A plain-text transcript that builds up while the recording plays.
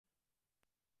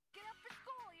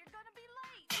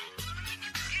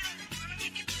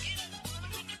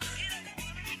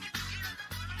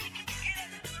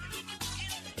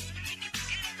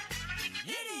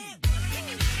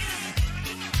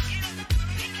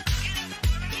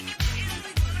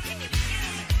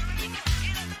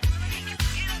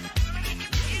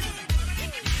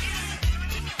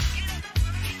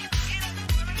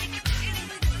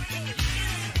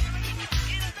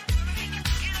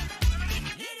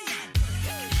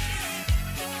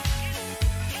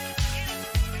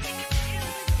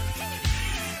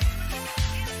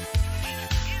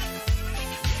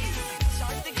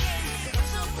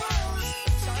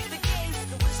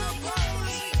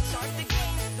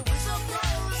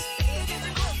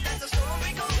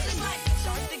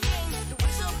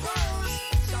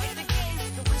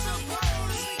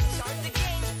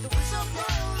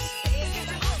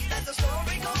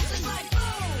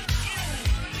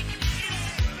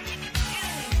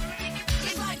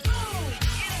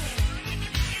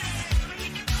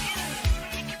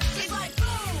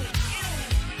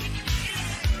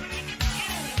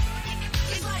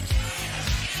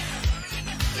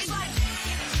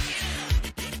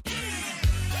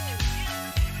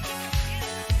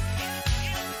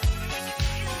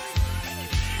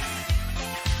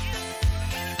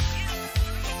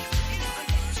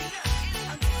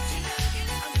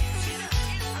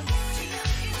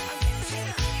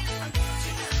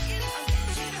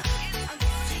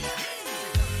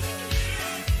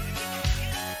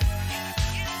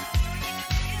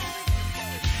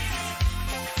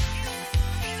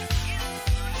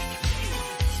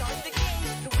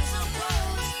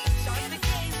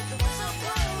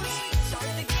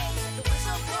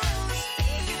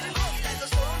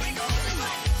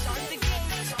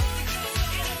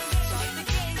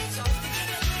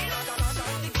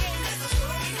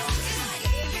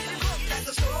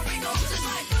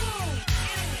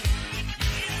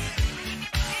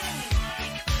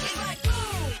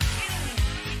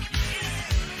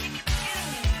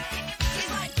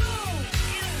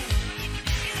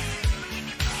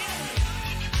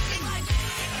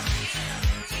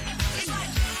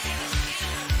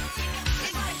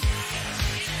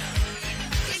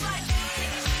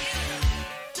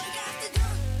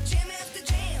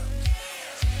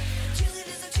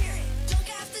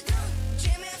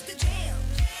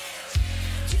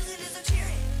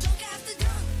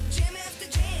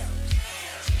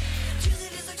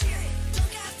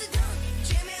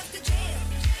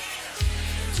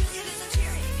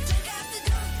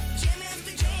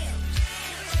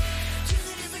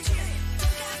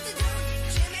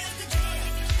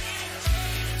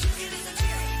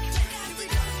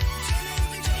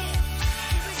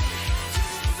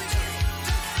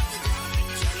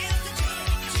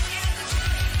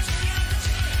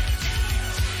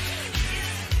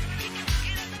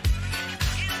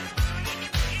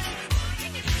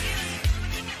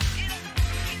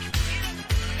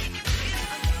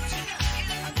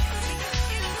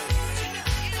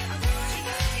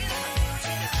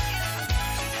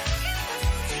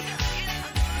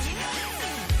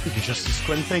Thank you, Justice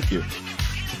Quinn. Thank you.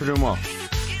 We're doing well.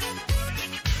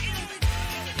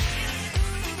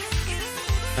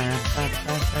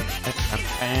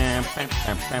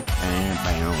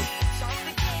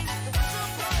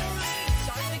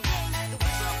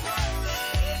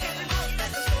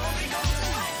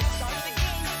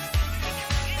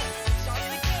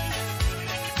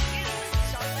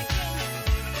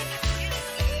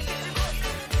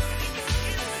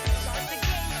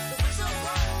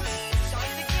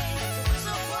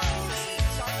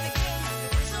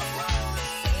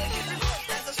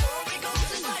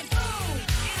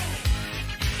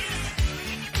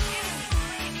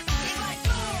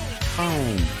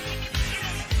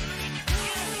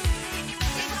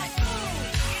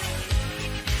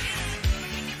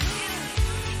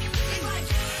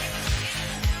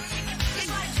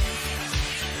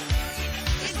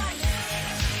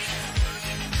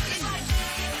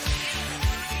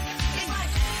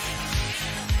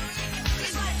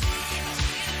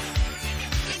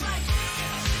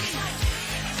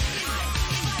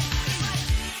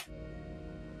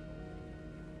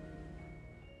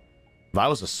 That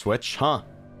was a switch, huh?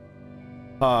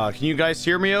 Can you guys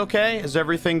hear me okay? Is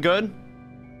everything good?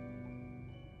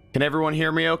 Can everyone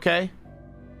hear me okay?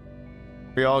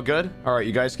 Are we all good? All right,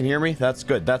 you guys can hear me? That's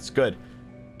good. That's good.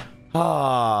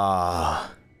 We're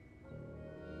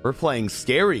playing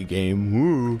scary game.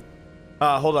 Woo.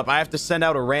 Hold up. I have to send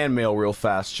out a RAN mail real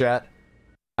fast, chat.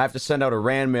 I have to send out a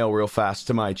RAN mail real fast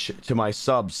to my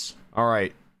subs. All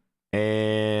right.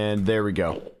 And there we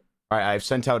go. All right, I've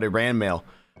sent out a RAN mail.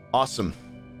 Awesome.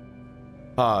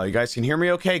 You guys can hear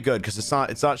me okay? Good, because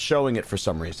it's not showing it for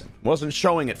some reason. Wasn't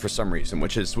showing it for some reason,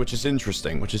 which is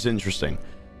interesting,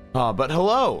 but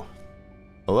hello.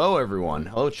 Hello everyone.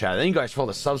 Hello chat. Thank you guys for all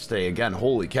the subs today again.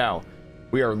 Holy cow.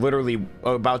 We are literally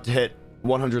about to hit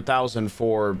 100,000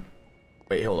 for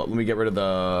wait, hold up. Let me get rid of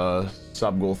the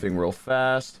sub goal thing real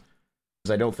fast,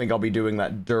 because I don't think I'll be doing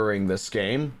that during this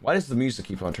game. Why does the music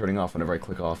keep on turning off whenever I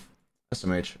click off?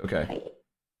 SMH. Okay.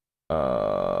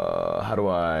 How do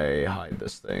I hide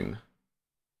this thing? You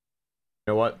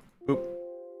know what? Oop.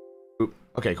 Oop.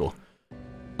 Okay, cool.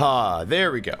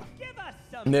 There we go.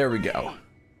 There we go.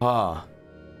 Oh,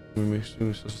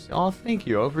 thank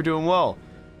you. I hope you're doing well.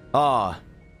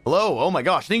 Hello. Oh my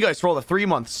gosh. Thank you guys for all the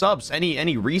 3-month subs. Any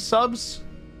resubs?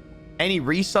 Any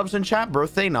resubs in chat?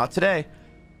 Birthday? Not today.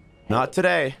 Not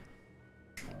today.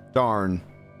 Darn.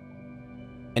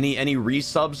 Any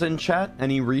resubs in chat?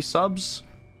 Any resubs?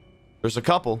 There's a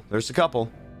couple. There's a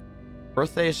couple.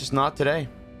 Birthday is just not today.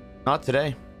 Not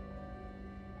today.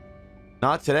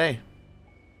 Not today.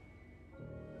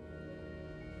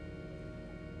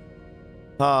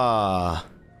 But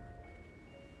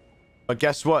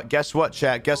guess what? Guess what,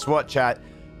 chat? Guess what, chat?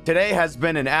 Today has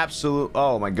been an absolute...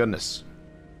 Oh, my goodness.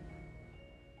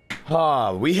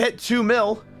 We hit 2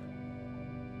 mil.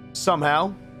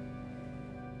 Somehow.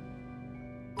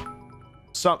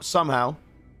 Somehow.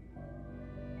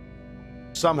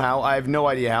 Somehow, I have no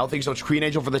idea how. Thanks so much, Queen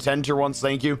Angel, for the 10 tier ones.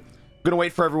 Thank you. I'm gonna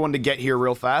wait for everyone to get here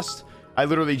real fast. I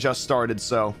literally just started,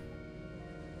 so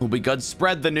we'll be good.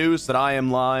 Spread the news that I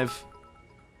am live.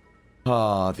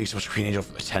 Thanks so much, Queen Angel,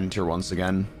 for the 10 tier once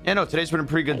again. Yeah, no, today's been a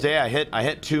pretty good day. I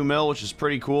hit 2 mil, which is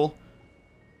pretty cool.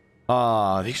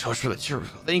 Thanks so much for the tier.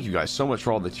 Thank you guys so much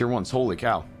for all the tier ones. Holy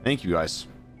cow. Thank you guys.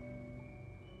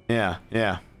 Yeah.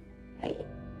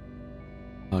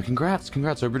 Congrats.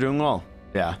 Hope you're doing well.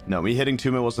 Yeah, no, me hitting 2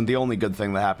 mil wasn't the only good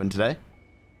thing that happened today.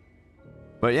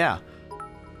 But yeah.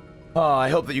 I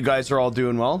hope that you guys are all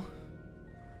doing well.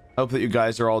 I hope that you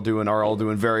guys are all doing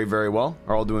very, very well.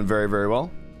 Very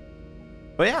well.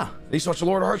 But yeah, thanks so much to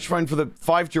Lord Archfind for the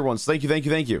 5 tier ones. Thank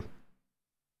you.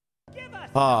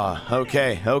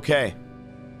 Okay.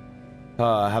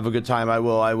 Have a good time. I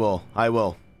will.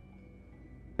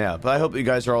 Yeah, but I hope that you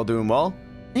guys are all doing well.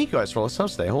 Thank you guys for all the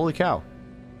subs today. Holy cow.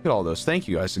 Look at all those. Thank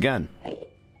you guys again.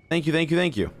 Thank you.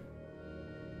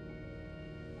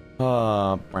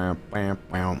 Oh,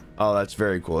 that's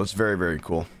very cool. That's very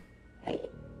cool.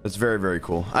 That's very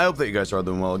cool. I hope that you guys are all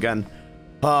doing well again.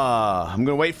 I'm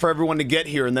gonna wait for everyone to get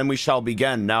here and then we shall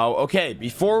begin. Now, okay,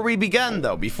 before we begin,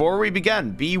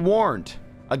 be warned.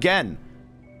 Again,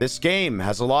 this game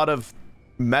has a lot of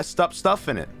messed up stuff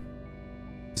in it.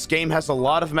 Thanks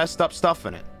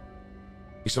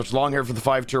so much, long hair, for the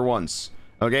 5 tier ones.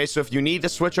 Okay, so if you need to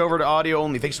switch over to audio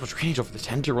only, thanks so much, Angel, for the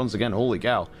 10 tier ones again. Holy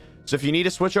cow. So if you need to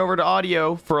switch over to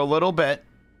audio for a little bit,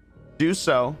 do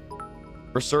so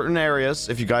for certain areas.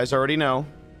 If you guys already know,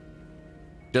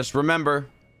 just remember,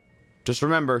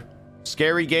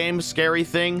 scary game, scary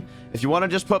thing. If you want to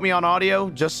just put me on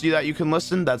audio just so that you can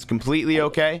listen, that's completely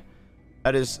okay.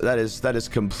 That is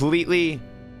completely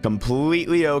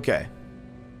Completely okay.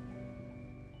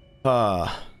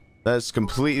 That's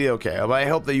completely okay. I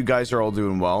hope that you guys are all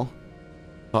doing well.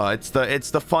 It's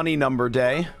the funny number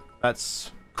day.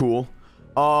 That's cool.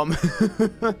 Oh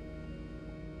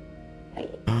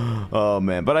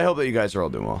man, but I hope that you guys are all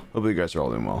doing well. Hope you guys are all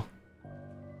doing well.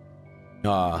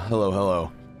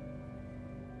 Hello.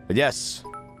 But yes,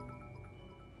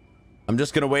 I'm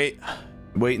just gonna wait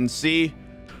and see.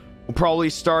 We'll probably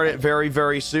start it very,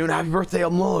 very soon. Happy birthday,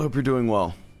 Amlo. I hope you're doing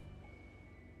well.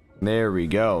 There we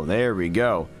go. There we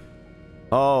go.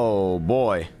 Oh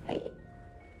boy.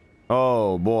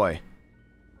 Oh boy.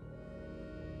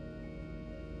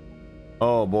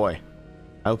 Oh boy.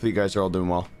 I hope you guys are all doing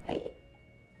well.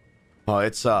 Oh,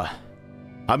 it's I'm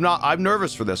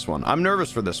nervous for this one. I'm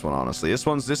nervous for this one, honestly. This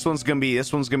one's gonna be a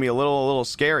little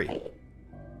scary.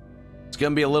 It's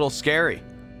gonna be a little scary.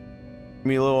 Gonna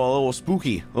be a little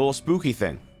spooky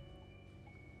thing.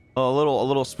 A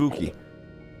little spooky.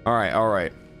 All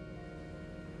right.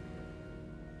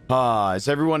 Is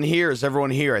everyone here? Is everyone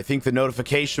here? I think the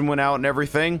notification went out and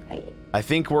everything. I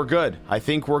think we're good.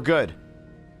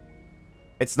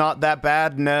 It's not that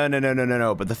bad.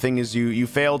 No. But the thing is, you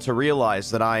fail to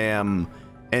realize that I am,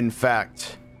 in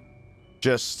fact,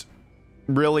 just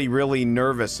really, really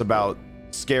nervous about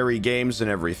scary games and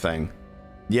everything.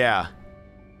 Yeah.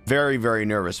 Very, very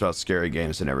nervous about scary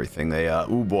games and everything. They,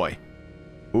 ooh boy.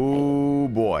 Ooh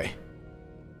boy.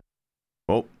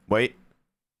 Oh, wait.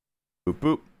 Boop,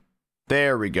 boop.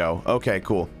 There we go. Okay,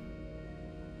 cool.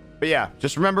 But yeah,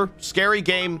 just remember, scary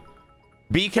game.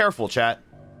 Be careful, chat.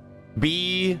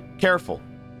 Be careful.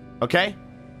 Okay?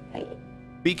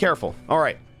 Be careful. All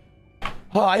right.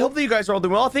 I hope that you guys are all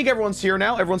doing well. I think everyone's here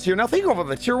now. Thank you for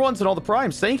the tier 1s and all the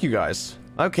primes. Thank you, guys.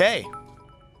 Okay.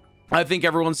 I think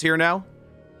everyone's here now.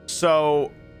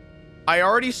 So, I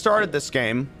already started this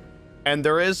game. And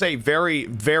there is a very,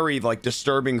 very, like,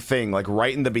 disturbing thing, like,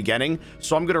 right in the beginning.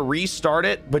 So I'm gonna restart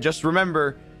it. But just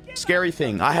remember, scary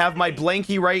thing. I have my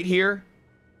blankie right here.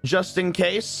 Just in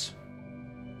case.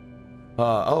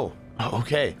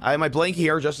 Okay. I have my blankie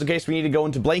here just in case we need to go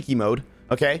into blankie mode.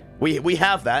 Okay? We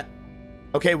have that.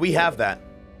 Okay, we have that.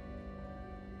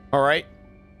 Alright.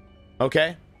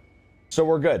 Okay. So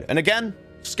we're good. And again,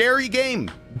 scary game.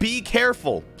 Be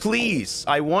careful. Please.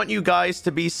 I want you guys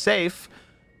to be safe.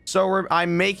 So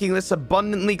I'm making this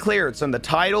abundantly clear. It's in the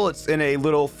title. It's in a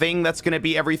little thing that's going to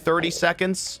be every 30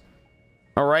 seconds.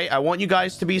 Alright? I want you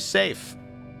guys to be safe.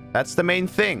 That's the main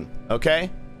thing. Okay?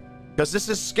 Because this is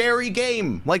a scary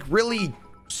game. Like, really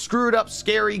screwed up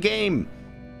scary game.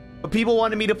 But people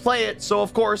wanted me to play it, so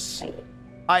of course,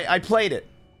 I played it.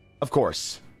 Of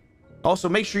course. Also,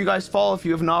 make sure you guys follow if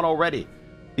you have not already.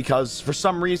 Because for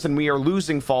some reason, we are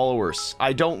losing followers.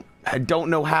 I don't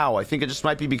know how. I think it just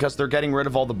might be because they're getting rid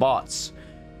of all the bots.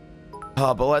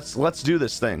 But let's do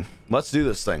this thing. Let's do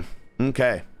this thing.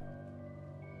 Okay.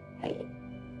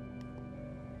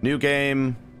 New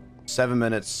game. 7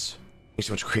 minutes. Thanks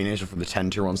so much, Queen Asia, for the 10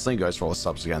 tier 1s. Thank you guys for all the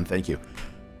subs again. Thank you.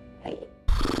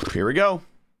 Here we go.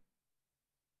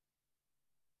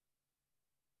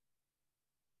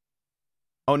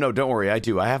 Oh no, don't worry. I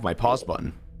do. I have my pause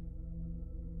button.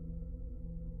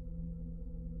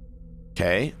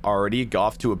 Okay, already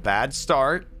off to a bad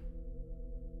start.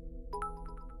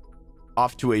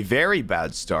 Off to a very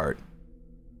bad start.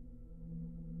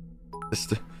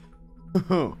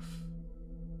 Oh.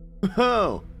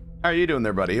 How are you doing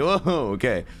there, buddy? Whoa,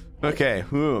 okay. Okay.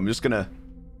 Ooh, I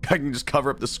can just cover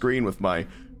up the screen with my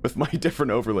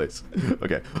different overlays.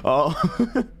 Okay. Oh.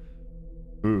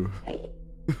 Ooh.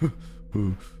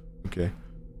 Ooh. Okay.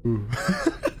 Ooh.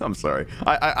 I'm sorry.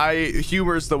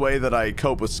 Humor's the way that I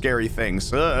cope with scary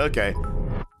things. Okay.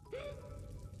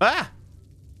 Ah!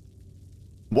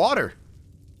 Water.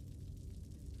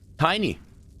 Tiny.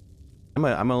 I'm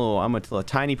a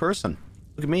tiny person.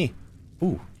 Look at me.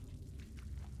 Ooh.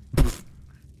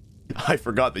 I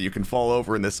forgot that you can fall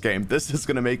over in this game. This is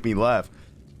gonna make me laugh.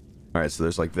 All right, so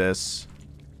there's like this.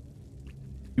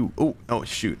 Ooh, oh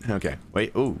shoot. Okay.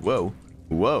 Wait. Ooh, whoa.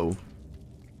 Whoa.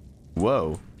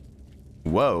 Whoa.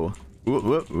 Whoa. Whoa.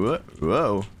 Whoa.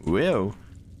 Whoa. Whoa.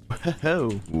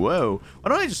 Whoa. Why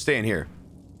don't I just stay in here?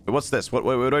 What's this? What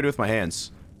do I do with my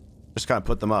hands? Just kind of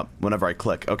put them up whenever I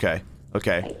click. Okay.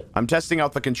 Okay. I'm testing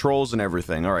out the controls and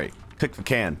everything. All right. Kick the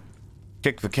can.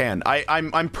 Kick the can.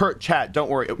 I'm chat. Don't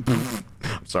worry.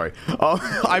 I'm sorry.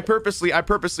 I purposely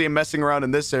am messing around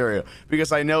in this area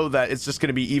because I know that it's just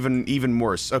gonna be even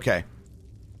worse. Okay.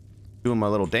 Doing my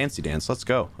little dancey dance. Let's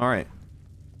go. All right.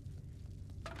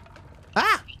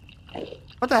 Ah!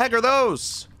 What the heck are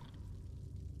those?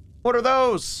 What are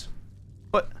those?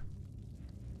 What?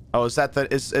 Oh, is that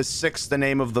the is 6 the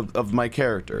name of my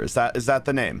character? Is that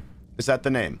the name? Is that the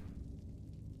name?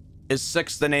 Is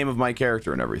 6 the name of my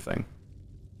character and everything?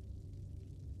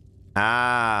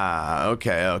 Ah,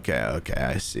 okay.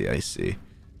 I see.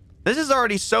 This is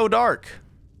already so dark.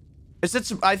 Is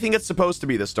it? I think it's supposed to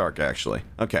be this dark, actually.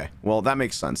 Okay, well that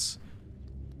makes sense.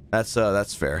 That's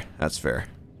fair. That's fair.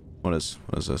 What is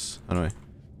this? How do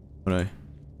I?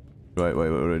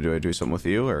 Wait, do I do something with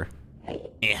you or?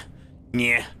 Yeah.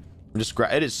 I'm just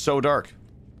it is so dark.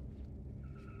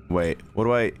 Wait, what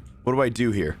do I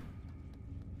do here?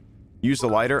 Use the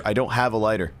lighter? I don't have a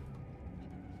lighter.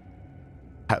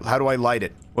 How do I light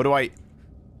it? What do I?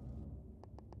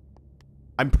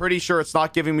 I'm pretty sure it's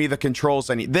not giving me the controls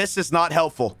I need. This is not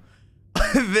helpful.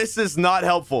 This is not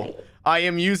helpful. I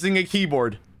am using a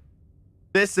keyboard.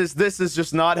 This is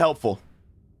just not helpful.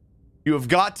 You have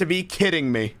got to be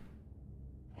kidding me.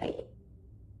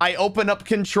 I open up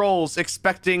controls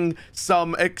expecting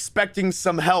some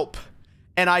help,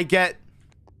 and I get.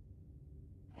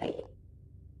 Can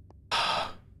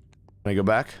I go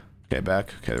back? Okay,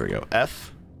 back. Okay, there we go.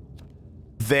 F.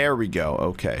 There we go.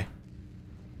 Okay.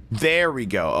 There we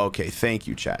go. Okay, thank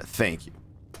you, chat. Thank you.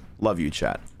 Love you,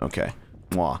 chat. Okay.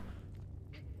 Mwah.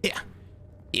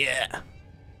 Yeah.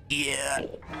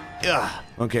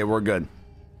 Okay, we're good.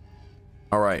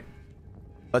 All right.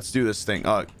 Let's do this thing.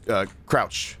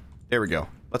 Crouch. There we go.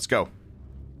 Let's go.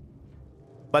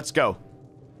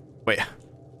 Wait.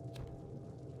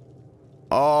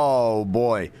 Oh,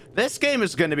 boy. This game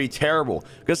is going to be terrible.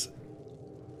 Because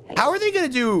how are they going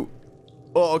to do...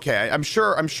 Oh, okay. I'm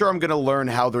sure I'm going to learn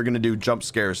how they're going to do jump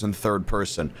scares in third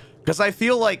person. Because I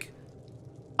feel like...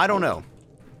 I don't know.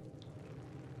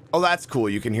 Oh, that's cool.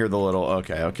 You can hear the little...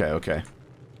 Okay.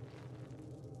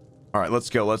 All right, let's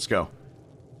go.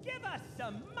 Give us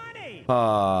some money.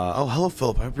 Oh, hello,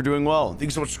 Philip. I hope you're doing well. Thank you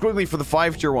so much, Squiggly, for the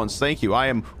 5-tier ones. Thank you. I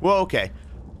am... Well, okay.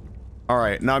 All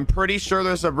right. Now, I'm pretty sure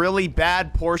there's a really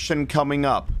bad portion coming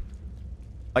up.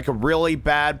 Like a really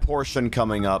bad portion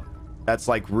coming up. That's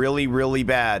like really, really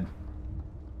bad.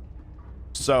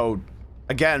 So,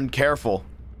 again, careful.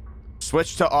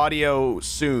 Switch to audio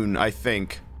soon, I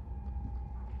think.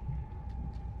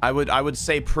 I would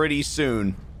say pretty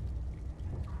soon.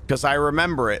 Because I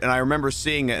remember it, and I remember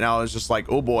seeing it, and I was just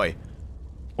like, oh boy.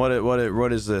 What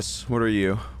is this? What are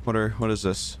you? What is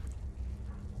this?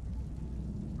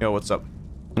 Yo, what's up?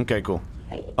 Okay, cool.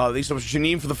 Thanks so much,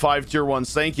 Janine, for the 5-tier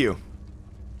ones. Thank you.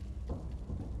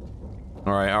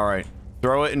 All right.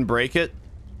 Throw it and break it.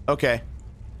 Okay.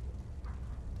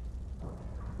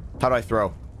 How do I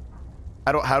throw?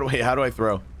 How do I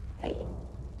throw?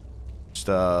 Just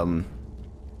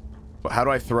how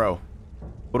do I throw?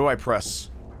 What do I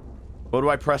press? What do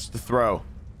I press to throw?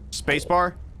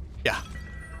 Spacebar? Yeah.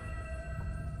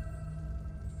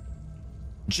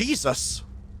 Jesus.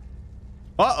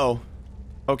 Uh-oh.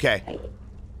 Okay.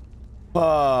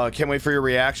 Can't wait for your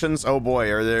reactions. Oh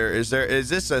boy, is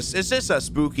this a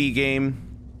spooky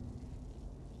game?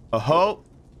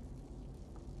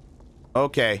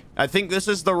 Okay. I think this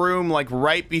is the room like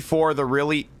right before the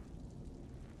really...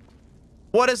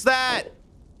 What is that?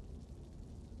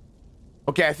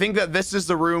 Okay, I think that this is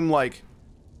the room like...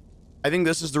 I think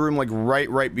this is the room like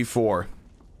right before.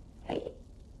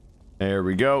 There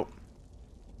we go.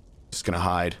 Just gonna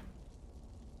hide.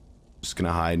 Just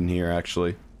gonna hide in here,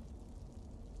 actually.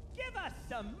 Give us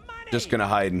some money. Just gonna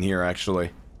hide in here, actually.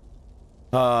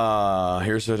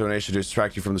 Here's a donation to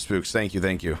distract you from the spooks. Thank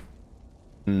you.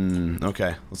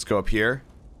 Okay. Let's go up here.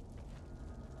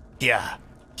 Yeah.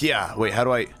 Wait, how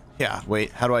do I... Yeah,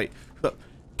 wait, how do I...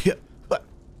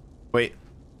 Wait.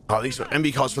 Oh, these are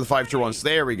MB calls for the 5-tier ones.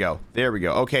 There we go.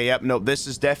 Okay, yep, no, this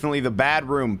is definitely the bad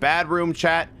room. Bad room,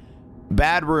 chat.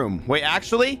 Bad room. Wait,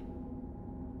 actually?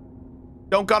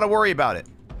 Don't gotta worry about it.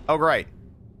 Oh, right.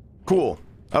 Cool.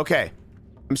 Okay.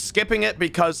 I'm skipping it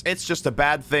because it's just a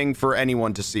bad thing for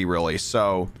anyone to see, really.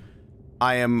 So,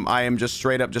 I am just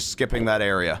straight up just skipping that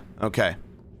area. Okay.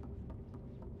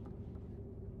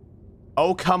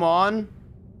 Oh, come on.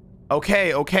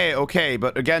 Okay.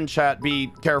 But again, chat,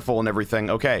 be careful and everything.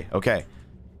 Okay.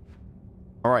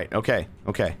 All right. Okay.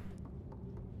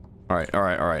 All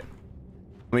right.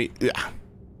 Let me...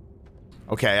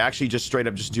 Okay, I actually just straight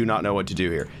up just do not know what to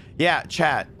do here. Yeah,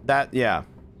 chat. Yeah.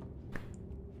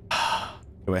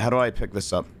 Wait, how do I pick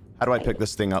this up? How do I pick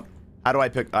this thing up? I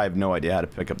have no idea how to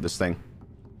pick up this thing.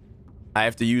 I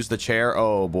have to use the chair?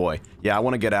 Oh, boy. Yeah, I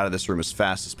want to get out of this room as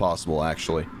fast as possible,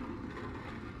 actually.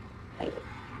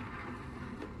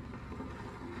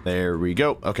 There we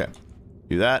go. Okay.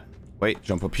 Do that. Wait,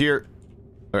 jump up here.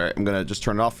 All right, I'm going to just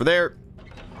turn it off for there.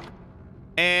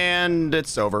 And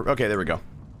it's over. Okay, there we go.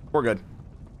 We're good.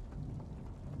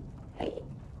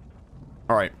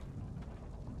 All right.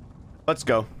 Let's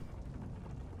go.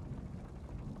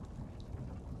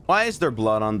 Why is there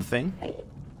blood on the thing?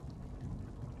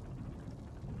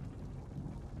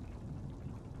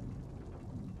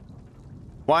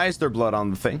 Why is there blood on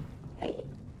the thing?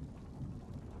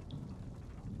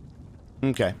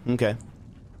 Okay, okay.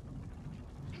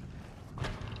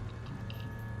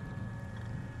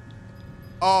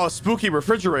 Oh, spooky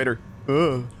refrigerator.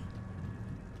 Ugh.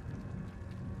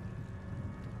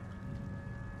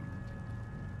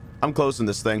 I'm closing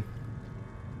this thing.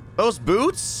 Those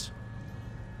boots?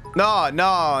 No,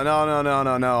 no, no, no, no,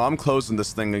 no, no. I'm closing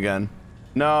this thing again.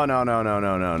 No, no, no, no,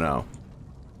 no, no, no.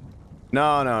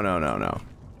 No, no, no, no, no.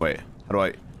 Wait, how do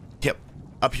I... Yep,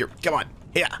 up here. Come on.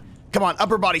 Yeah. Come on,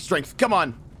 upper body strength. Come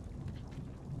on.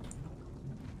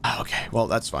 Okay, well,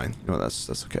 that's fine. No,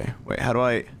 that's okay. Wait, how do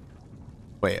I...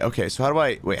 Wait, okay, so how do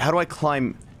I... Wait, how do I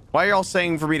climb... Why are y'all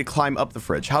saying for me to climb up the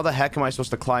fridge? How the heck am I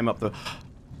supposed to climb up the...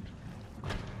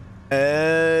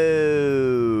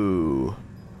 Oh...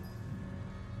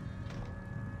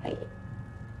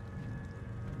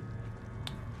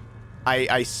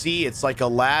 I see. It's like a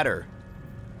ladder.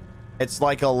 It's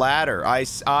like a ladder. I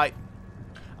see.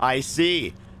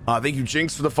 Thank you,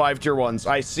 Jinx, for the 5 tier 1s.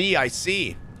 I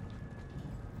see.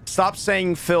 Stop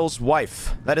saying Phil's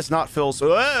wife. That is not Phil's...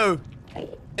 Whoa!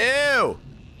 Ew!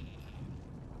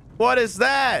 What is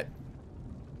that?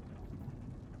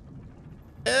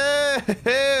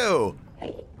 Ew!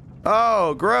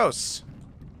 Oh, gross.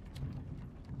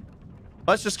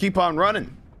 Let's just keep on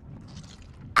running.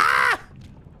 Ah!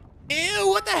 Ew,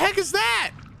 what the heck is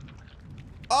that?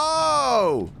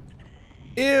 Oh!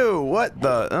 Ew, what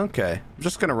the... Okay. I'm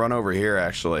just gonna run over here,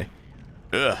 actually.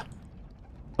 Ugh.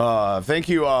 Thank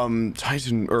you,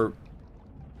 Tyson, or...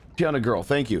 Tiana Girl,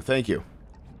 thank you.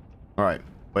 Alright.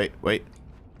 Wait.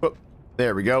 Whoop.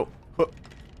 There we go. Whoop.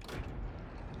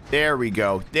 There we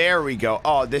go.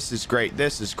 Oh, this is great.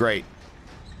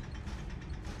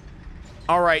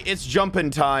 Alright, it's jumping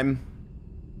time.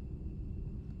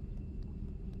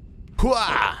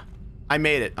 Hooah! I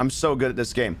made it. I'm so good at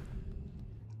this game.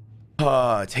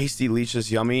 Tasty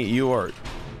leeches, yummy. You are...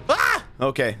 Ah!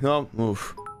 Okay, no.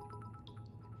 Oof.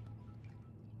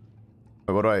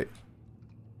 What do I...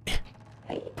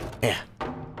 Yeah.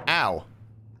 Ow.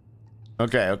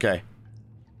 Okay.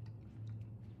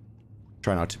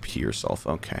 Try not to pee yourself.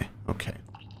 Okay. I'm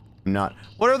not...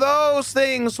 What are those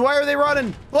things? Why are they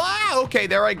running? Ah! Okay,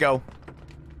 there I go.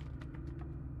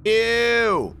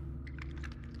 Ew.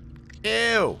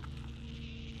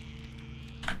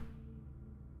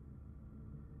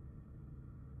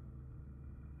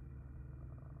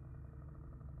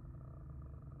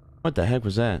 What the heck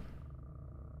was that?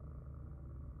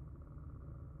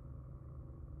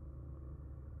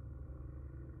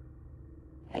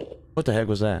 What the heck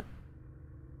was that?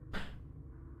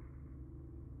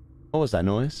 What was that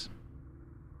noise?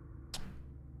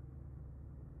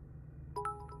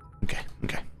 Okay.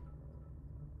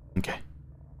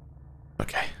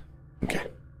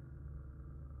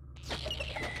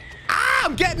 Ah,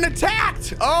 I'm getting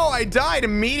attacked! Oh, I died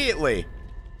immediately.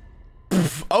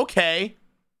 Pff, okay.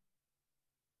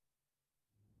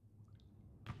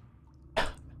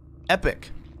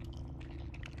 Epic.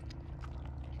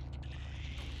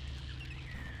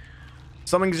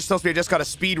 Someone just tells me I just got a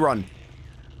speed run.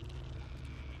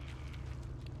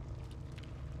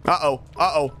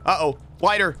 Uh-oh.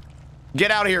 Lighter.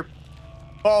 Get out of here.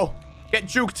 Oh, get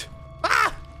juked.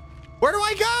 Ah! Where do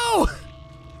I go?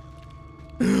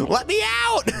 Let me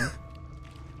out.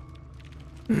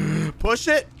 Push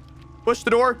it. Push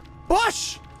the door.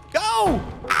 Push. Go.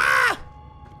 Ah!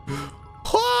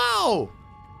 Whoa.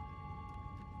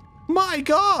 My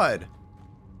God.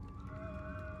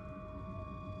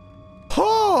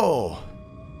 Oh.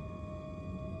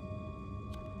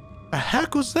 The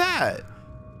heck was that?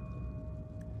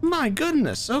 My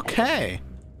goodness. Okay.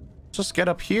 Just get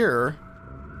up here.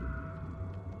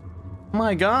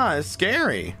 My God, it's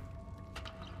scary.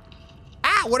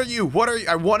 Ah, what are you?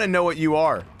 I want to know what you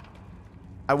are.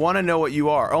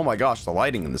 Oh my gosh, the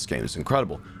lighting in this game is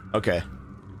incredible. Okay.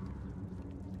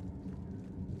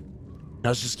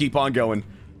 Let's just keep on going.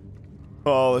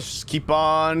 Oh, let's just keep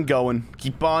on going.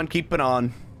 Keep on keeping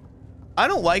on. I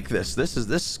don't like this.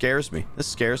 This scares me. This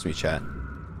scares me, chat.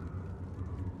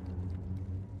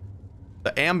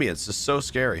 The ambience is so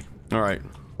scary. All right.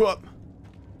 Whoop.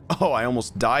 Oh, I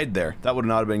almost died there. That would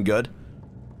not have been good.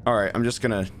 All right, I'm just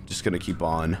gonna keep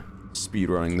on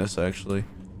speed running this. Actually,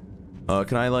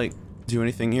 can I like do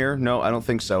anything here? No, I don't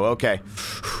think so. Okay.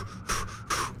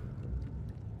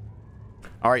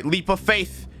 All right, leap of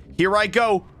faith. Here I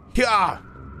go. Yeah.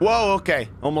 Whoa. Okay.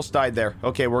 Almost died there.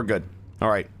 Okay, we're good. All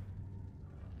right.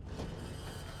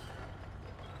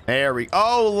 There we...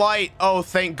 Oh, light. Oh,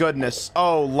 thank goodness.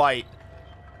 Oh, light.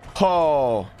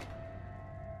 Oh.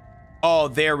 Oh,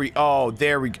 there we... Oh,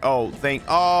 there we... Oh, thank...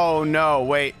 Oh, no.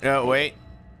 Wait. No, wait.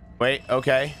 Wait.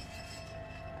 Okay.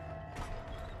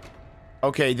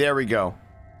 Okay, there we go.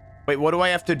 Wait, what do I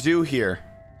have to do here?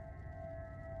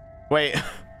 Wait.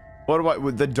 What do I...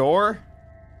 With the door?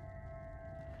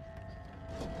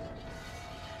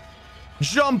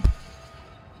 Jump!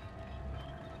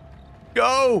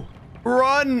 Go!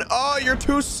 Run! Oh, you're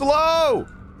too slow!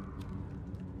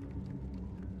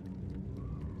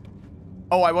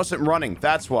 Oh, I wasn't running.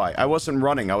 That's why. I wasn't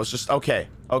running. I was just... Okay.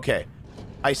 Okay.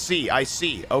 I see. I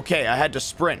see. Okay, I had to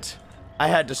sprint. I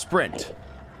had to sprint.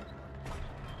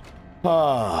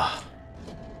 Ah.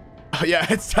 Yeah,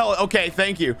 it's telling... Okay,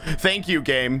 thank you. Thank you,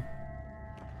 game.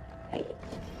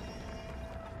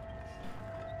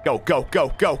 Go, go,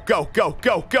 go, go, go, go,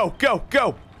 go, go, go,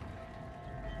 go!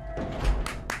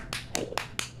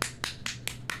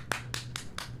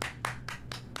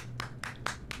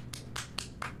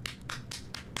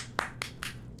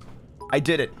 I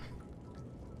did it.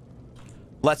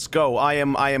 Let's go. I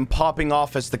am popping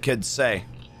off, as the kids say.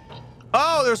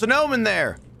 Oh, there's a gnome in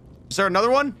there. Is there another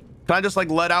one? Can I just like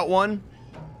let out one?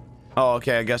 Oh,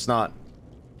 okay, I guess not.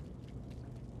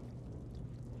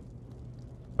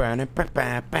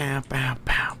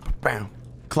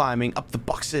 Climbing up the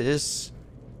boxes.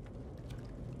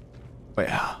 Wait.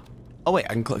 Oh wait,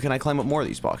 can I climb up more of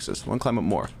these boxes? I want to climb up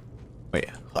more. Wait.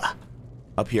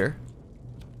 Up here.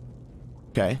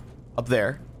 Okay. Up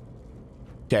there.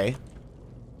 Okay.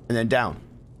 And then down.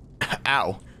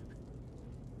 Ow.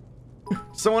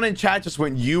 Someone in chat just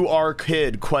went, "You are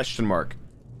kid?" question mark.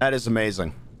 That is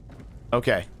amazing.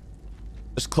 Okay.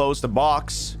 Just close the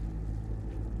box.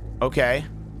 Okay.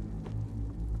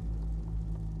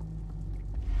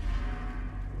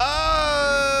 Oh!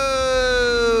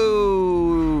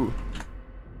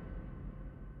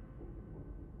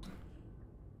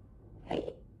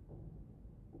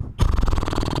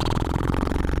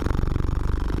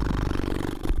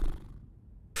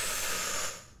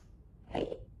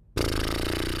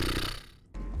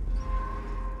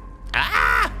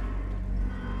 Ah!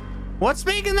 What's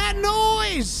making that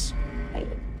noise?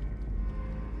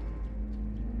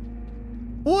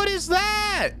 What is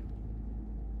that?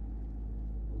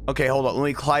 Okay, hold on. Let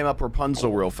me climb up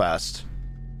Rapunzel real fast.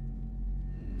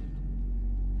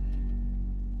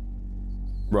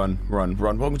 Run, run,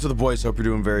 run. Welcome to the voice. Hope you're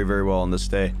doing very, very well on this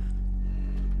day.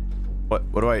 What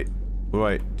do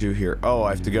I do here? Oh, I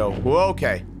have to go. Whoa,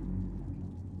 okay.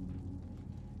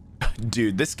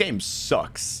 Dude, this game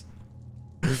sucks.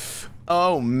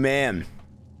 Oh, man.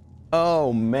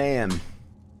 Oh, man.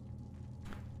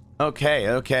 Okay,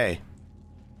 okay.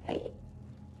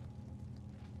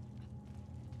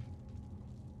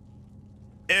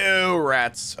 Ew,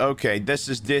 rats. Okay, this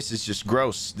is just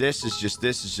gross. This is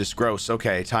just gross.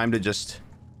 Okay, time to just...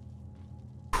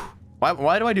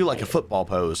 Why do I do like a football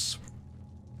pose?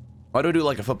 Why do I do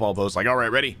like a football pose? Like, all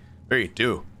right, ready? 3,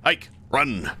 2, hike,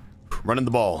 run. Running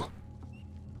the ball.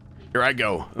 Here I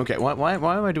go. Okay, why am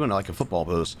I doing like a football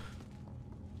pose?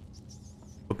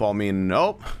 Football mean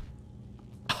nope.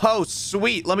 Oh,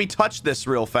 sweet. Let me touch this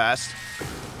real fast.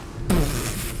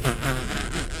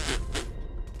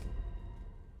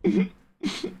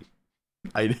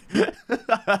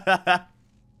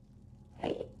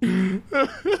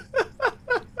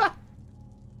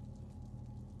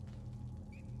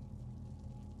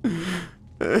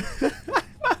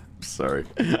 Sorry,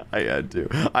 I had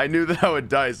to. I knew that I would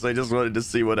die, so I just wanted to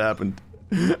see what happened.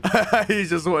 I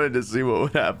just wanted to see what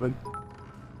would happen.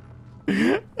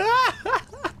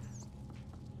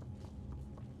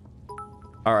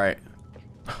 All right,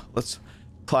 let's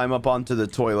climb up onto the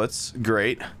toilets.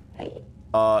 Great.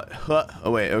 Oh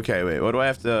wait, okay, wait. What do I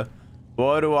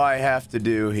have to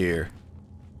do here?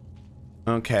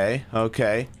 Okay,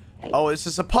 okay. Oh, this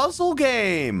is a puzzle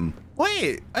game.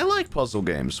 Wait, I like puzzle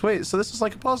games. Wait, so this is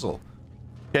like a puzzle.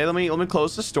 Okay, let me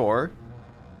close the store.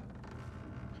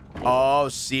 Oh,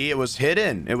 see, it was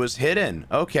hidden. It was hidden.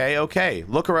 Okay, okay.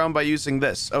 Look around by using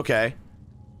this. Okay.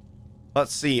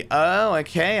 Let's see. Oh,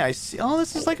 okay, I see. Oh,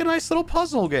 this is like a nice little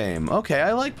puzzle game. Okay,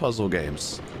 I like puzzle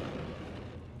games.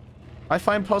 I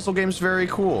find puzzle games very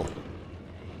cool.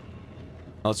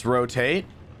 Let's rotate.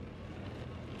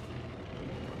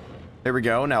 There we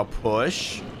go. Now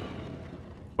push.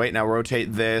 Wait, now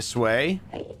rotate this way.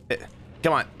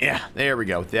 Come on. Yeah, there we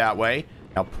go. That way.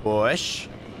 Now push.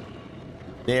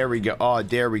 There we go. Oh,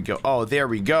 there we go. Oh, there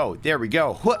we go. There we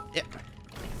go. Yeah.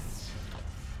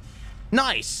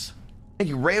 Nice. Thank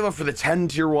you, Rava, for the 10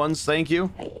 tier 1s. Thank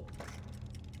you.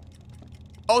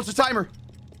 Oh, it's a timer.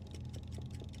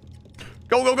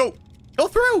 Go, go, go. Go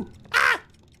through. Ah!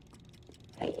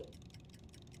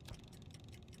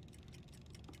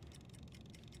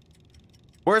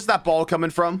 Where's that ball coming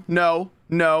from? No,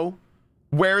 no.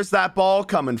 Where's that ball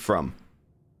coming from?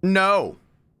 No.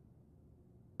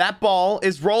 That ball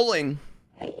is rolling,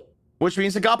 which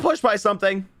means it got pushed by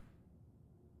something.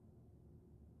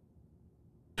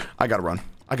 I gotta run.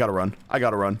 I gotta run. I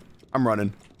gotta run. I'm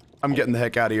running. I'm getting the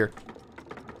heck out of here.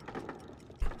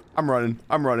 I'm running.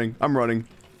 I'm running. I'm running.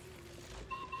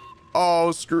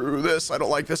 Oh, screw this. I don't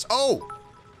like this. Oh!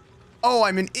 Oh,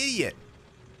 I'm an idiot.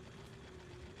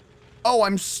 Oh,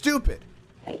 I'm stupid.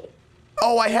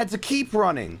 Oh, I had to keep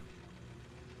running.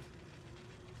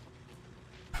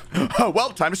 Oh,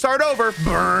 well, time to start over.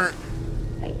 Burn.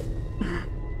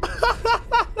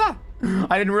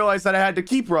 I didn't realize that I had to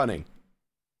keep running.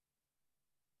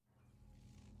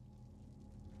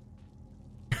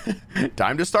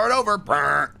 Time to start over.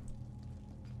 Burn.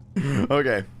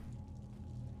 Okay.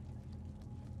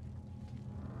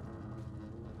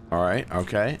 All right.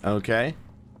 Okay. Okay.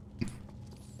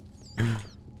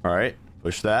 All right.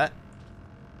 Push that.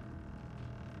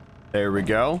 There we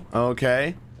go.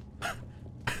 Okay.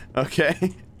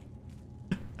 Okay.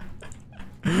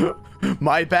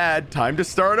 My bad. Time to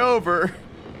start over.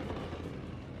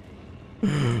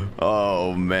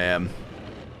 Oh, man.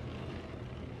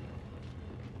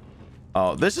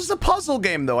 Oh, this is a puzzle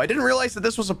game, though. I didn't realize that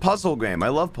this was a puzzle game. I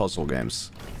love puzzle games.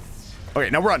 Okay,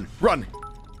 now run. Run.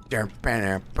 Okay,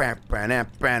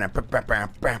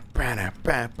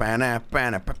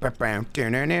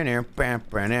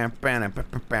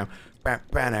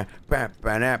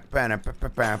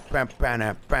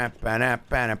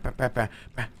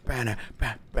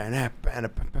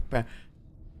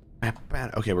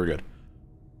 we're good.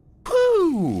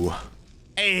 Whew.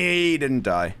 Hey, didn't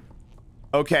die.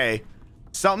 Okay.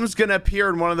 Something's gonna appear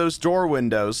in one of those door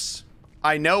windows.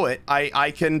 I know it.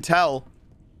 I can tell.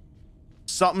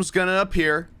 Something's gonna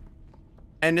appear.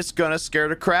 And it's gonna scare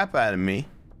the crap out of me.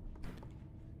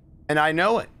 And I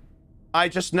know it. I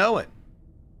just know it.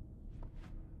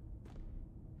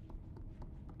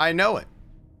 I know it.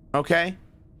 Okay?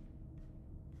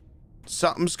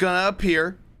 Something's gonna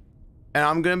appear. And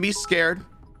I'm gonna be scared.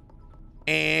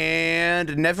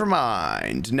 And never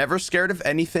mind. Never scared of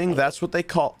anything. That's what they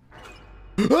call...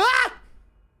 Ah!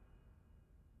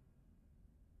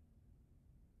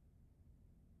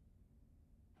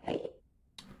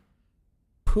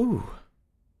 Ooh.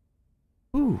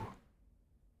 Ooh.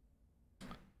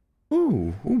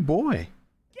 Ooh. Ooh, boy.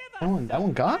 That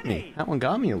one got me. That one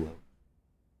got me a little.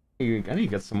 I need to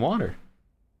get some water.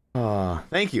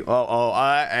 Thank you.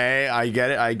 I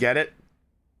get it. I get it.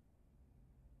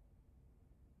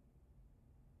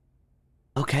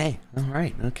 Okay. All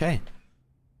right. Okay.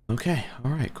 Okay.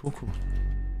 All right. Cool. Cool.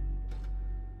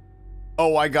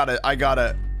 Oh, I got it. I got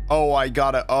it. Oh, I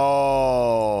got it.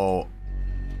 Oh.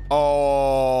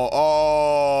 Oh.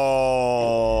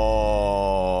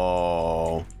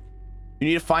 You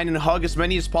need to find and hug as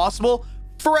many as possible.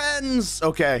 Friends.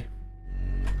 Okay.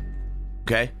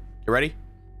 Okay. You ready?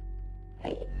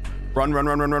 Run, run,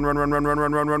 run, run, run, run, run, run, run,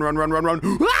 run, run, run, run, run, run, run.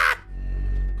 Ah!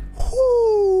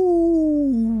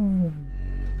 Ooh.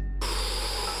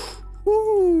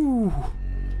 Ooh.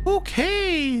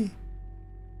 Okay.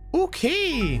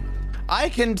 Okay. I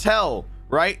can tell,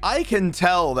 right? I can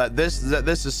tell that this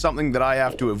is something that I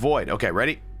have to avoid. Okay,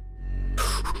 ready?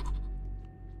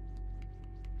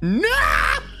 No!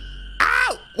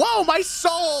 Ow! Whoa, my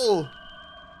soul!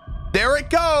 There it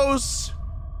goes.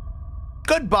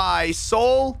 Goodbye,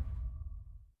 soul.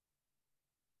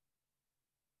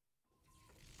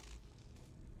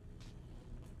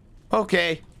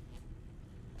 Okay.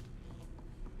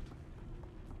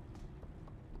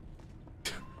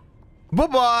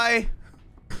 Bye-bye.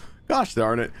 Gosh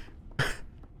darn it.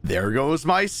 There goes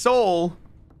my soul.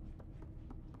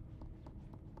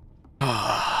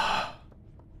 Ah.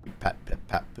 Pat, pat,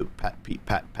 pat, poop, pat, peep,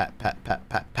 pat, pat, pat, pat,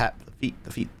 pat, pat.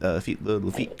 The feet,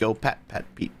 little feet go pat, pat,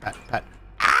 peep, pat, pat.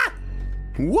 Ah!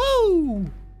 Woo!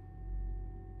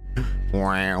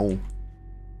 Wow.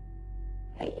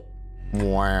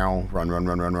 Wow. Run, run,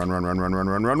 run, run, run, run, run, run, run,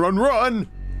 run, run, run, run.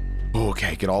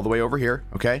 Okay, get all the way over here.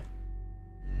 Okay.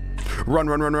 Run,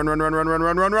 run, run, run, run, run, run, run,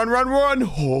 run, run, run, run, run.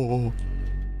 Oh.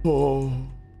 Oh.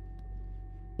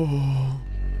 Oh.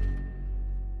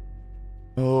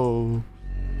 Oh.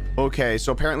 Okay,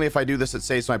 so apparently if I do this, it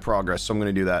saves my progress, so I'm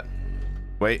gonna do that.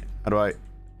 Wait, how do I...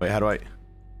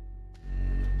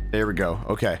 There we go,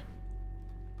 okay.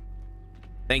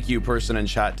 Thank you, person in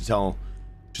chat, to tell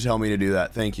me to do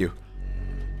that. Thank you.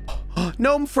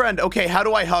 Gnome friend, okay, how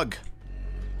do I hug?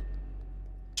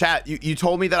 Chat, you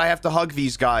told me that I have to hug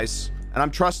these guys. and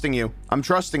I'm trusting you. I'm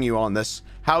trusting you on this.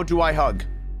 How do I hug?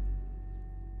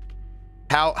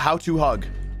 How to hug?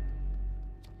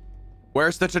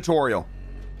 Where's the tutorial?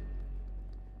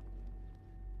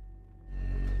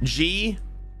 G?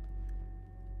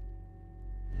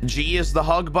 G is the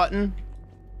hug button?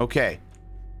 Okay.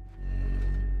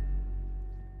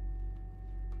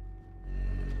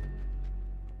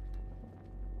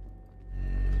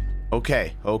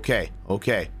 Okay, okay,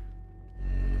 okay.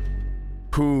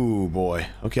 Ooh, boy.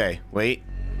 Okay, wait.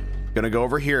 Gonna go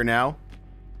over here now.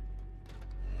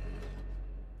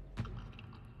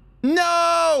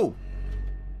 No!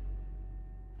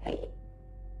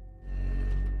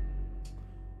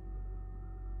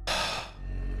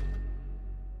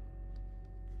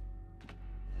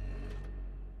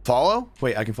 Follow?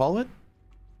 Wait, I can follow it?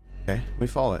 Okay, let me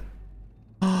follow it.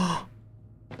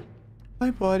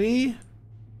 Hi, buddy.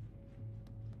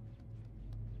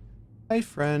 Hi,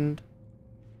 friend.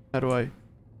 How do I...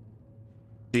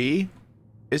 G?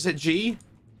 Is it G?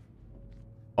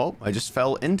 Oh, I just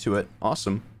fell into it.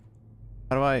 Awesome.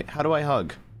 How do I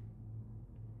hug?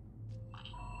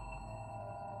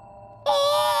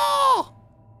 Oh!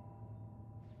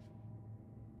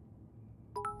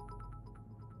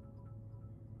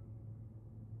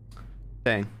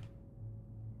 Dang.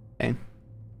 Dang.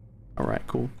 Alright,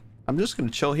 cool. I'm just gonna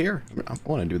chill here. I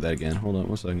want to do that again. Hold on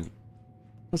 1 second.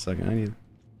 1 second, I need...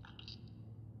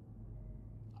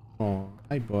 Oh,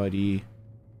 hi, buddy.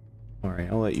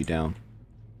 Alright, I'll let you down.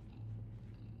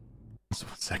 Just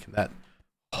 1 second, that...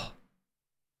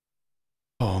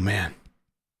 Oh, man.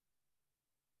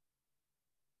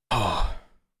 Oh.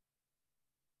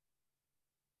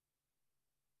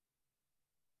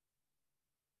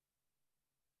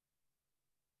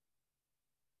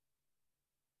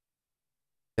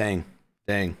 Dang.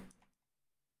 Dang.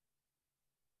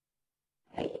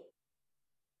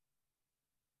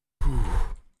 Whew.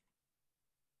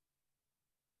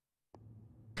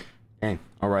 Dang.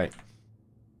 All right.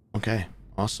 Okay.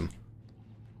 Awesome.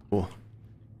 Cool.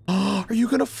 Are you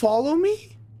gonna follow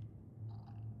me?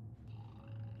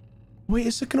 Wait,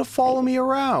 is it gonna follow me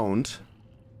around?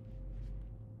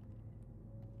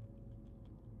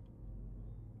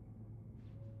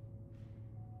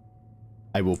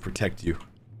 I will protect you.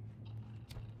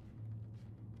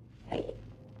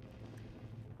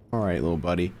 All right, little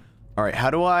buddy. All right, how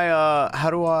do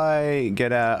I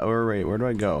get at, or wait, where do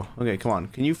I go? Okay, come on.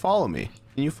 Can you follow me?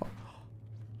 Can you follow?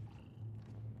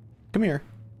 Come here.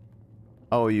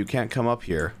 Oh, you can't come up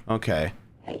here. Okay.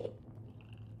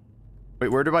 Wait,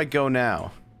 where do I go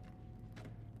now?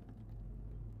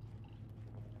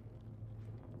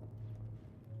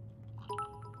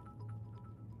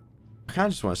 I kind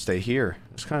of just want to stay here.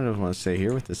 I just kind of want to stay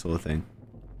here with this little thing.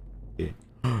 Yeah.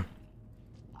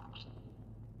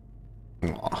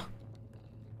 Aw.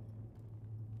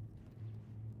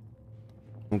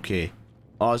 Okay.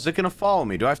 Oh, is it gonna follow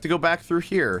me? Do I have to go back through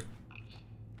here?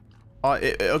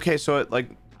 Okay, so it, like...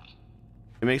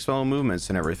 It makes my little movements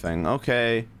and everything.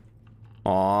 Okay.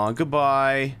 Aw,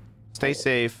 goodbye. Stay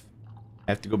safe.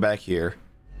 I have to go back here.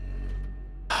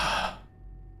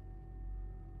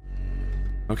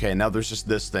 Okay, now there's just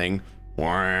this thing.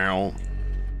 Wow.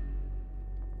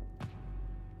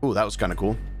 Ooh, that was kind of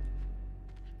cool.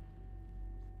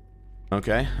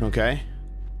 Okay, okay.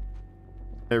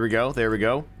 There we go, there we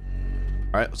go.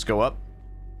 Alright, let's go up.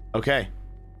 Okay.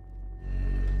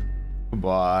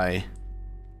 Goodbye.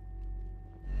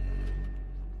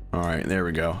 Alright, there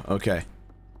we go. Okay.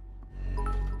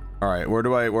 Alright, where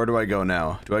do I go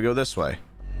now? Do I go this way?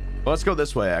 Well, let's go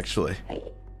this way, actually.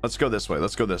 Let's go this way,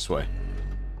 let's go this way.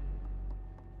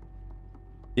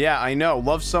 Yeah, I know.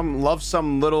 Love some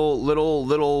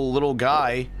little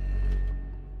guy.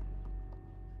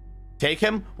 Take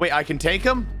him? Wait, I can take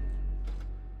him?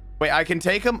 Wait, I can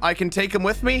take him? I can take him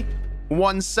with me?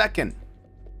 1 second.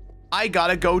 I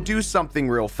gotta go do something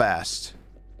real fast.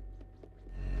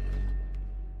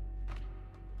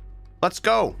 Let's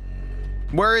go.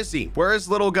 Where is he? Where is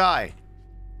little guy?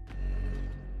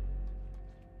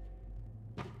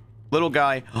 Little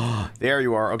guy. There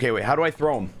you are. Okay, wait, how do I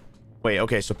throw him? Wait,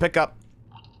 okay, so pick up.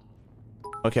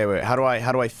 Okay, wait, how do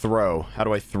I throw? How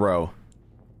do I throw?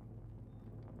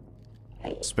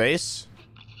 Space?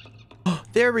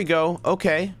 There we go.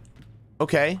 Okay.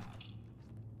 Okay.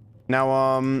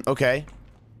 Now, okay.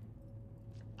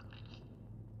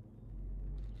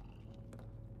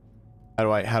 How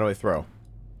do I throw?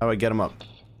 How do I get him up?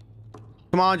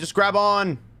 Come on, just grab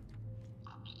on.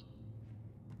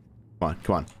 Come on,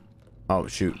 come on. Oh,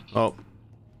 shoot. Oh.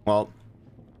 Well.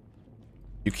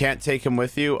 You can't take him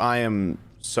with you? I am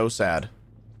so sad.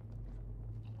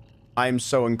 I am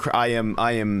so I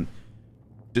am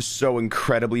Just so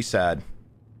incredibly sad.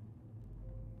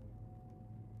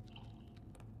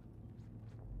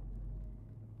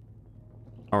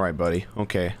 Alright, buddy.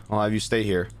 Okay. I'll have you stay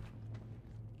here.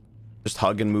 Just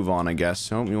hug and move on, I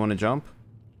guess. Oh, you want to jump?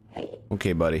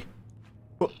 Okay, buddy.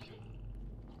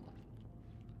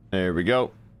 There we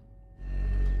go.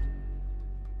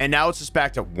 And now it's just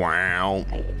back to wow.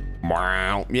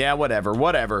 Wow. Yeah, whatever.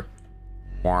 Whatever.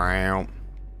 Wow.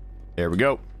 There we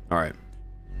go. Alright.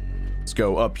 Let's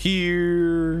go up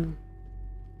here.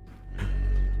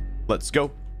 Let's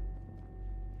go.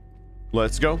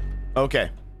 Let's go. Okay.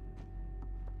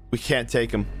 We can't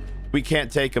take him. We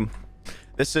can't take him.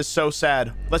 This is so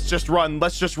sad. Let's just run.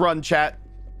 Let's just run, chat.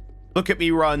 Look at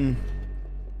me run.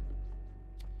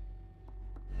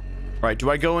 Right, do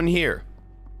I go in here?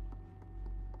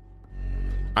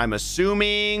 I'm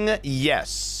assuming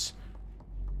yes.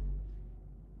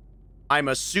 I'm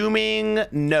assuming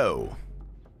no.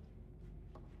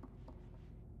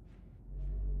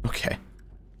 Okay.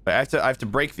 I have to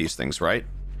break these things, right?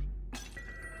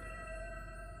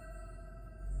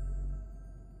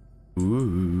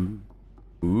 Ooh.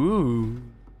 Ooh.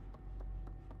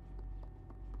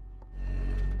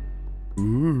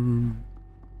 Ooh.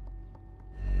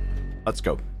 Let's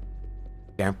go.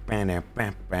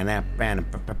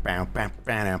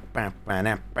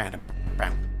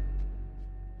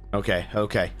 Okay,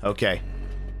 okay, okay.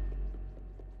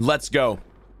 Let's go.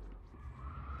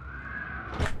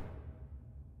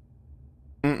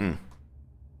 Mm-mm.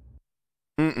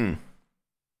 Mm-mm.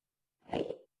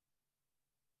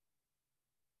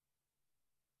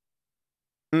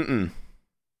 Mm-mm.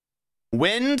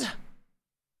 Wind?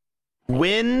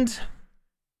 Wind?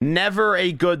 Never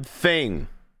a good thing.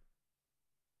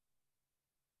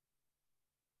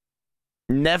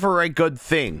 Never a good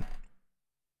thing.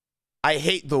 I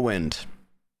hate the wind.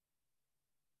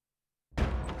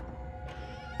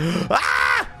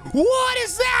 Ah! What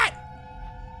is that?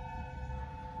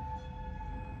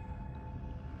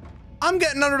 I'm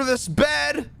getting under this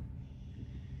bed.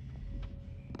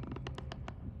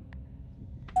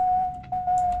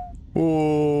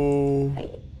 Oh.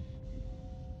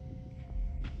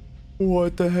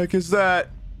 What the heck is that?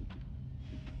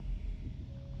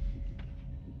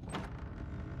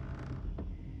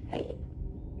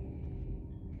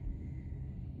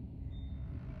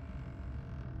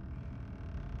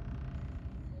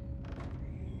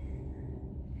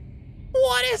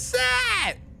 What is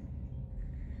that?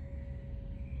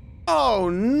 Oh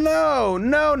no,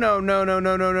 no, no, no, no,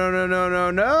 no, no, no, no, no,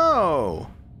 no, no.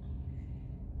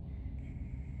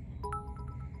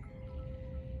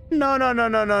 No, no, no,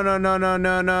 no, no, no, no, no,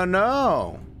 no, no,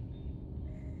 no.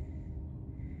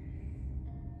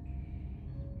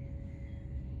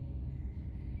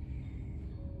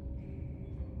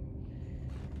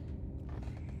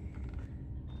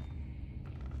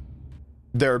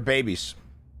 They're babies.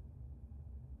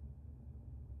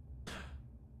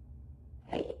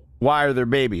 Why are there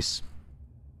babies?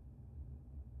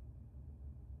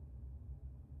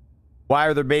 Why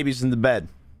are there babies in the bed?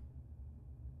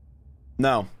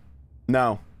 No.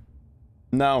 No.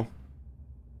 No.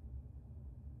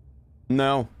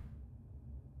 No.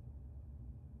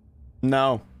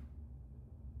 No.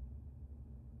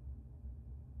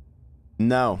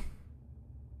 No.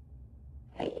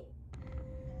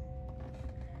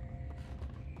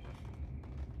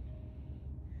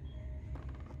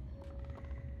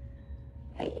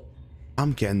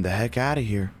 I'm getting the heck out of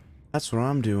here. That's what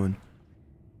I'm doing.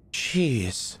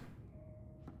 Jeez.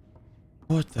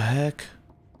 What the heck?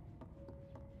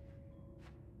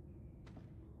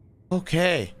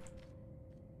 Okay.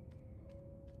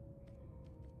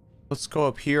 Let's go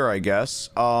up here, I guess.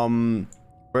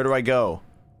 Where do I go?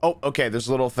 Oh, okay, there's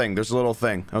a little thing. There's a little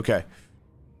thing. Okay.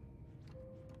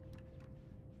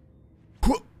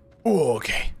 Oh,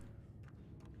 okay.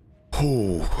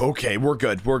 Oh, okay, we're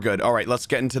good. We're good. All right, let's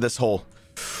get into this hole.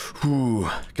 Ooh,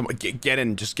 come on, get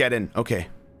in. Just get in. Okay.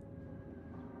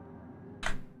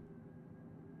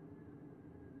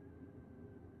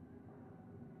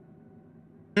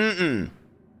 Mm-mm.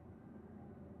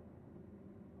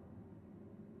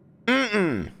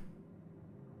 Mm-mm.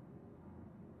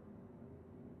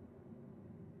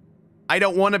 I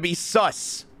don't want to be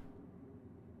sus.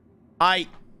 I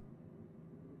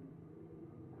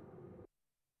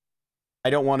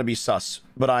don't want to be sus,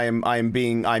 but I am I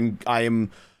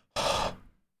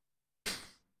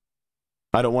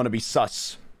don't want to be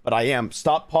sus, but I am.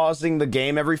 Stop pausing the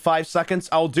game every 5 seconds.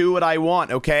 I'll do what I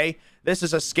want, okay? This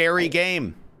is a scary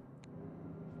game.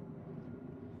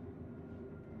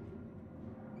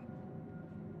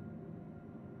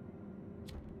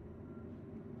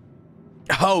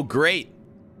 Oh, great.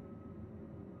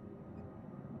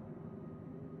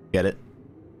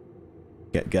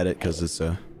 get it, because it's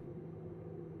a...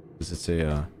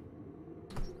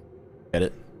 Get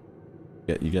it?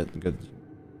 You get good...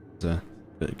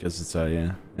 Because it's a...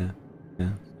 Yeah.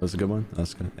 That was a good one? That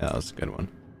was good. Yeah, that was a good one.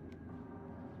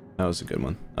 That was a good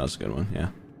one. That was a good one, yeah.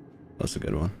 That was a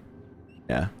good one.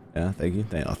 Yeah, thank you.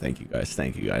 Thank you guys.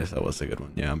 Thank you guys. That was a good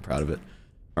one. Yeah, I'm proud of it.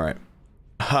 Alright.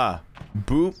 Ha.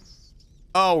 Boop.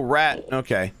 Oh, rat.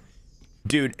 Okay.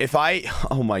 Dude, if I...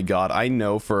 Oh my god, I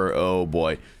know for... Oh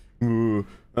boy. Ooh.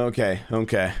 Okay.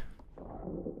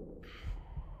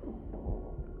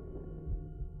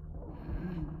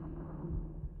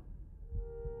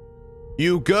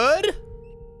 You good?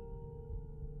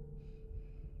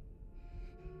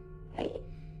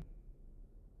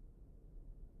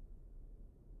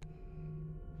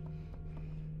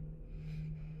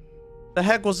 The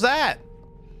heck was that?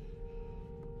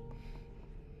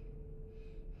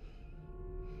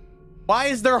 Why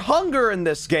is there hunger in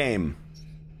this game?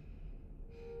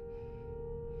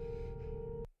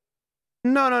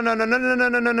 No.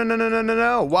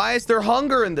 Why is there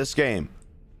hunger in this game?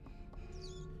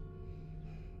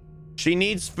 She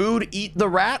needs food. Eat the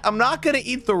rat? I'm not gonna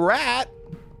eat the rat.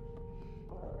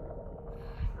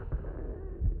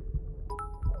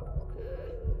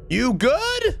 You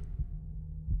good?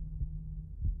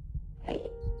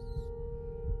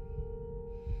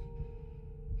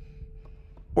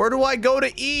 Where do I go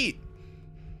to eat?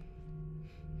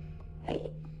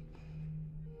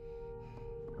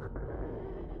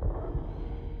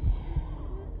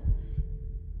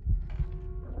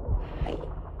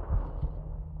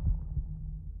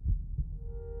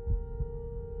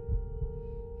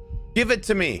 Give it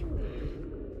to me.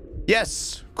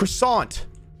 Yes, croissant.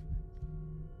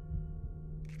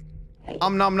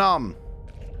 Nom nom.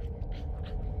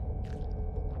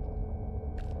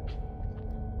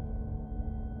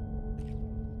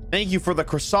 Thank you for the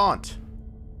croissant.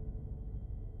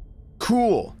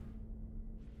 Cool.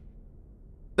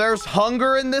 There's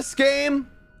hunger in this game?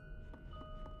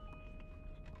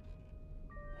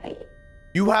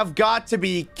 You have got to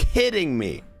be kidding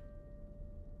me.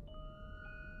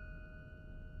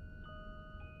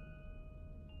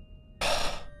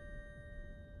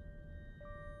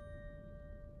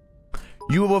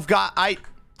 You have got... I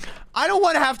don't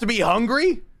want to have to be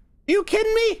hungry. Are you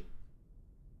kidding me?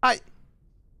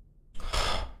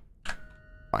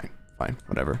 Fine.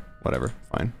 Whatever.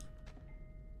 Fine.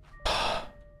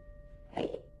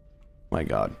 My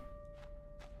god.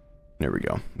 There we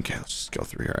go. Okay, let's just go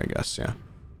through here, I guess, yeah.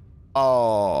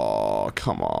 Oh,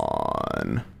 come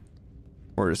on.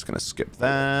 We're just gonna skip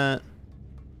that.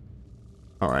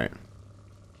 Alright.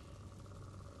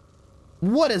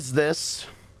 What is this?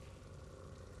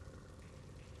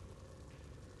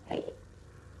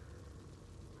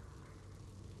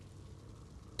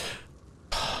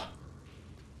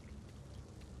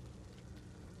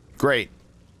 Great.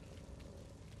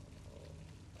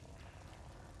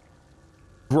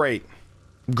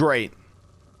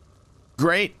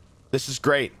 This is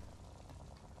great.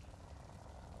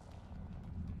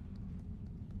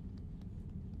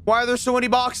 Why are there so many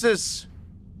boxes?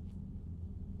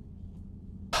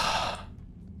 I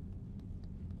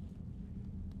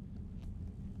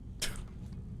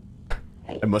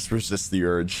must resist the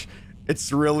urge.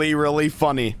 It's really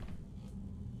funny.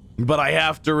 But I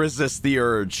have to resist the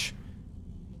urge.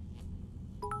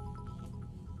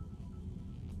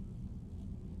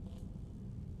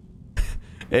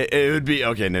 It would be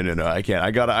okay. No. I can't.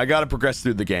 I gotta progress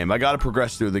through the game. No. I gotta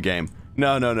progress through the game.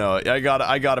 I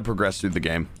gotta progress through the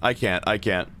game. I can't. I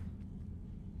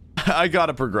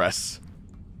gotta progress.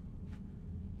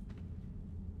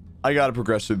 I gotta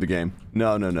progress through the game.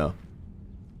 No.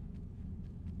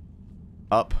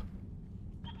 Up.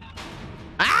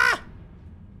 Ah!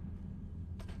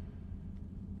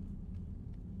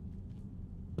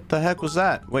 What the heck was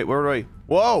that? Wait, where do I...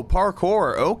 Whoa,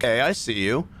 parkour. Okay, I see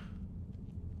you.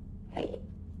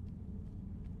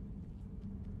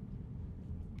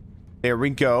 There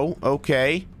we go.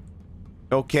 Okay.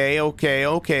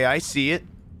 I see it.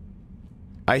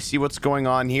 I see what's going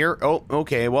on here. Oh,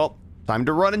 okay. Well, time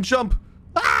to run and jump.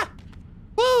 Ah!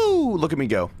 Woo! Look at me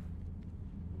go.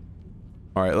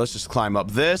 All right, let's just climb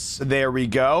up this. There we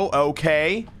go.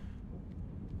 Okay.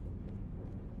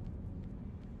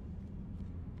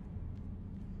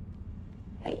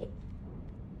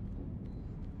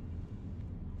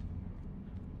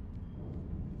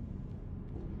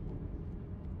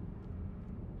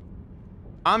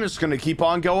 I'm just gonna keep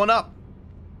on going up.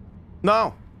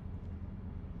 No.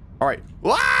 All right.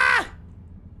 Ah!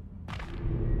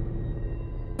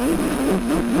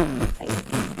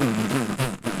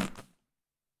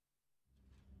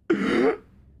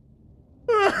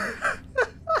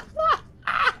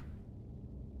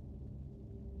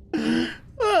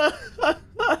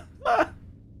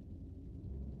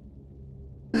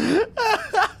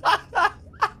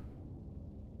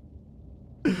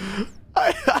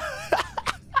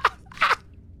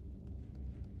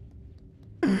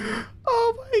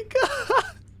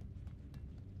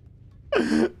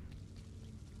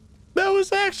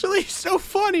 was actually so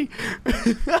funny.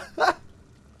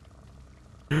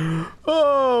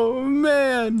 Oh,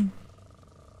 man.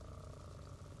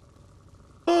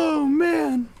 Oh,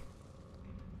 man.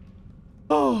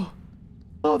 Oh.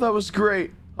 Oh, that was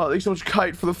great. Oh, thanks so much,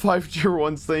 Kite, for the 5 tier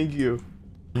 1s. Thank you.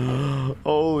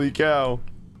 Holy cow.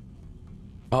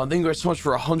 Oh, thank you guys so much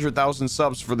for 100,000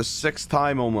 subs for the 6th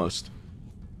time almost.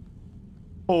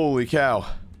 Holy cow.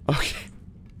 Okay.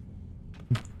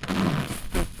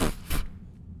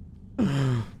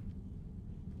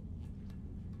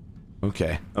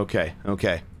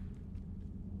 Okay.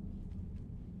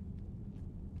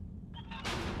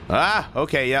 Ah,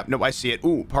 okay, yep, nope, I see it.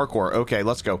 Ooh, parkour. Okay,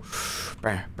 let's go.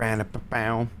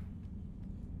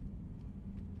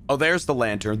 Oh, there's the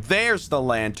lantern. There's the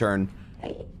lantern.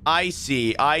 I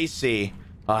see.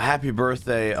 Happy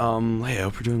birthday. Hey, I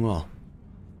hope you're doing well.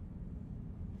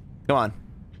 Come on.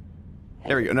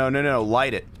 There we go. No.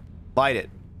 Light it.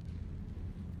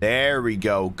 There we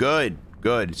go. Good.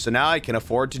 So now I can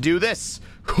afford to do this.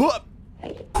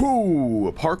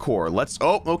 Whoo, parkour. Let's,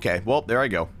 oh, okay. Well, there I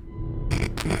go.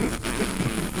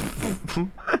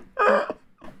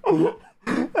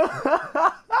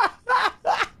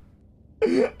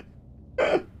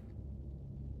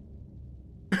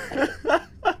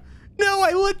 No,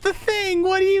 I lit the thing.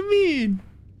 What do you mean?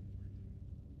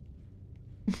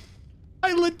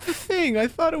 I lit the thing. I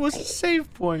thought it was a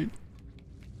save point.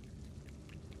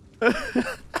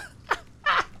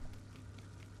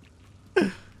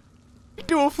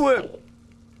 Do a flip.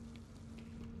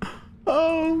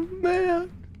 Oh,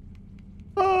 man.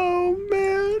 Oh,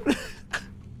 man.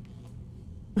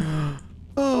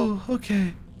 Oh,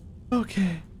 okay. Oh,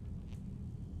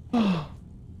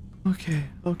 okay.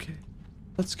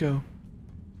 Let's go.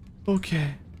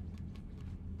 Okay.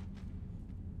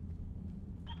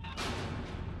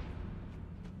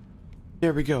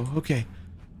 There we go. Okay.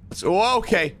 Let's, oh,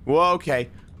 okay.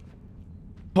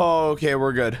 Okay,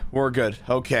 we're good.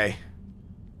 Okay.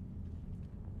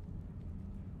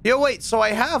 Yo, wait, so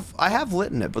I have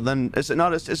lit in it, but then is it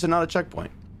not a checkpoint?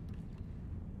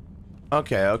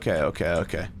 Okay.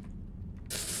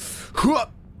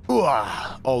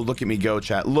 Oh, look at me go,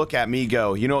 chat. Look at me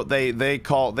go. You know what they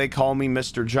call me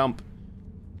Mr. Jump.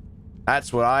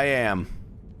 That's what I am.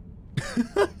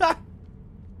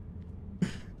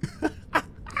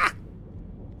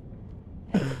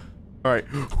 All right.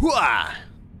 Yeah,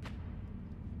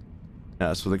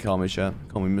 that's what they call me, chat.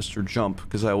 Call me Mr. Jump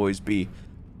because I always be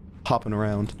hopping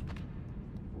around.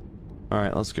 All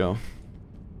right, let's go.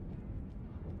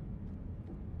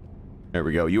 There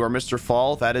we go. You are Mr.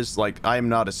 Fall. That is like, I am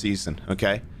not a season.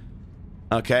 Okay.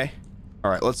 All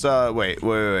right, let's wait.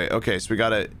 Okay, so we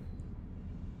gotta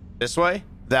this way,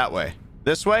 that way,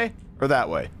 this way or that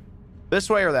way, this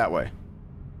way or that way,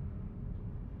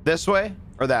 this way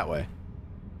or that way,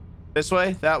 this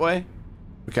way, that way.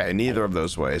 Okay, neither of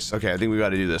those ways. Okay, I think we got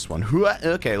to do this one.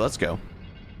 Okay, let's go.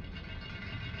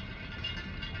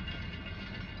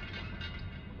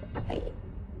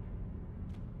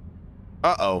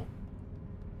 Uh-oh.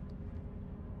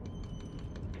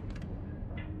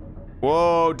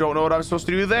 Whoa, don't know what I'm supposed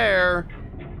to do there.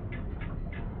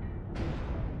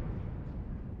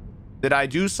 Did I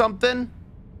do something?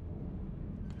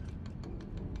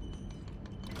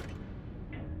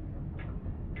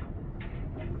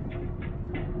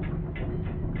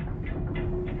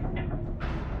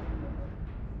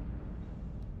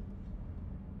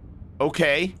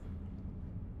 Okay.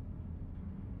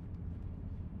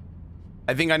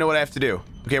 I think I know what I have to do.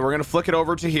 Okay, we're gonna flick it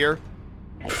over to here.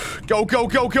 Go.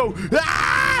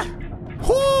 Ah!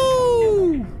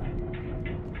 Whoo!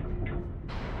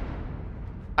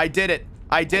 I did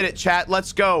it, chat.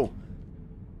 Let's go.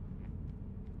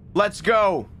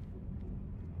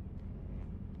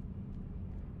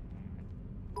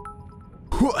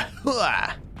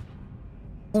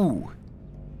 Ooh.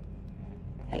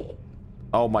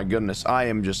 Oh my goodness, I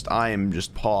am just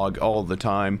pog all the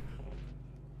time.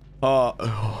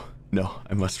 Oh, no,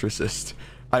 I must resist.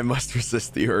 I must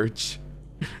resist the urge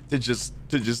to just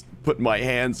put my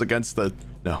hands against the,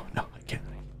 no, I can't.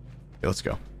 Okay, let's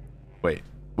go. Wait,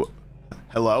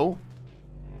 hello?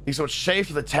 Thanks so much, Shay,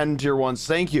 for the 10 tier 1s.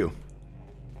 Thank you.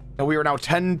 And we are now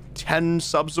 10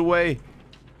 subs away.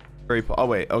 Very, oh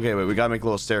wait, okay, we gotta make a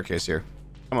little staircase here.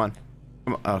 Come on.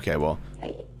 Okay, well,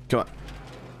 come on.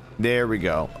 There we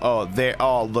go. Oh, there.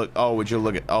 Oh, look. Oh, would you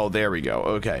look at? Oh, there we go.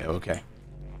 Okay.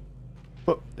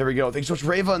 Oh, there we go. Thanks so much,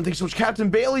 Rava, and thanks so much,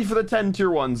 Captain Bailey, for the 10 tier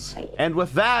 1s. And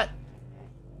with that,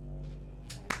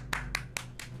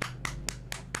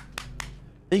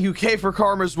 thank you, K, for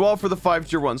Karma as well for the 5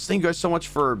 tier 1s. Thank you guys so much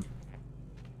for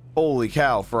Holy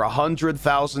cow, for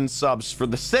 100,000 subs for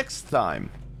the 6th time.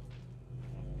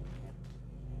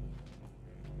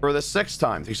 For the 6th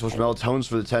time. Thanks so much, Melatones,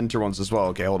 for the 10 tier ones as well.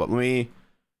 Okay, hold up. Let me,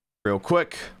 real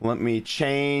quick, let me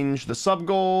change the sub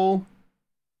goal.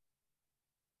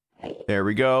 There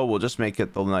we go. We'll just make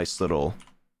it the nice little...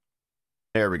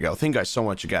 There we go. Thank you guys so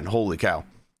much again. Holy cow.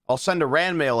 I'll send a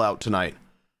RAN mail out tonight.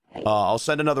 I'll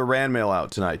send another RAN mail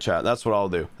out tonight, chat. That's what I'll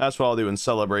do. That's what I'll do in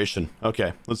celebration.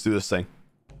 Okay, let's do this thing.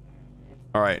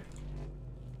 All right.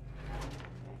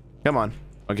 Come on.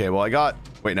 Okay, well, I got...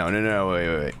 Wait, no,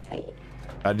 wait.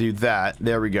 I do that.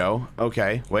 There we go.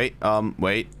 Okay, wait,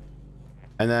 wait.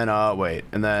 And then, wait.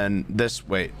 And then this,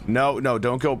 wait. No,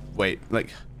 don't go... Wait,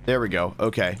 like... There we go.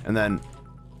 Okay, and then...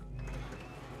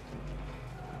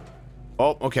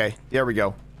 Oh, okay. There we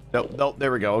go. Nope,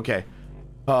 there we go. Okay.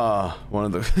 One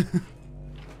of the...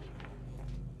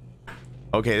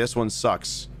 Okay, this one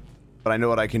sucks. But I know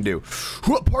what I can do.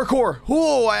 Parkour!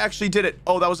 Oh, I actually did it.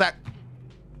 Oh, that was that.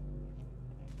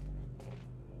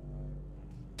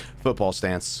 Football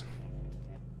stance.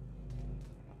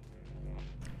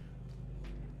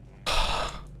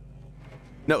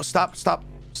 No, stop.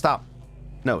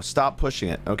 No, stop pushing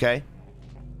it, okay?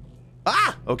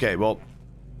 Ah! Okay, well...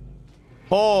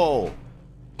 Pull!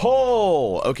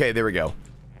 Okay, there we go.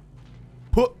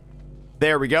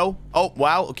 There we go. Oh,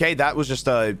 wow. Okay, that was just,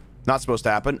 not supposed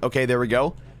to happen. Okay, there we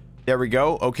go.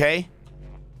 Okay.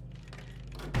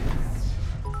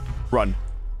 Run.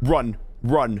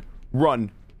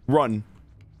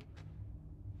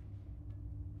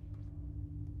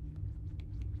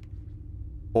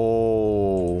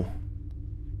 Oh.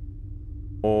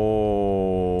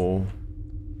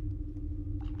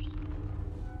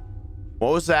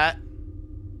 What was that?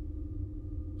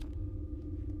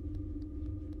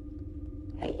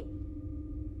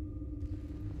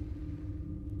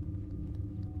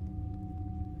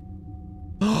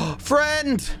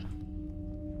 Friend!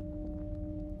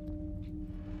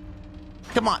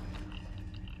 Come on.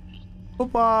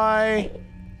 Bye-bye.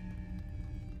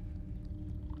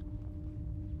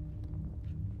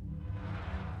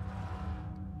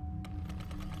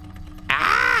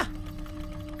 Ah!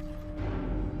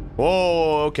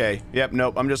 Whoa, okay. Yep,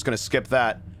 nope. I'm just gonna skip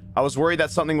that. I was worried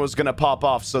that something was gonna pop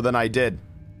off, so then I did.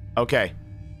 Okay.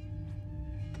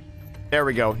 There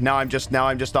we go. Now I'm just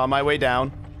on my way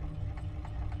down.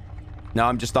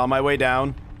 I'm just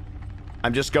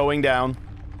going down.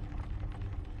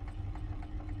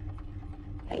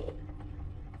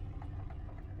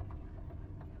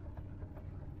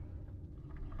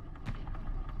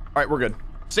 Alright, we're good.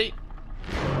 See?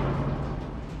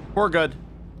 We're good.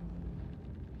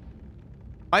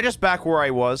 I just back where I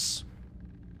was.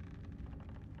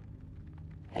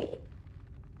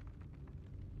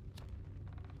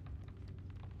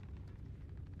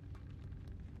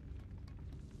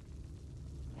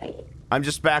 I'm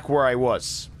just back where I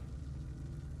was.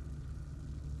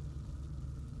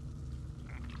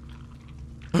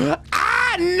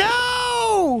 Ah,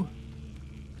 no!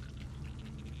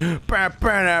 Get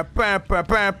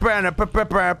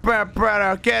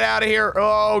out of here.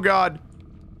 Oh, God.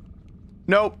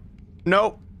 Nope.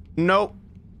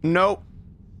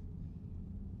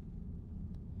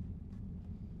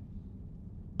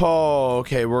 Oh,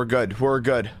 okay, we're good.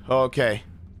 Okay.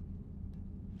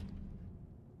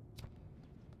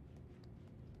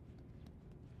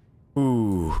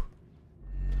 Ooh.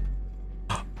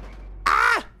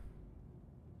 Ah!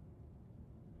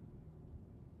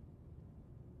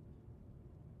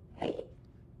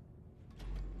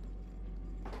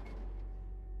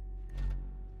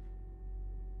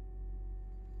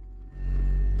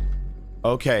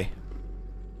 Okay.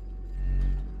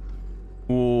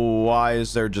 Why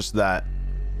is there just that?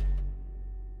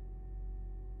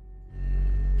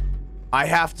 I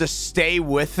have to stay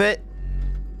with it?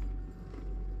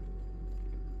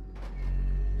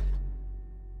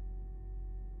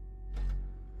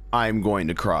 I'm going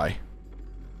to cry.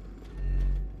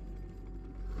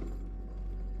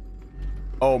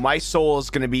 Oh, my soul is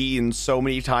going to be eaten so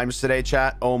many times today,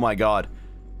 chat. Oh my God.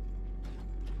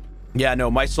 Yeah,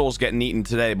 no, my soul's getting eaten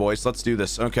today, boys. Let's do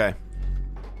this. Okay.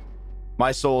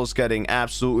 My soul is getting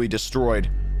absolutely destroyed.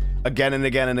 Again and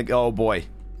again and again. Oh, boy.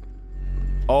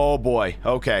 Oh, boy.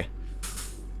 Okay.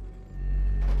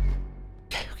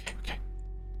 Okay.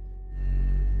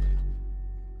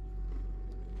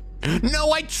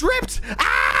 No, I tripped!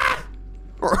 Ah!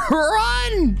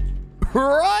 Run!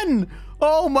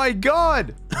 Oh, my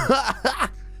God!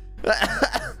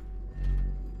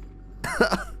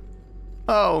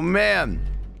 Oh, man.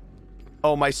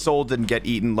 Oh, my soul didn't get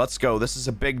eaten. Let's go. This is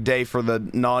a big day for the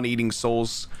non-eating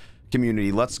souls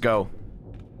community. Let's go.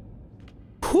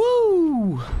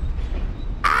 Whoo!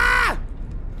 Ah!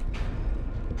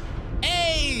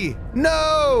 Hey!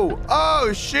 No!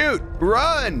 Oh, shoot!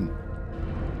 Run!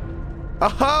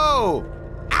 Oh!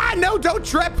 Ah, no, don't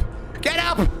trip! Get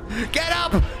up! Get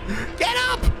up! Get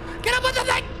up! Get up on the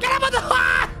thing! Get up on the...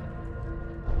 Ah!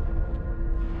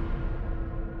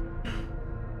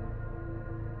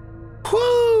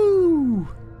 Whoo!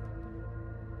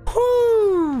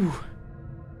 Whoo!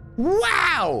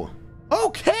 Wow!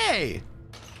 Okay!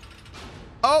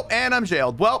 Oh, and I'm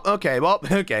jailed. Well, okay,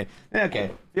 okay.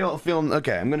 Feeling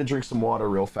okay. I'm gonna drink some water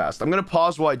real fast. I'm gonna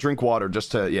pause while I drink water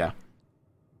just to, yeah.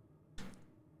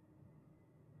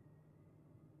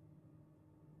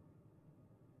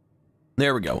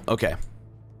 There we go. Okay.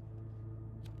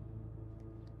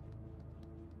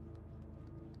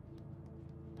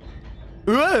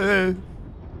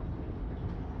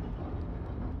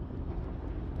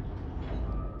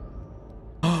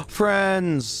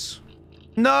 Friends.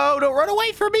 No, don't run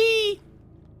away from me.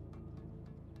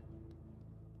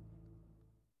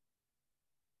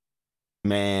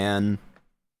 Man.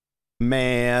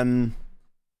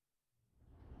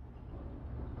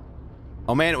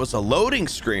 Oh man, it was a loading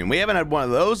screen. We haven't had one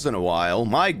of those in a while.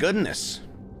 My goodness.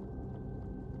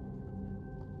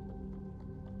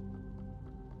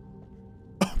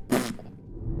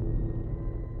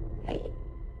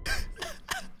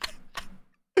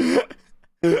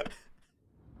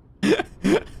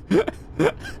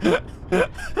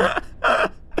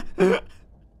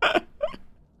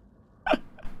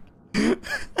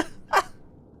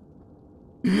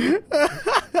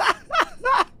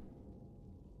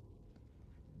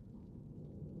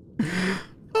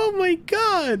 Oh my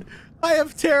god, I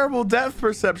have terrible depth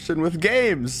perception with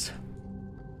games.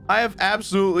 I have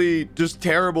absolutely just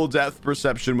terrible depth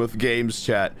perception with games,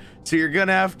 chat. So you're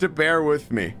gonna have to bear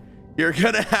with me. You're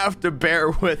gonna have to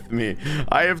bear with me.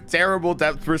 I have terrible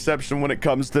depth perception when it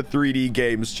comes to 3D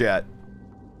games, chat.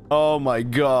 Oh my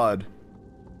god.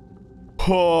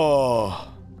 Oh.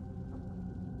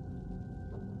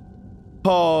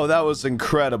 Oh, that was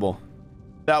incredible.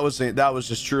 That was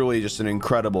just truly just an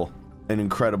incredible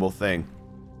thing.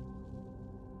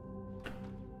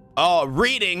 Oh,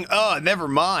 reading. Oh, never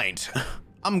mind.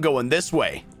 I'm going this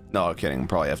way. No, I'm kidding.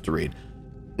 Probably have to read.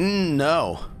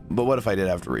 No. But what if I did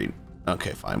have to read?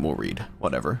 Okay, fine. We'll read.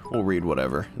 Whatever. We'll read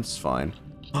whatever. It's fine.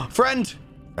 Friend.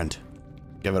 Friend.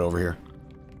 Give it over here.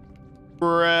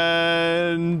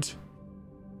 Friend.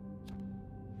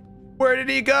 Where did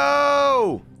he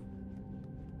go?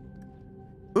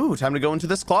 Ooh, time to go into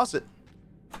this closet.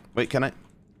 Wait, can I?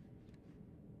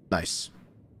 Nice.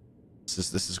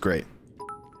 This is great.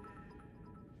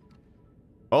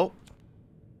 Oh.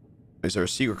 Is there a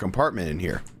secret compartment in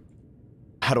here?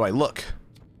 How do I look?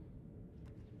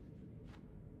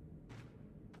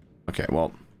 Okay,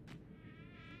 well.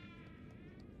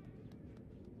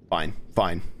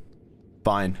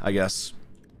 Fine, I guess.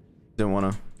 Didn't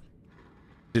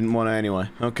wanna anyway.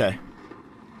 Okay.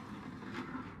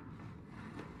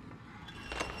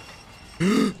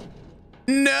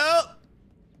 No!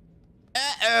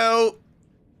 Uh-oh.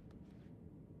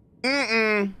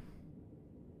 Mm-mm.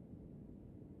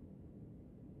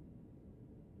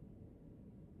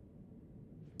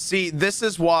 See, this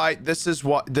is why. This is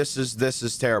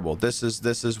terrible. This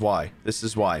is why.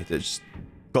 Just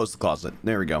close the closet.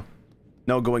 There we go.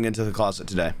 No going into the closet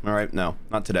today. All right, no,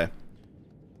 not today.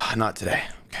 Not today.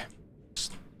 Okay.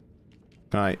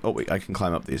 All right. Oh wait, I can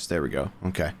climb up these. There we go.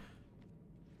 Okay.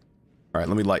 All right,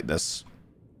 let me light this.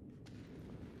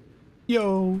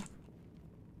 Yo.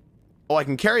 Oh, I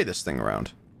can carry this thing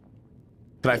around.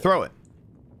 Can I throw it?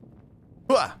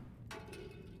 Huh,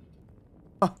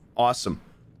 awesome.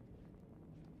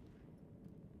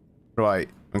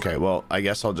 Okay, well, I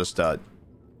guess I'll just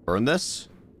burn this.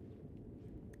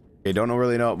 Okay, don't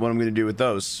really know what I'm gonna do with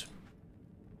those.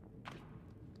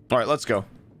 All right, let's go.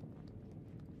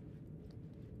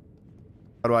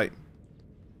 How do I?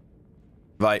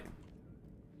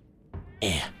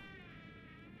 Yeah.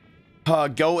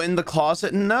 Go in the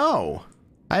closet? No,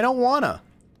 I don't wanna.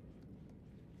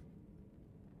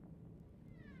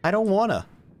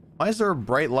 Why is there a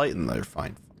bright light in there?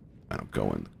 Fine. I don't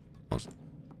go in the closet.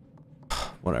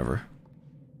 Whatever.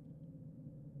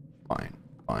 Fine,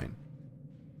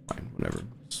 whatever.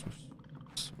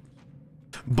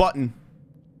 Button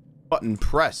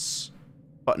press,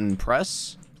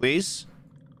 please.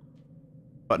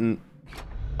 Button.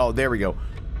 Oh, there we go.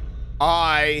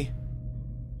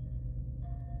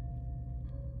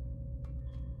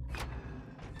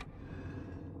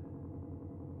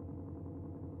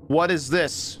 What is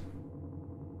this?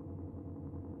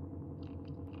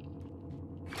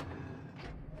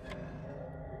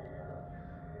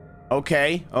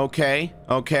 Okay, okay,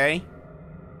 okay.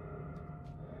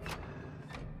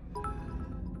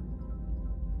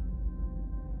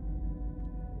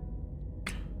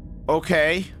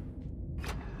 Okay.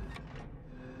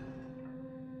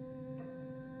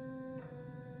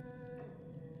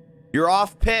 You're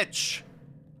off pitch.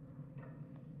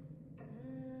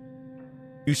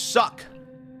 You suck.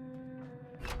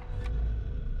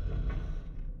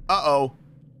 Uh-oh.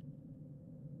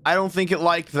 I don't think it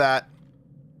liked that.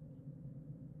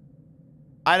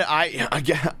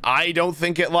 I don't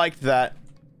think it liked that.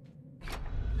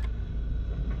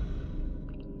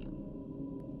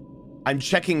 I'm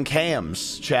checking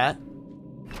cams, chat.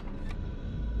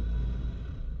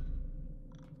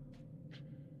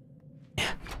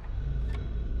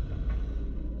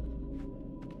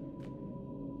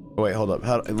 Wait, hold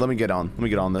up. Let me get on. Let me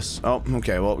get on this. Oh,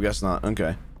 okay. Well, guess not.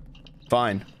 Okay.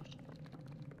 Fine.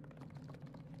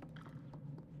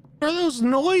 What are those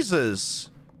noises?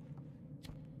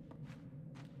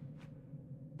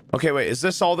 Okay, wait. Is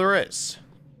this all there is?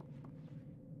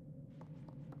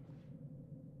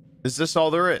 Is this all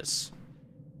there is?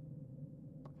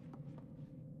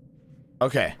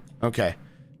 Okay. Okay.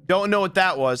 Don't know what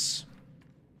that was.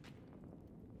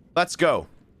 Let's go.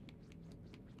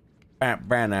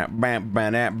 Going up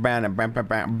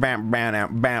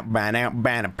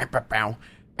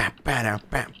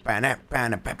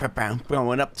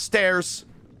the stairs.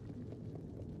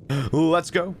 Let's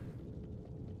go.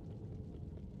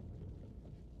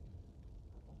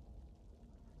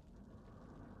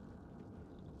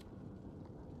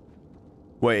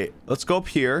 Wait, let's go up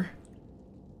here.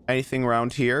 Anything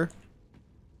around here?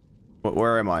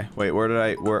 Where am I? Wait, where did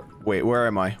I... Wait, where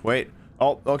am I? Wait.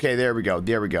 Oh, okay, there we go.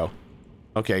 There we go.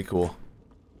 Okay, cool.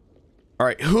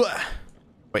 Alright.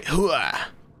 Wait,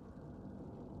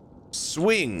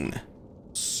 swing.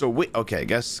 Okay,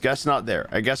 guess not there.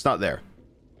 I guess not there.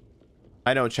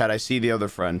 I know, chat. I see the other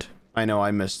friend. I know, I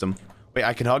missed him. Wait,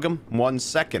 I can hug him? 1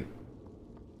 second.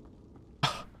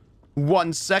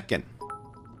 1 second.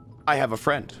 I have a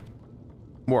friend.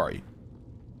 Where are you?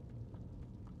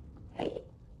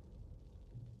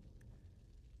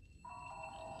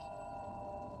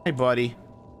 Hey, buddy.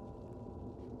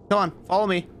 Come on, follow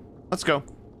me. Let's go.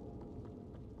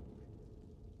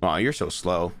 Aw, you're so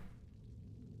slow.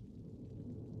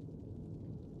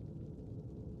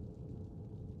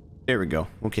 There we go.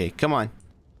 Okay, come on.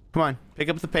 Come on, pick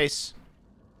up the pace.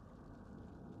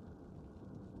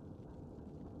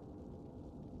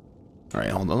 All right,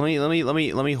 hold on.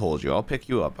 Let me hold you. I'll pick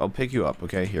you up. I'll pick you up.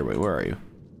 Okay, here. Wait, where are you?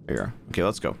 Here. Okay,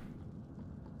 let's go.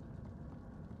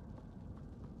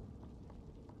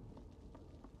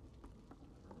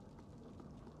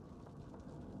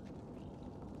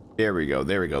 There we go.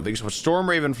 There we go. Thanks so much, Storm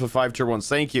Raven, for the 5 tier 1s.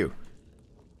 Thank you.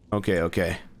 Okay,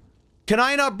 okay. Can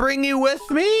I not bring you with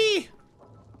me?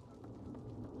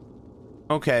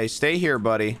 Okay, stay here,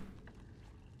 buddy.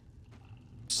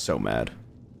 So mad.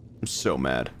 I'm so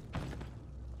mad.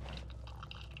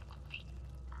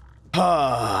 Yo,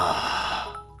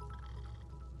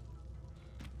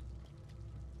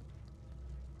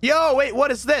 wait,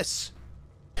 what is this?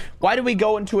 Why do we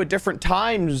go into a different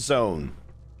time zone?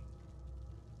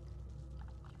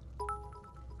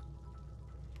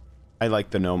 I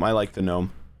like the gnome. I like the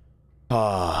gnome.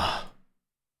 I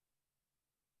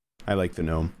like the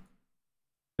gnome.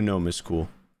 The gnome is cool.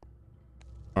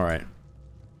 All right.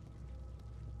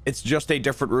 It's just a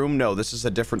different room? No, this is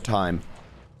a different time.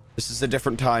 This is a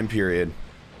different time period.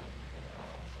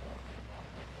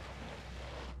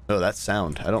 Oh, that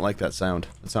sound. I don't like that sound.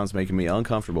 That sound's making me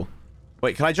uncomfortable.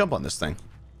 Wait, can I jump on this thing?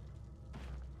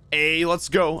 Hey, let's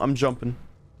go. I'm jumping.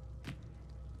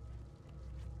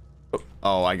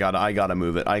 Oh, I gotta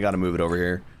move it. I gotta move it over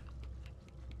here.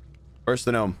 Where's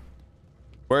the gnome?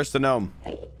 Where's the gnome?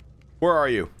 Where are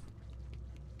you?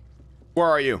 Where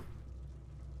are you?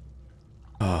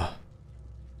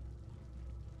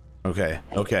 Okay,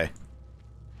 okay.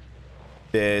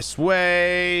 This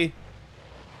way.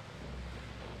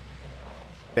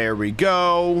 There we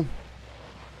go.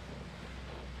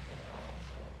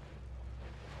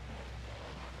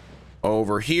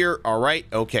 Over here. All right.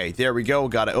 Okay, there we go.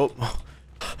 Got it. Oh.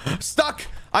 Stuck.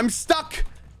 I'm stuck.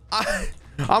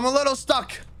 I'm a little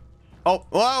stuck. Oh,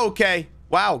 whoa, okay.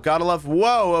 Wow, gotta love.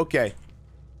 Whoa, okay.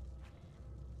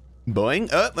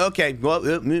 Boing. Okay. Well,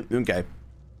 okay.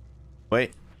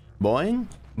 Wait. Boing.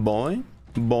 Boing.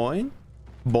 Boing.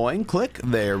 Boing. Click.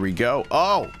 There we go.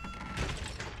 Oh.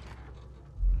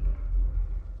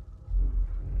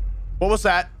 What was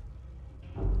that?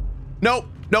 Nope.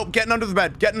 Nope. Getting under the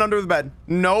bed. Getting under the bed.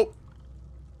 Nope.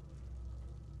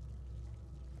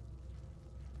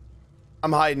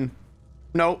 I'm hiding.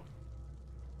 Nope.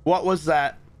 What was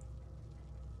that?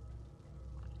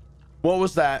 What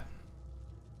was that?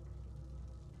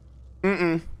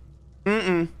 Mm-mm.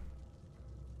 Mm-mm.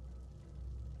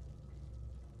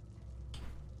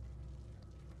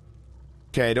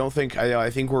 Okay, I don't think... I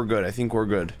think we're good. I think we're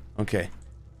good. Okay.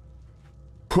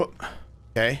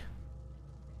 Okay.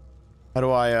 How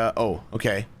do I... oh,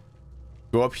 okay.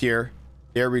 Go up here.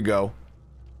 There we go.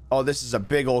 Oh, this is a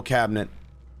big old cabinet.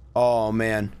 Oh,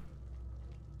 man.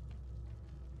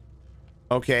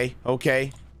 Okay,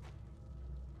 okay.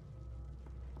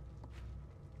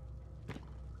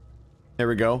 There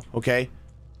we go. Okay.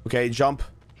 Okay, jump.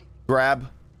 Grab.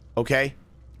 Okay.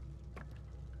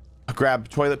 Grab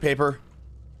toilet paper.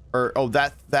 Or, oh,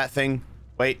 that thing.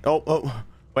 Wait, oh,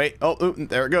 wait, oh,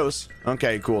 there it goes.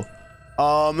 Okay, cool.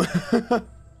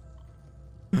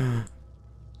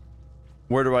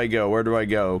 Where do I go? Where do I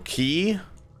go? Key?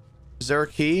 Is there a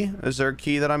key? Is there a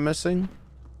key that I'm missing?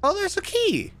 Oh, there's a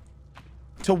key.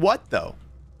 To what, though?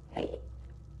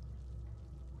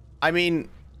 I mean...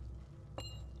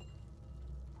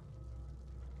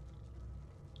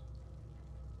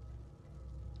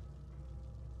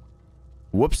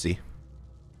 Whoopsie.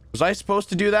 Was I supposed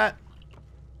to do that?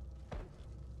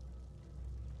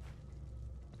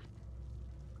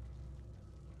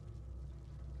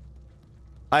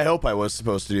 I hope I was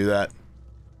supposed to do that.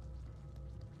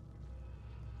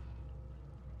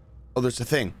 Oh, there's a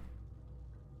thing.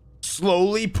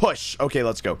 Slowly push. Okay,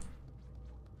 let's go.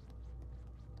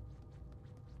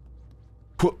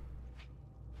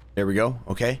 There we go.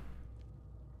 Okay.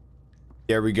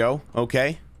 There we go.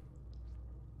 Okay.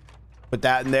 Put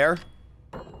that in there.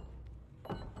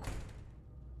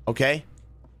 Okay.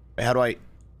 Wait, how do I...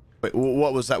 Wait,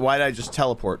 what was that? Why did I just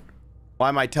teleport? Why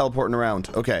am I teleporting around?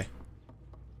 Okay.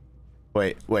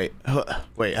 Wait, wait.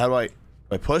 Wait, how do I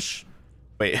push?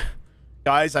 Wait.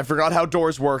 Guys, I forgot how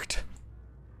doors worked.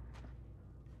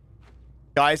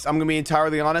 Guys, I'm gonna be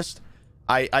entirely honest.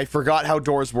 I forgot how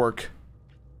doors work.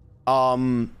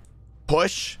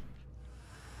 Push?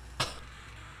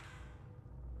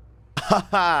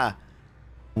 Haha.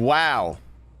 Wow.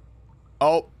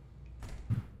 Oh.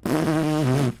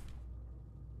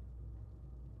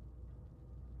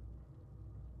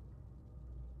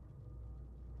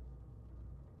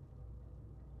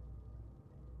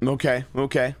 Okay,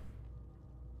 okay.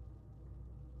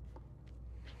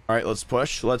 All right, let's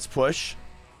push. Let's push.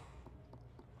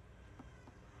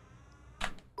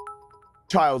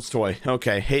 Child's toy.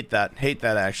 Okay, hate that. Hate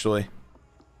that, actually.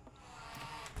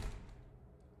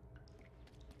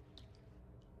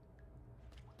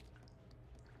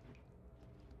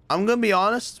 I'm gonna be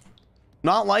honest.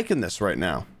 Not liking this right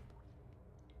now.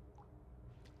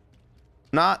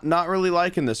 Not really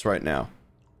liking this right now.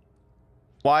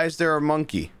 Why is there a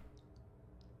monkey?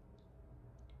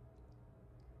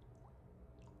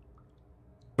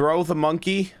 Throw the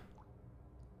monkey?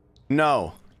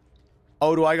 No.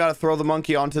 Oh, do I gotta throw the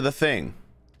monkey onto the thing?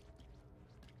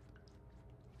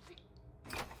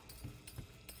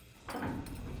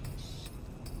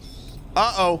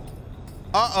 Uh-oh.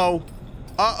 Uh-oh.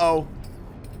 Uh-oh.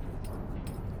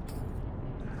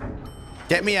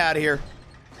 Get me out of here.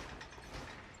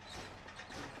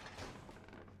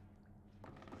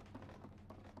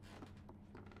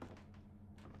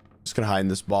 Just gonna hide in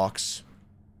this box.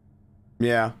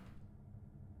 Yeah.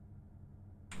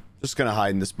 Just gonna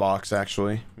hide in this box,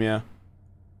 actually. Yeah.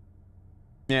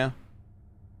 Yeah.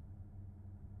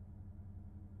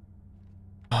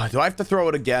 Do I have to throw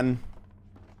it again?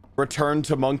 Return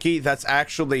to monkey? That's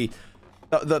actually...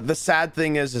 The sad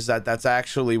thing is that that's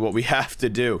actually what we have to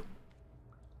do.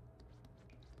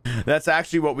 That's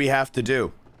actually what we have to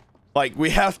do. Like, we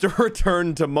have to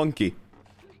return to monkey.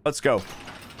 Let's go.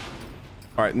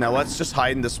 Alright, now let's just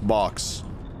hide in this box.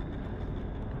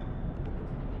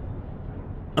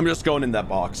 I'm just going in that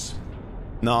box.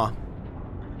 Nah.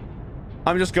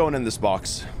 I'm just going in this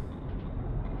box.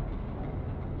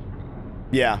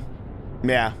 Yeah.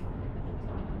 Yeah.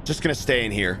 Just gonna stay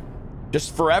in here.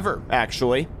 Just forever,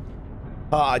 actually.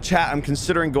 Chat, I'm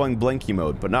considering going blinky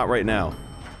mode, but not right now.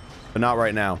 But not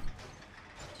right now.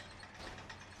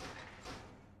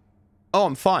 Oh,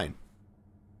 I'm fine.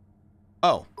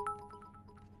 Oh.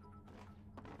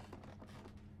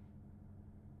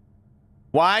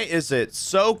 Why is it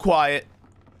so quiet?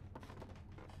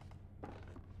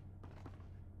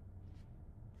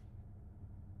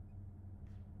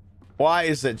 Why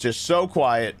is it just so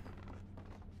quiet?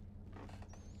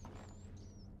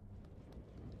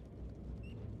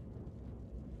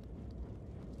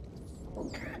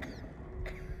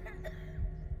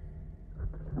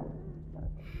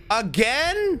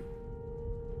 Again?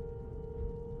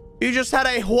 You just had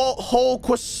a whole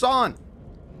croissant.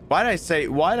 Why did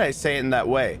I say it in that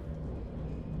way?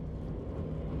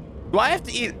 Do I have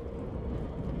to eat?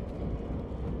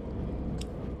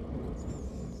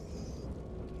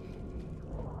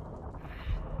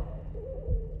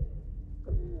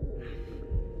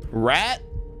 Rat?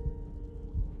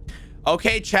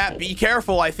 Okay, chat, be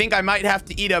careful. I think I might have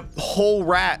to eat a whole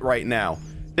rat right now.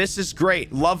 This is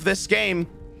great. Love this game.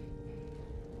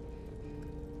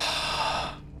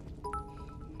 I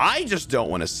just don't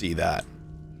want to see that.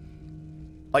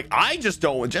 Like, I just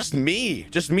don't want, just me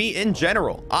in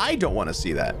general. I don't want to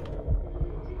see that.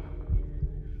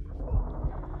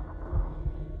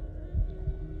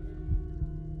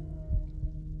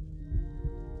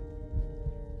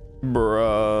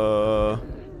 Bruh.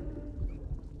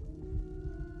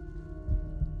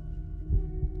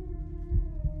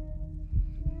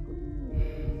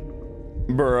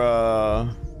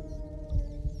 Bruh.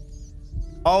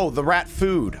 Oh, the rat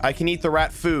food. I can eat the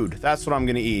rat food. That's what I'm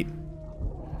gonna eat.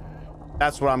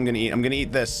 That's what I'm gonna eat. I'm gonna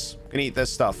eat this. I'm gonna eat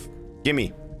this stuff.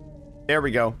 Gimme. There we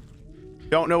go.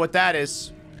 Don't know what that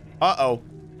is. Uh-oh.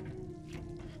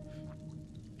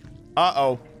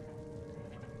 Uh-oh.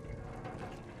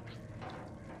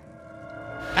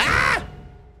 Ah!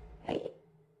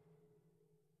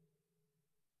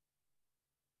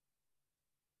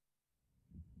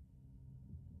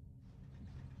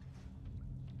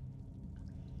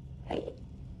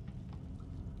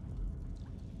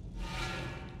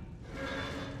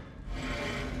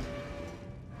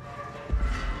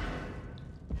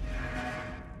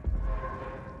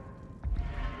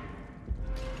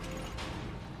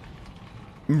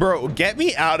 Bro, get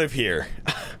me out of here.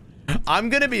 I'm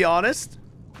gonna be honest.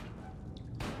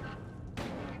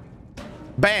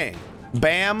 Bang.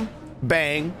 Bam.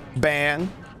 Bang. Bang.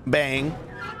 Bang.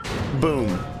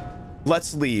 Boom.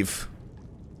 Let's leave.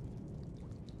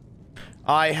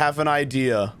 I have an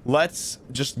idea. Let's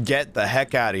just get the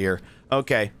heck out of here.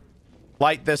 Okay.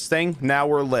 Light this thing. Now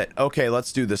we're lit. Okay,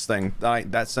 let's do this thing.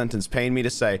 That sentence pained me to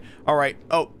say. All right.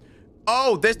 Oh,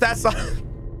 that's not...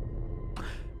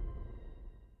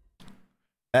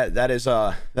 That is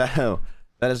not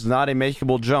a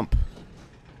makeable jump.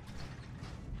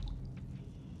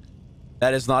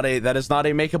 That is not a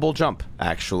makeable jump,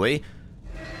 actually.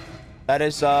 That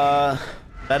was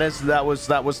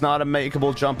not a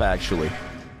makeable jump, actually.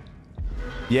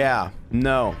 Yeah,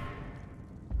 no.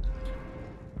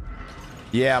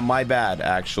 Yeah, my bad,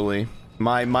 actually.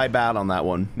 My bad on that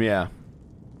one. Yeah.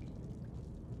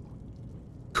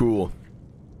 Cool.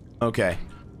 Okay.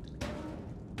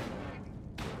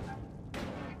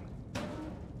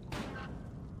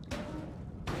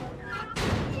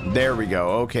 There we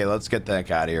go. Okay, let's get the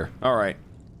heck out of here. All right.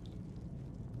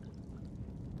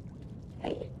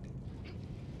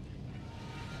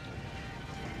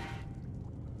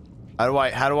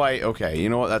 How do I, okay, you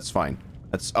know what? That's fine.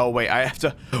 Oh wait, I have to,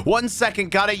 1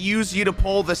 second, gotta use you to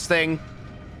pull this thing.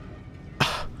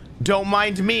 Don't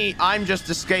mind me, I'm just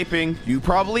escaping. You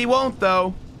probably won't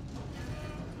though.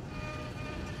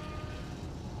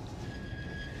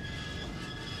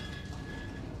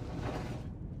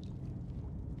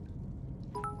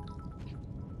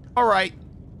 All right.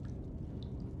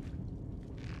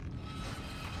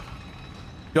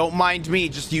 Don't mind me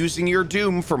just using your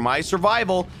doom for my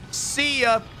survival. See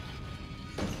ya.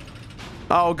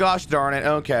 Oh, gosh darn it.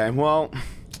 Okay, well.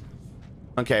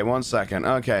 Okay, 1 second.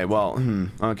 Okay, well.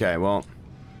 Okay, well.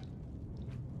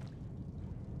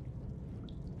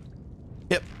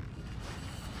 Yep.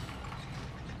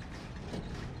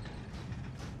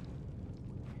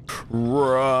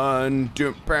 Run.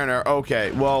 Doom banner.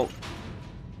 Okay, well.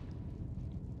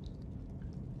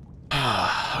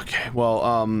 Okay, well,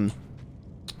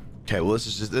 okay, well, this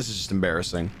is just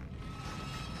embarrassing.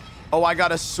 Oh, I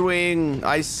gotta swing.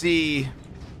 I see,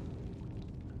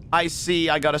 I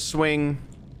gotta swing.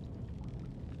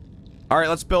 All right,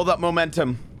 let's build up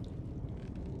momentum.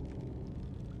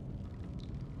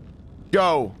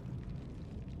 Go.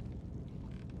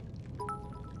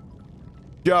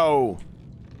 Go.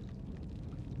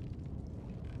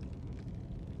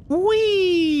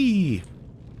 Whee!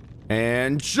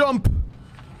 And jump.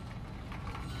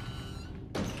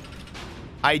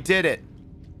 I did it.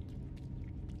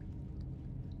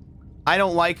 I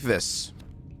don't like this.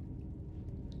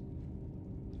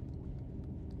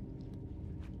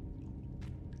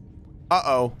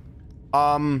 Uh-oh.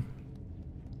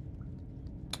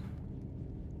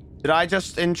 Did I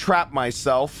just entrap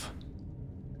myself?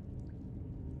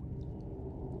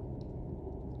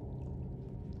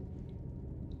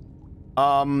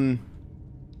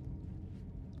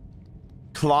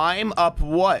 Climb up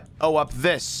what? Oh, up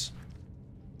this.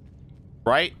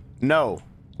 Right? No.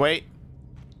 Wait.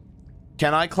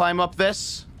 Can I climb up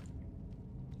this?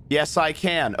 Yes, I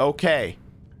can. Okay.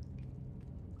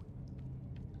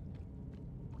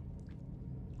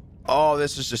 Oh,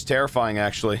 this is just terrifying,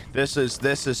 actually. This is...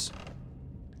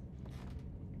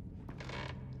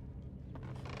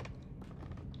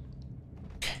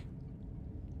 Okay.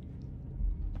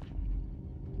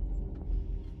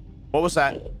 What was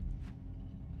that?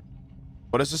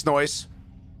 What is this noise?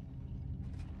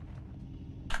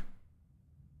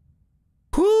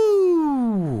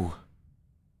 Whoo!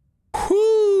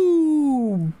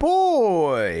 Whoo!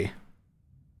 Boy!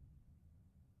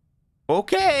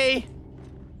 Okay.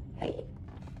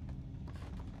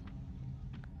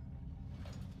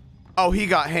 Oh, he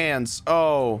got hands.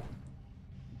 Oh.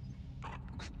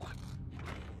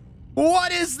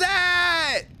 What is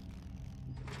that?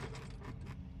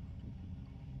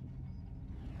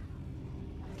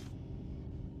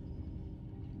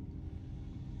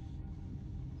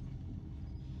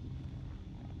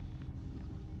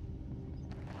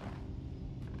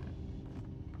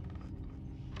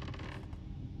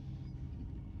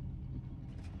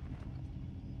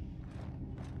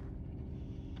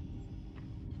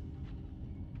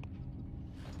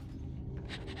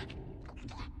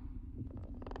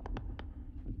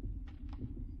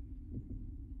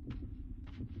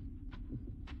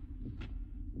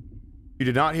 You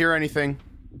did not hear anything.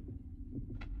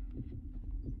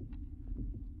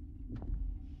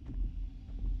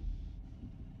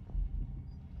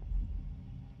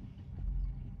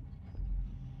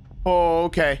 Oh,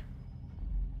 okay.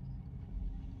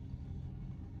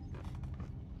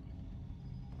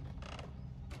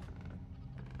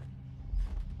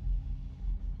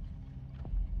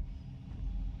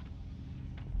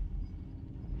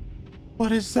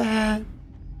 What is that?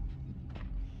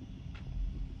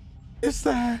 Is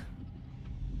that?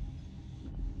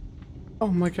 Oh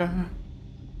my god.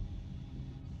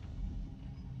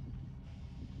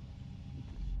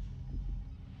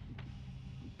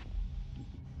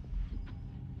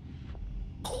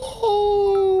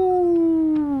 Oh.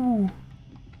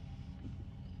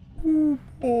 Oh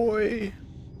boy.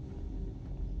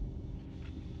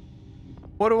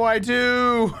 What do I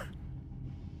do?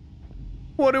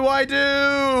 What do I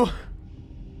do?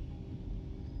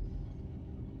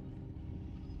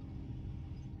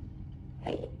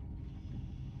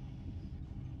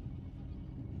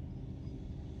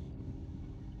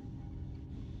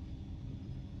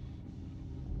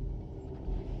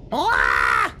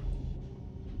 Ah!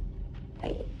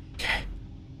 Okay.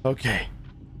 Okay.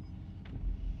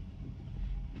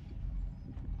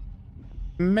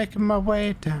 Making my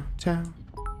way downtown.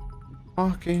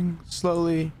 Walking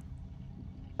slowly.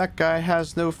 That guy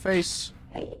has no face.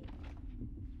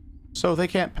 So they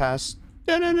can't pass.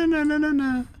 No, no, no, no, no, no,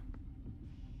 no.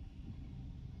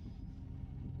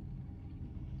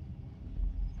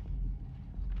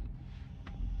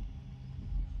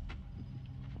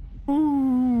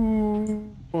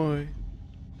 Ooh, boy.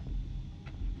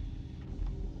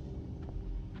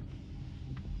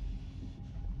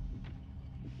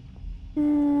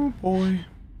 Ooh, boy.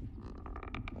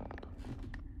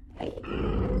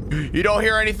 You don't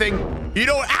hear anything. You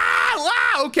don't. Ah!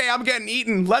 Ah! Okay, I'm getting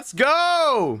eaten. Let's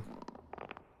go.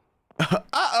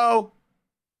 Uh-oh.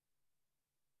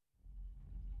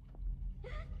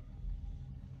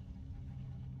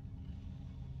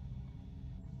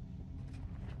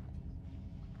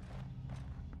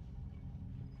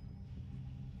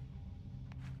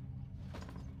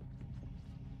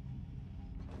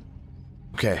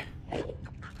 Okay.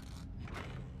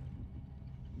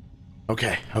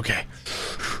 Okay, okay.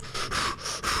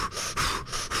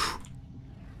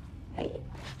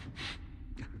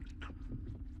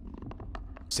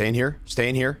 Staying here,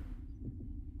 staying here.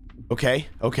 Okay,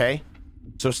 okay.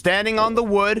 So standing on the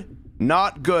wood,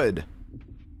 not good.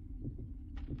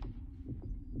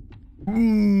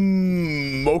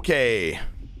 Okay.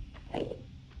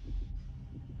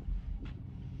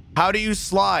 How do you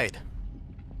slide?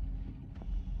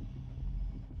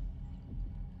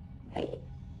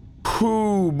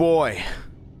 Ooh, boy.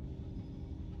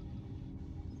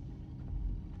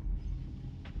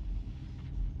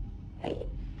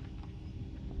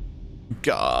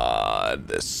 God,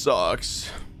 this sucks.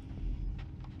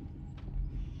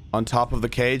 On top of the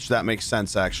cage? That makes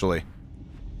sense, actually.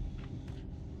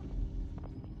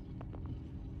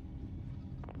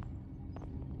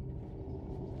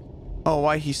 Oh,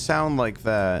 why he sound like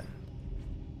that?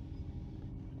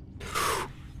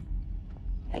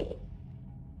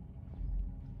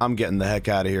 I'm getting the heck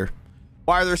out of here.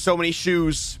 Why are there so many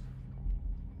shoes?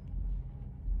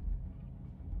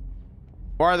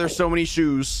 Why are there so many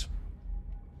shoes?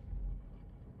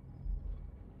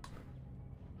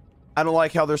 I don't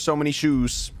like how there's so many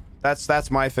shoes.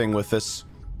 That's my thing with this.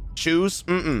 Shoes?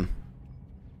 Mm-mm.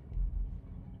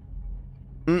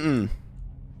 Mm-mm.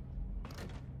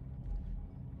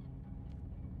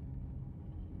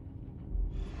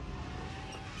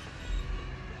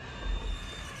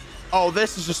 Oh,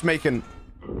 this is just making...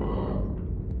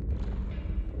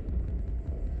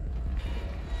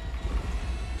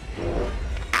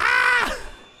 Ah!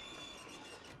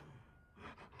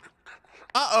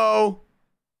 Uh-oh.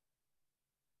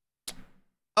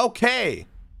 Okay.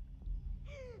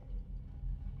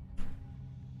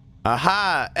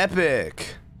 Aha,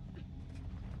 epic.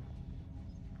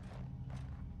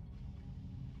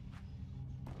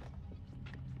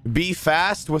 Be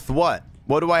fast with what?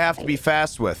 What do I have to be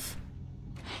fast with?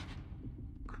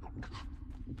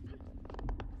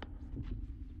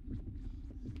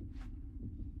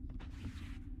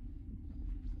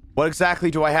 What exactly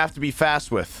do I have to be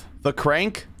fast with? The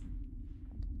crank?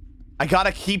 I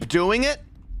gotta keep doing it?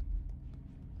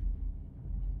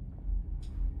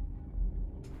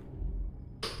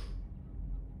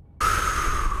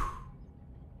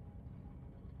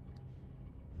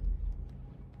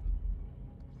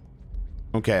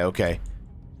 Okay, okay.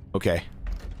 Okay.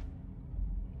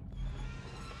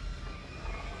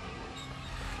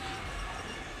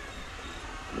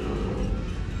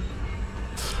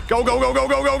 Go, go, go, go,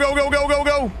 go, go, go, go, go, go,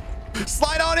 go!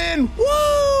 Slide on in!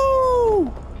 Woo!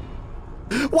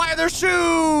 Why are there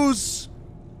shoes?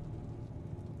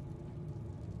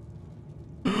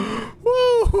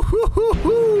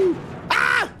 Woo!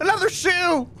 Ah! Another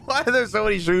shoe! Why are there so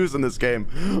many shoes in this game?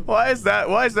 Why is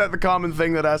that the common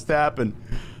thing that has to happen?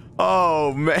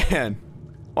 Oh, man.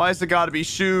 Why has it gotta be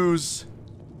shoes?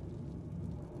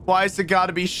 Why has it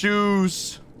gotta be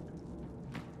shoes?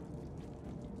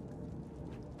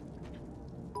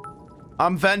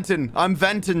 I'm venting,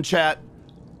 chat.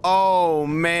 Oh,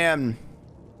 man.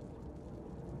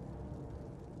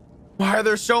 Why are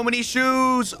there so many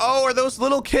shoes? Oh, are those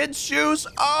little kids' shoes?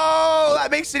 Oh,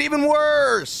 that makes it even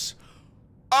worse.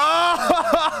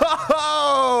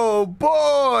 Oh,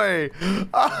 boy.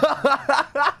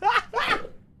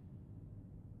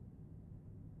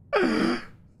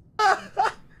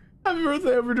 Happy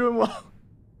birthday, we're doing well.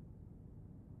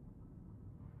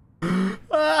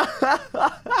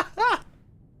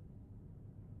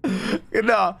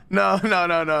 No, no, no,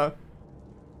 no, no.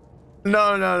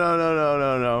 No, no, no, no, no,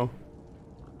 no, no.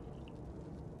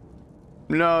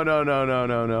 No, no, no, no,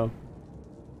 no, no.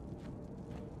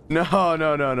 No,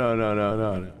 no, no, no, no, no,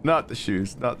 no, no. Not the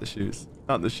shoes, not the shoes,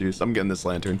 not the shoes. I'm getting this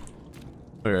lantern.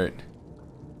 All right.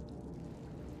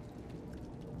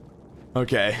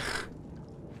 Okay.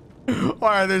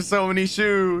 Why are there so many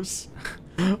shoes?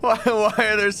 Why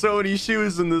are there so many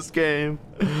shoes in this game?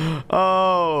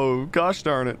 Oh, gosh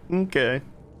darn it. Okay.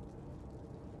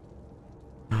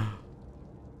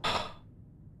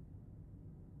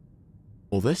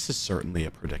 Well, this is certainly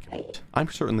a predicament. I'm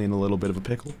certainly in a little bit of a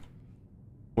pickle.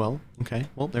 Well, okay.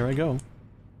 Well, there I go.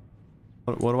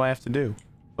 What do I have to do?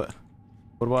 What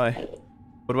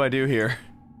do I do here?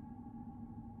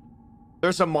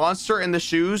 There's a monster in the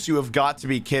shoes? You have got to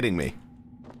be kidding me.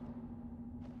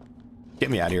 Get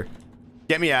me out of here.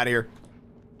 Get me out of here.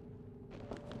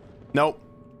 Nope.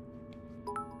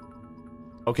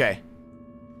 Okay.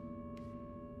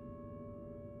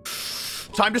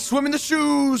 Time to swim in the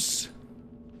shoes!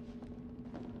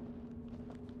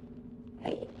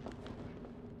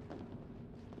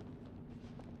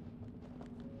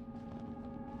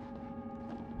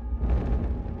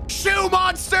 Shoe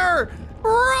monster!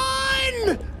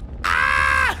 Run!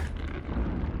 Ah!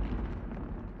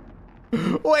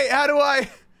 Wait, how do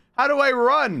I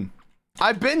run?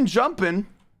 I've been jumping.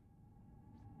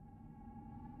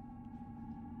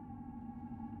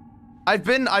 I've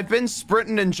been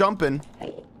sprinting and jumping.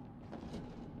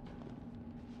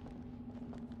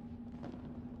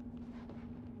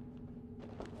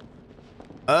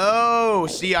 Oh,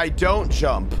 see, I don't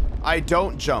jump. I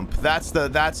don't jump. That's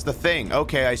the thing.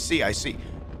 Okay, I see.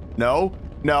 No,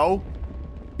 no.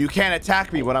 You can't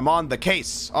attack me when I'm on the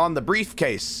case, on the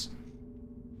briefcase.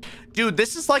 Dude,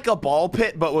 this is like a ball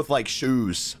pit, but with like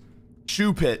shoes.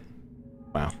 Shoe pit.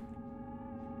 Wow. All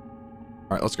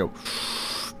right, let's go.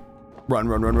 Run.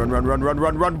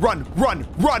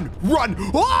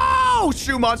 Whoa!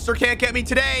 Shoe monster can't get me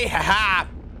today. Haha.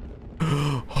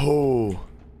 Oh.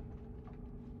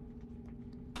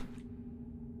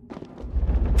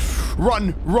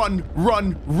 Run.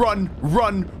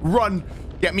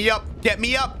 Get me up.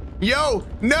 Yo,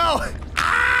 no.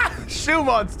 Ah! Shoe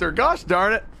monster. Gosh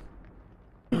darn it.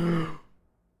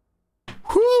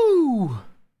 Whoo.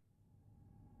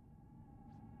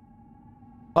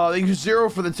 Thank you 0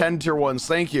 for the 10 tier 1s.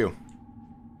 Thank you.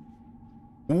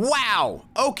 Wow.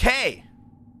 Okay.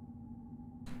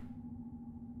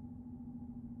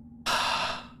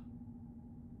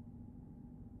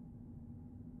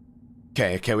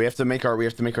 Okay, we have to make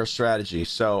our strategy.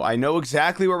 So I know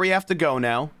exactly where we have to go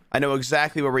now.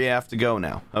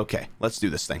 Okay, let's do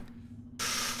this thing.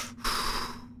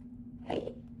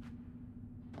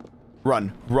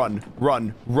 Run.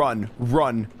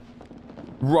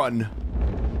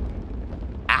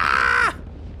 Ah!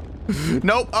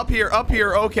 Nope, up here,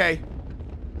 okay.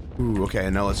 Ooh, okay,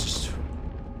 now let's just...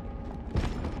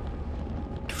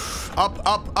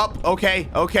 Up, okay.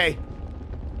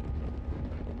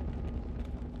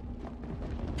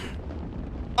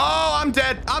 Oh, I'm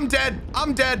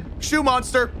dead. Shoe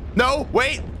monster. No,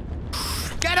 wait.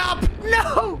 Get up.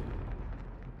 No.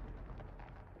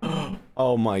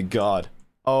 Oh my god.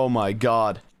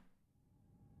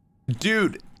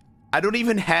 Dude, I don't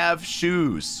even have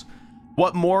shoes.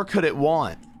 What more could it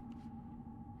want?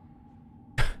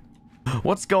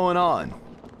 What's going on?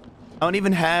 I don't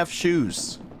even have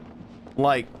shoes.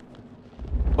 Like,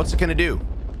 what's it gonna do?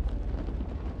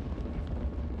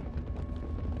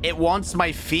 It wants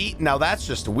my feet? Now that's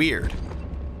just weird.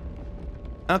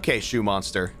 Okay, shoe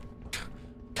monster.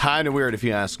 Kind of weird if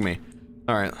you ask me.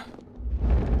 All right.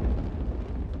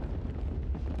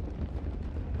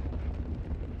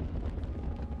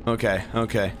 Okay.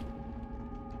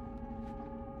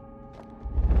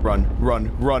 Run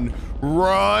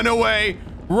away.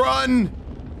 Run.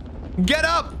 Get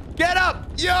up.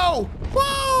 Yo.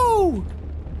 Woo.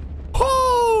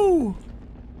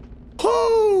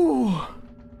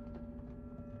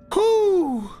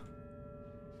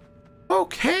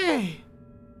 Okay.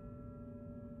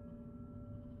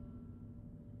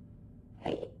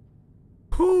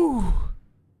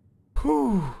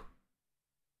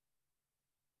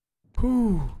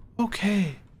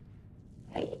 Okay.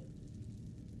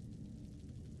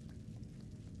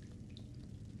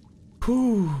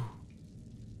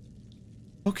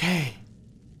 Okay.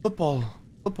 Football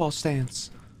stance.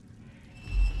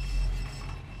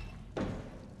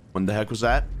 When the heck was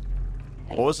that?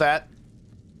 What was that?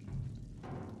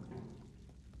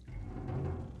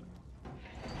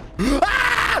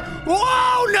 Ah!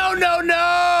 Whoa!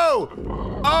 No!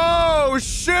 Oh,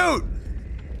 shoot!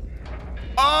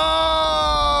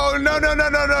 Oh, no!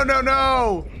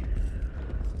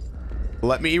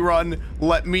 Let me run.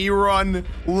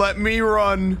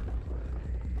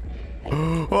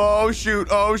 Oh, shoot.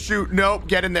 Nope,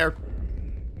 get in there.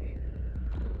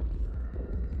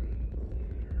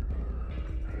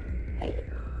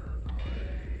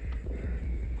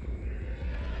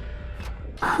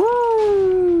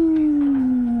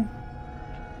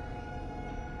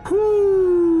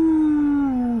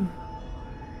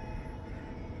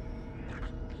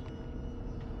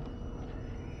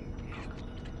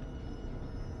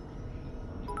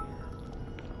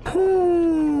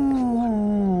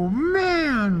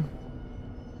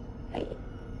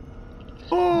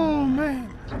 Oh, man.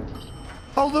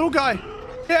 Oh, little guy.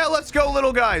 Yeah, let's go,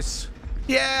 little guys.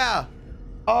 Yeah.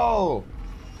 Oh.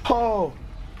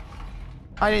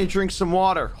 I need to drink some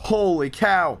water. Holy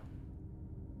cow.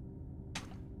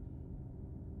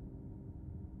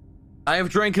 I have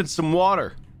drinking some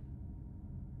water.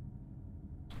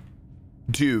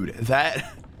 Dude, that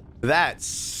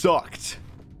sucked.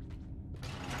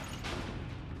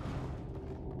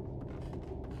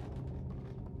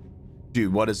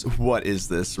 Dude, what is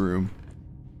this room?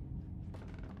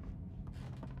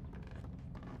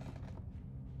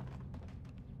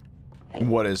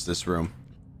 What is this room?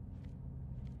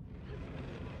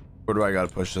 Where do I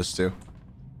gotta push this to?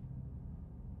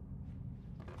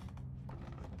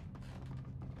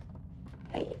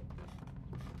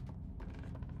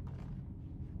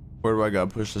 Where do I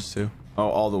gotta push this to? Oh,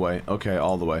 all the way. Okay,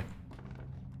 all the way.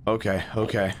 Okay.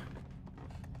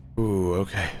 Ooh,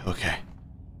 okay.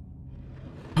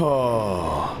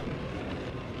 Oh.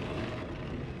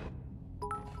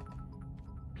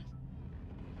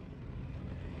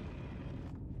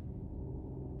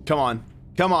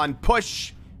 Come on.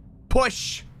 Push.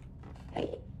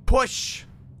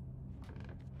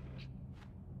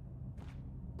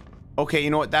 Okay, you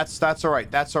know what? That's all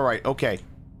right. Okay.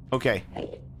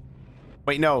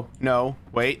 Wait, no.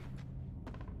 Wait.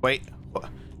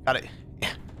 Got it.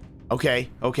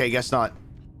 Okay, guess not.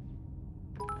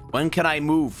 When can I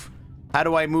move? How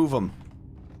do I move them?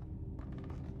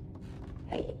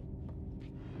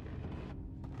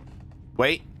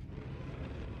 Wait.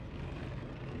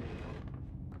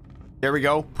 There we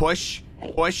go. Push.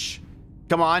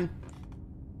 Come on.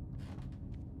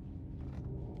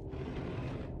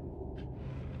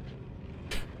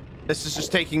 This is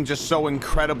just taking just so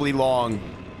incredibly long.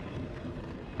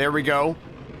 There we go.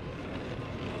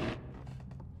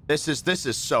 This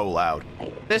is so loud.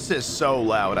 This is so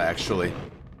loud, actually.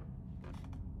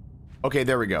 Okay,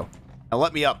 there we go. Now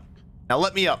let me up. Now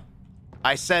let me up.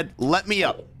 I said, let me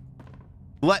up.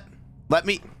 Let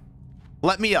me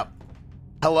up.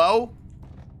 Hello?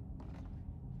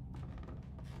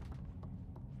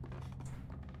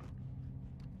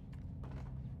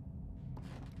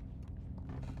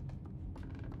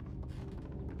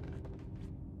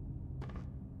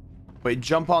 Wait,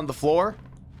 jump on the floor?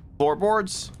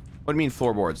 Floorboards? What do you mean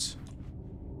floorboards?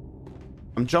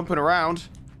 I'm jumping around.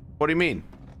 What do you mean?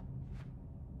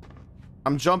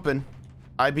 I'm jumping.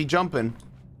 I be jumping.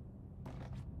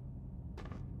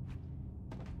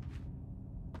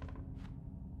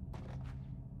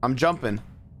 I'm jumping.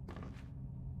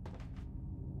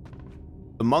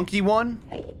 The monkey one?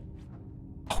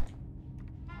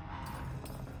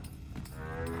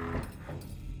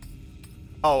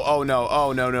 Oh no.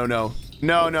 Oh no, no, no.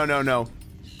 No, no, no, no.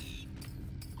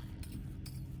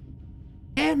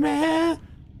 Hey man,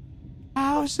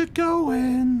 how's it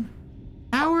going?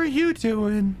 How are you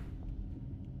doing?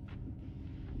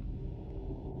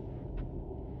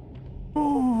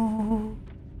 Oh.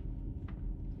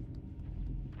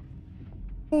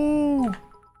 Oh.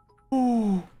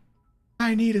 Oh.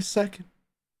 I need a second.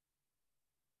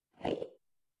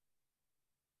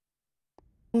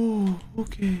 Oh,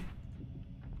 okay.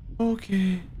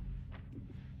 Okay.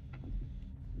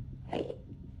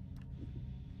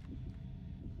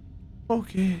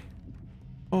 Okay.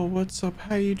 Oh, what's up?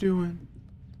 How you doing?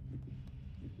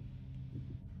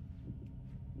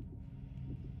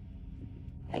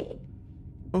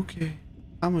 Okay.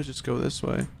 I'm gonna just go this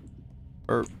way.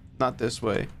 Or, not this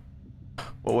way.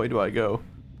 What way do I go?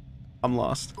 I'm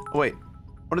lost. Oh, wait.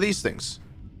 What are these things?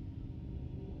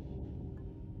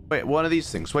 Wait, one of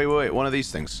these things. Wait. One of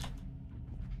these things.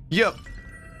 Yep.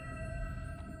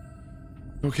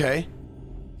 Okay.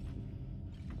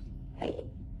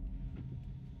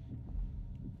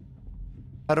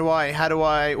 What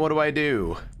do I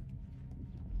do?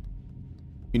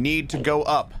 You need to go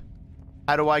up.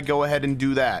 How do I go ahead and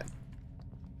do that?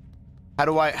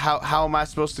 How am I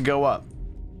supposed to go up?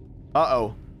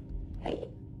 Uh-oh.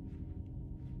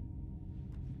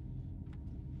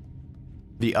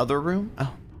 The other room?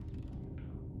 Oh.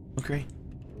 Okay.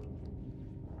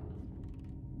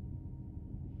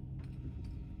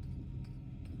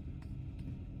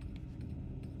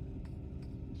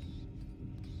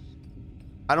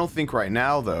 I don't think right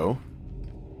now, though.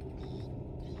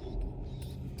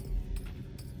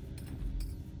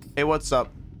 Hey, what's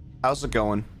up? How's it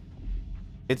going?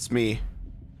 It's me.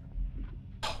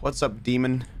 What's up,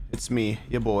 demon? It's me,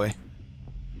 your boy.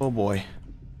 Oh, boy.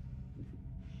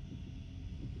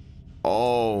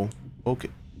 Oh, okay.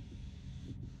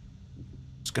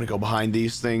 Just gonna go behind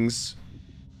these things.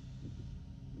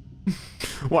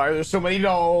 Why are there so many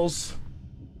dolls?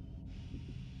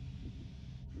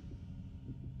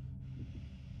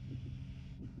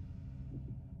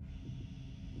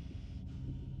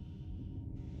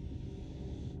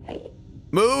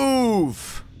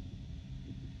 Move!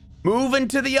 Move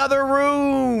into the other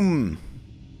room!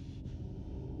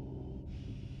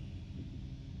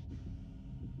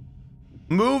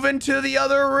 Move into the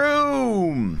other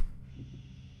room!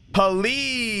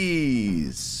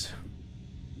 Please!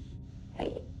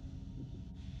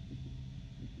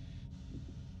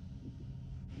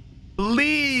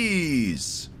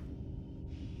 Please!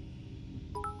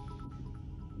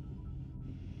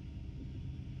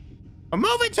 I'm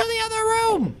moving to the other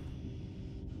room!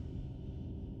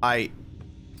 Ah!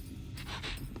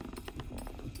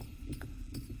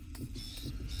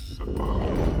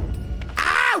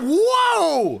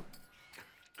 Whoa!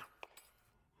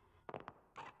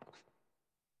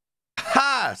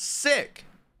 Ha! Sick!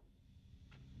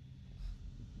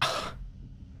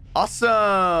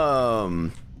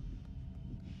 Awesome!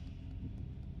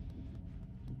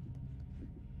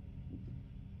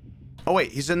 Oh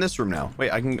wait, he's in this room now.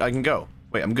 Wait, I can go.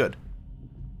 Wait, I'm good.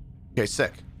 Okay,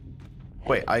 sick.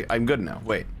 Wait, I'm good now.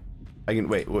 Wait. I can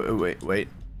wait. Come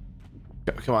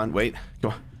on, wait.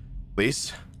 Come on.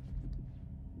 Please.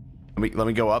 Let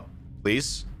me go up.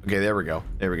 Please. Okay, there we go.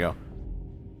 There we go.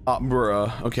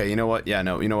 Bruh. Okay, you know what? Yeah,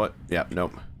 no, you know what? Yeah,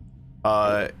 nope.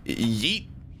 Yeet.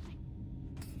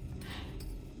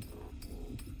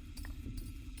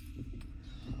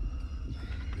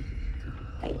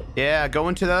 Yeah, go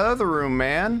into that other room,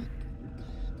 man.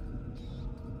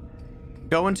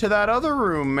 Go into that other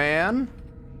room, man.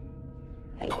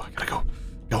 Oh, I gotta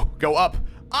go. Go up.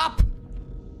 Up!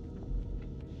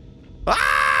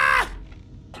 Ah!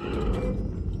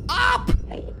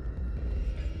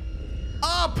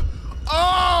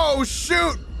 Oh,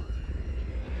 shoot.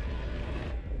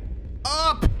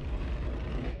 Up.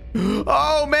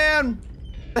 Oh, man.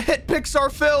 A hit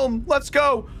Pixar film. Let's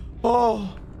go.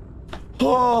 Oh.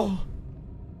 Oh.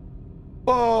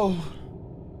 Oh.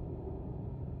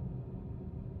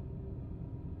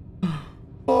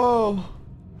 Oh.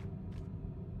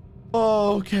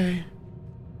 Oh, okay.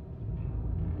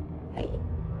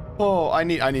 Oh, I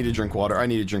need to drink water. I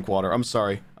need to drink water. I'm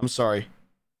sorry. I'm sorry.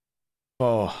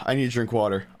 Oh, I need to drink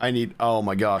water. Oh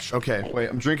my gosh. Okay, wait,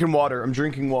 I'm drinking water. I'm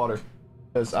drinking water.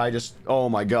 Because oh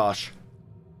my gosh.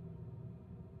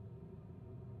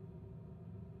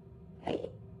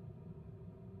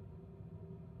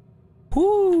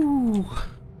 Whoo.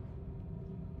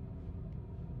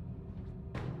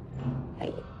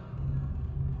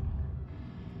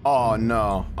 Oh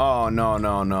no. Oh no,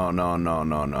 no, no, no, no, no,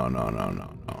 no, no, no, no,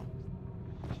 no.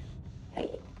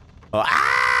 Oh,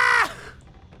 ah!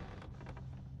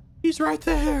 He's right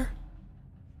there.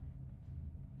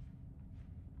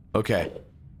 Okay.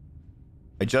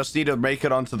 I just need to make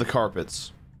it onto the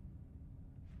carpets.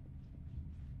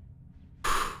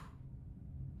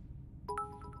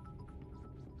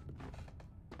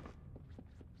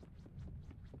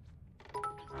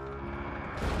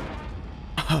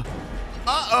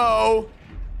 Uh-oh.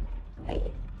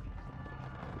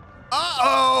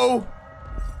 Uh-oh.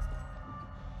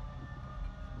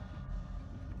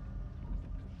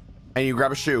 And you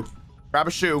grab a shoe. Grab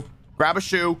a shoe. Grab a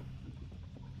shoe.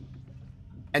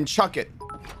 And chuck it.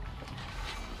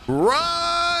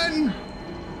 Run!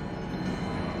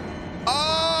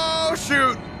 Oh,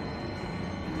 shoot.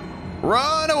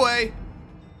 Run away.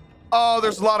 Oh,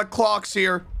 there's a lot of clocks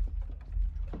here.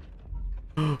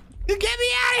 Get me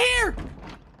out of here!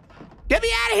 Get me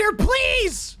out of here,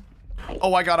 please!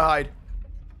 Oh, I gotta hide.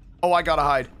 Oh, I gotta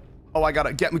hide. Oh, I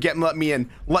gotta let me in.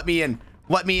 Let me in.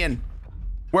 Let me in.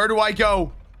 Where do I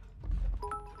go?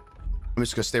 I'm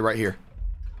just gonna stay right here.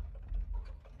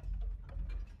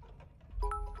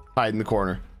 Hide in the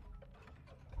corner.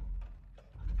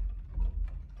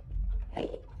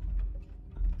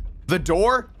 The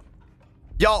door?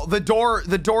 Y'all, the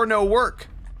door no work.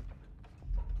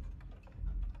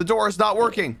 The door is not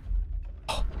working.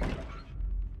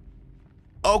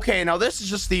 Okay, now this is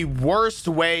just the worst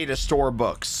way to store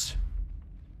books.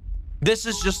 This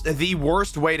is just the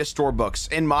worst way to store books.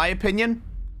 In my opinion,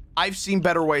 I've seen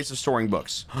better ways of storing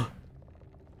books. Hey,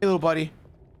 little buddy.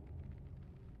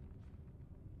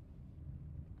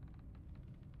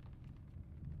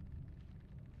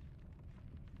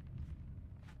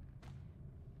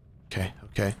 Okay,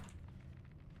 okay.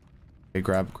 Okay,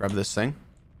 grab this thing.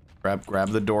 Grab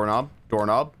the doorknob.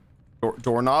 Doorknob.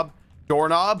 Doorknob.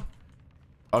 Doorknob.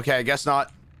 Okay, I guess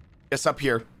not. Guess up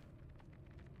here.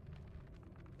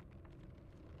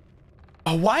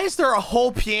 Oh, why is there a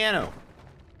whole piano?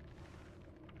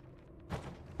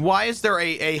 Why is there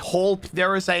a whole...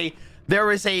 There is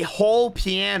a whole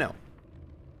piano.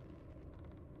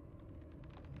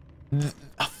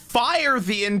 Fire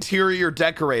the interior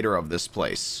decorator of this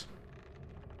place.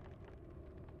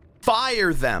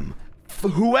 Fire them.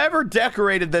 Whoever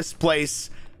decorated this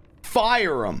place,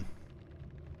 fire them.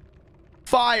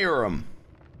 Fire them.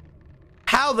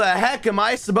 How the heck am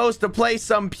I supposed to play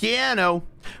some piano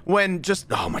when just...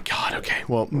 Oh my god, okay.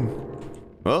 Well,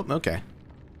 okay.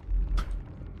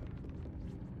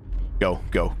 Go,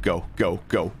 go, go, go,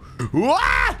 go.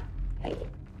 Ah!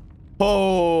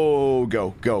 Oh,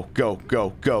 go, go, go,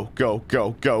 go, go, go,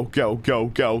 go, go, go, go,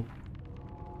 go.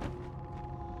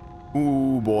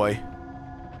 Ooh, boy.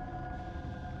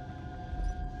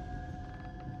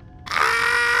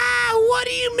 Ah! What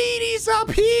do you mean he's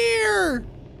up here?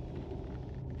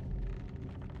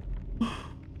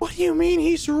 What do you mean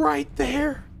he's right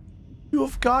there? You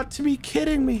have got to be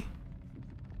kidding me.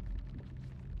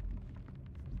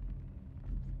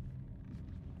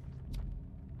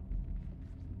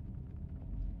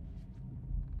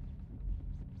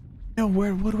 No,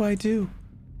 what do I do?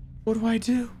 What do I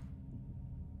do?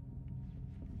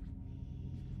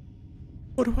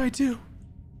 What do I do?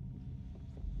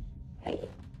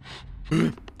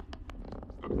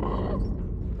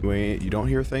 Wait, you don't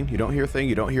hear a thing? You don't hear a thing?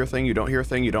 You don't hear a thing? You don't hear a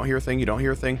thing? You don't hear a thing? You don't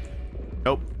hear a thing?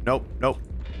 Nope, nope, nope.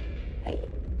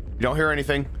 You don't hear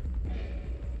anything.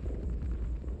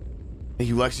 Thank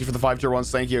you, Lexi, for the 5 tier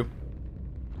 1s. Thank you.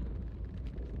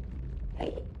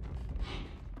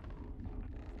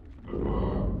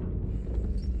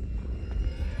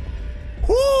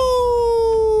 Woo!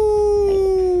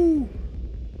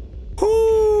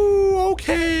 Woo!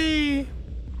 Okay.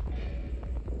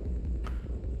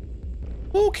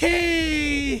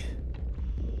 Okay.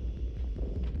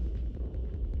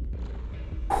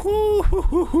 Woo!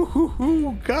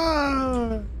 Ooh,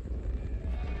 God.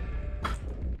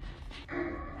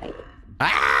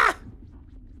 Ah!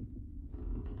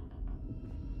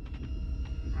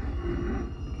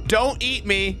 Don't eat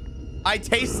me. I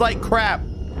taste like crap.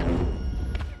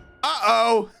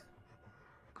 Uh-oh.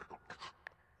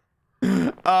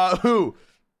 Who?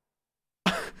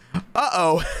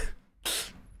 Uh-oh.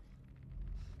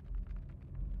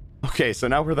 Okay, so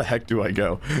now where the heck do I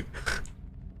go?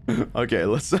 Okay,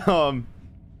 let's,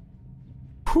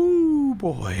 whoo,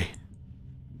 boy.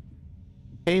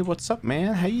 Hey, what's up,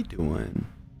 man? How you doing?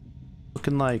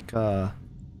 Looking like, looking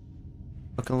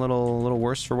a little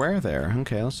worse for wear there.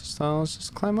 Okay, let's just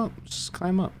climb up. Just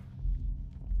climb up.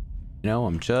 You know,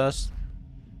 I'm just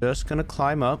gonna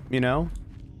climb up, you know?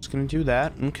 Just gonna do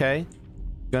that. Okay.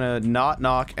 Gonna not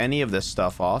knock any of this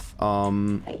stuff off.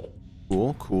 Cool.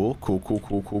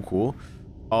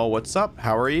 Oh, what's up?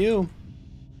 How are you?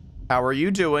 How are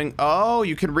you doing? Oh,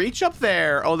 you can reach up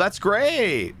there. Oh, that's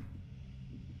great.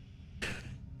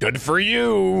 Good for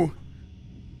you.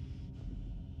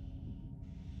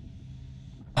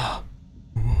 You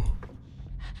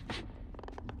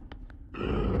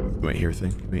ain't hear a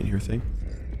thing? You ain't hear a thing?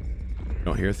 You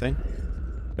don't hear a thing?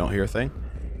 You don't hear a thing?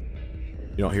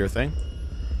 You don't hear a thing?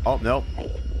 Oh, no.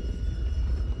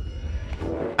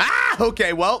 Ah!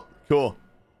 Okay, well, cool.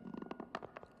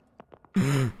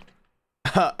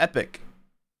 Epic.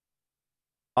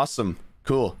 Awesome.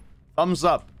 Cool. Thumbs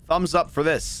up. Thumbs up for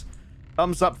this.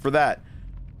 Thumbs up for that.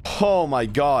 Oh my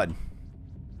god.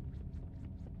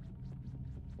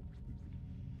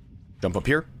 Jump up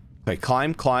here. Okay,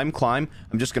 climb.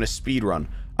 I'm just gonna speed run.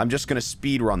 I'm just gonna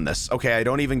speed run this. Okay, I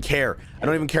don't even care. I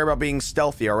don't even care about being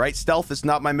stealthy, alright? Stealth is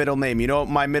not my middle name. You know what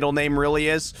my middle name really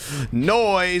is?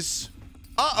 Noise.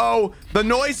 Uh-oh. The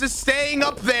noise is staying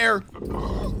up there.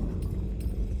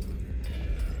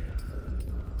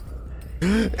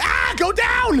 Ah! Go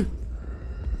down!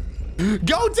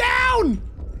 Go down!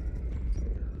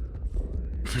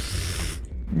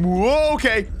 Whoa,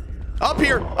 okay. Up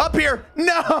here! Up here!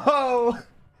 No!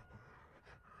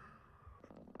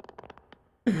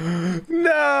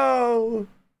 No!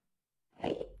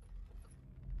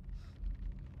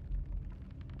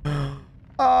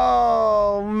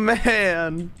 Oh,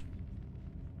 man.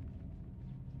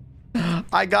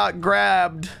 I got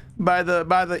grabbed by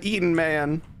the eaten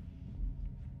man.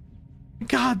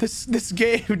 God, this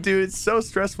game, dude, it's so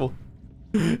stressful.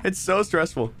 It's so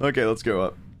stressful. Okay, let's go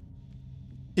up.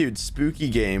 Dude, spooky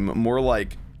game, more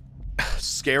like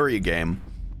scary game.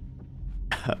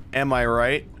 Am I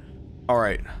right? All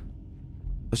right.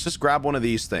 Let's just grab one of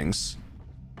these things.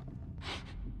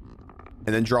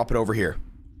 And then drop it over here.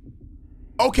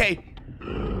 Okay.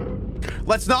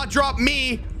 Let's not drop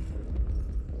me.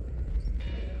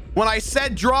 When I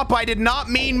said drop, I did not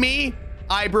mean me.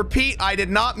 I repeat, I did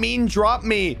not mean drop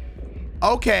me.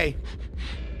 Okay.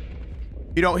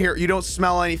 You don't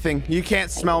smell anything. You can't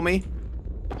smell me.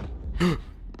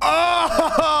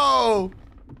 Oh!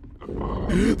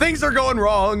 Things are going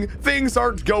wrong. Things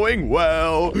aren't going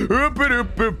well.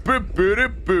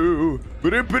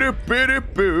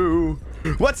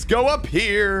 Let's go up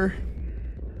here.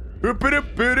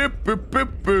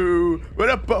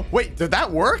 Wait, did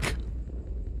that work?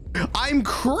 I'm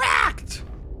cracked.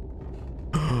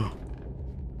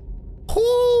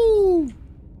 Whoo!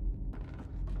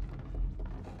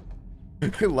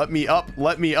 Let me up.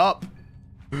 Let me up.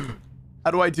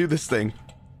 How do I do this thing?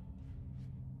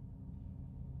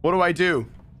 What do I do?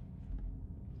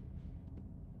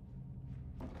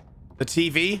 The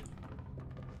TV?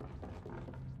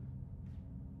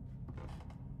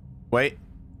 Wait.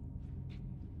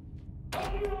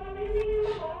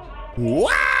 Wah!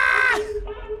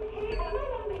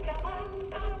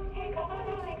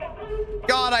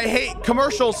 God, I hate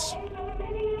commercials.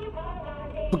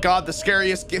 Oh God, the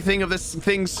scariest thing of the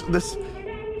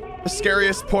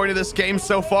scariest point of this game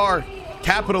so far.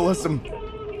 Capitalism.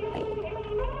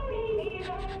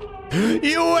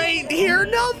 You ain't hear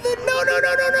nothing. No, no,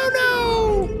 no, no, no,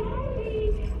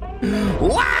 no.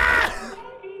 Wah!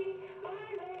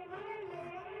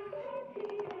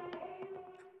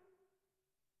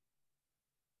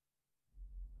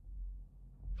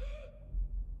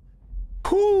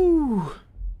 Whew.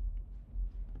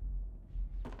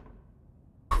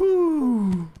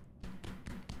 Whew. Thank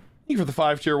you for the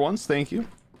 5 tier 1s. Thank you.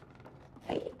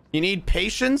 You need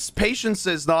patience? Patience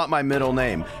is not my middle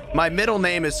name. My middle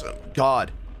name is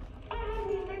God.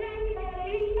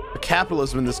 The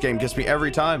capitalism in this game gets me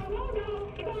every time.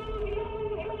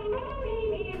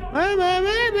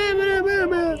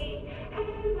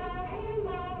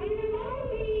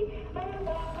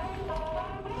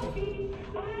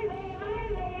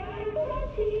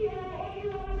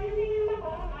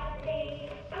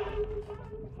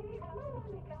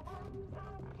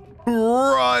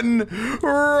 Run!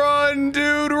 Run,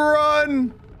 dude,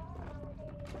 run!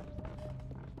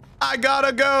 I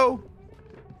gotta go!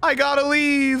 I gotta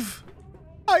leave!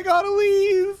 I gotta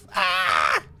leave!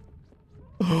 Ah!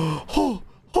 Oh,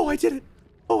 oh, I did it!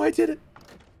 Oh, I did it!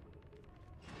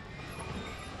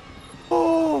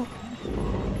 Oh!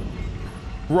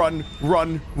 Run,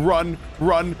 run, run,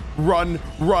 run, run,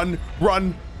 run,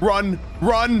 run, run,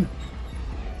 run!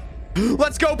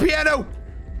 Let's go, piano!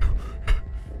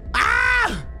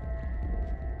 Ah!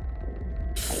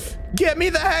 Get me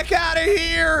the heck out of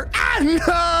here! Ah,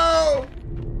 no!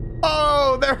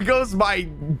 Oh, there goes my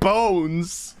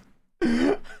bones.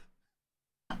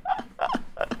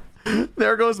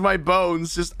 There goes my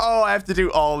bones. Just, oh, I have to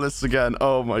do all this again.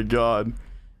 Oh my God.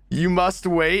 You must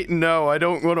wait? No, I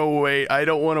don't want to wait. I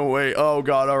don't want to wait. Oh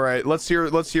God, all right. Let's hear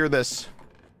this.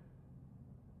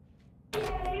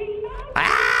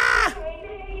 Ah!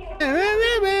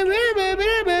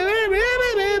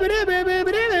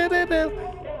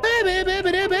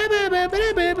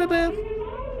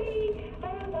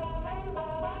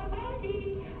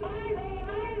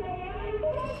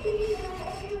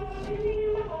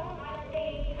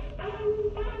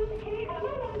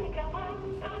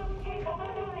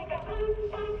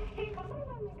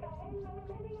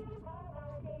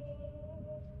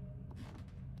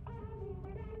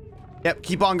 Yep,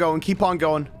 keep on going, keep on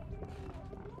going.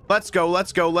 Let's go,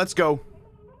 let's go, let's go.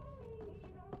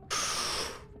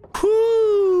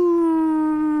 Whew.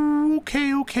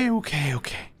 Okay, okay, okay,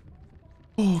 okay.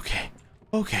 Okay,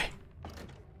 okay.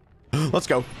 Let's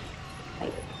go.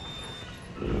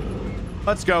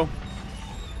 Let's go.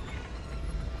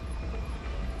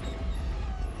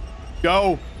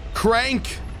 Go.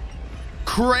 Crank.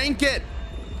 Crank it.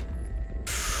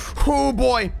 Oh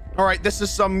boy. All right, this is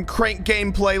some crank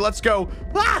gameplay. Let's go.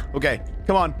 Ah! Okay,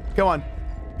 come on, come on.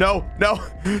 No, no.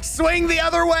 Swing the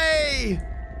other way.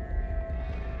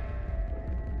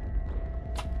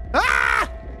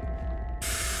 Ah!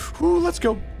 Ooh, let's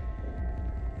go.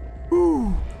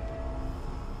 Ooh.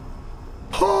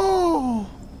 Oh.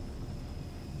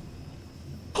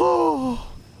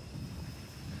 Oh.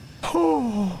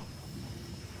 Oh.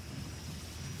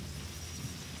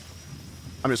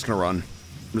 I'm just gonna run.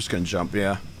 I'm just gonna jump,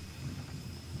 yeah.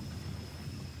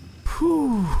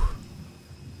 Whew.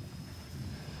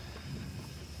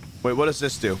 Wait, what does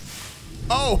this do?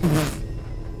 Oh!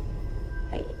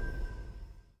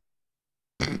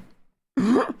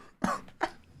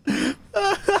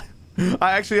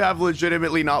 I actually have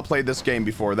legitimately not played this game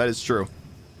before. That is true.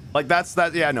 Like,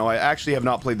 yeah, no, I actually have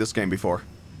not played this game before.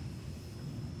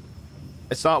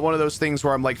 It's not one of those things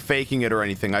where I'm, like, faking it or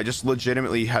anything. I just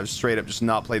legitimately have straight up just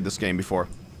not played this game before.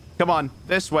 Come on,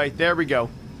 this way. There we go.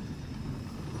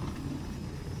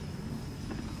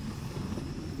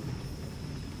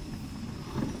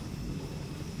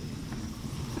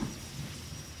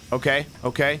 Okay,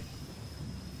 okay.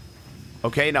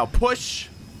 Okay, now push.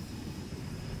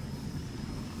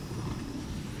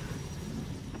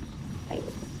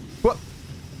 Whoop.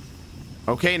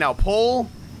 Okay, now pull.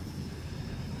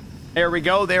 There we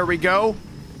go, there we go.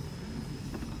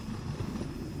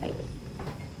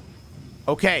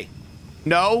 Okay.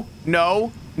 No,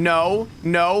 no, no,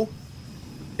 no.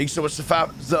 Thanks so much to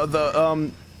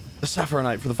the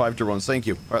Sapphire for the 5 tier ones. Thank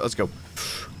you. All right, let's go.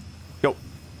 Go.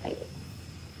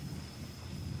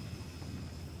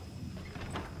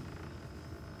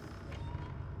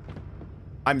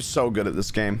 I'm so good at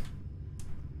this game.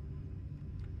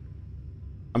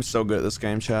 I'm so good at this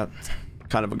game, chat.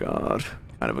 Kind of a god.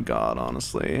 Kind of a god,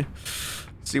 honestly.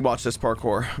 See, watch this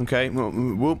parkour, okay?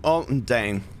 Whoop, oh,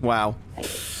 dang. Wow.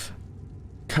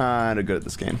 Kind of good at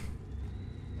this game.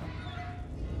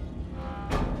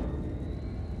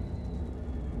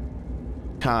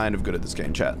 Kind of good at this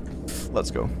game, chat.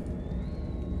 Let's go.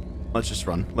 Let's just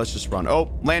run. Let's just run.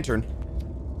 Oh, lantern.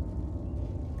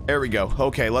 There we go.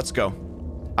 Okay, let's go.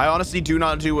 I honestly do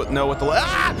not know what the...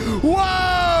 Ah!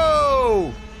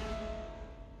 Whoa!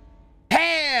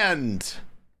 Hand!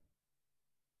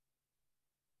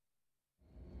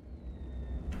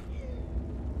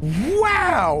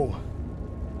 Wow!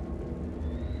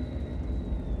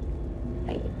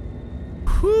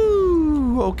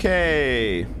 Whew,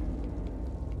 okay.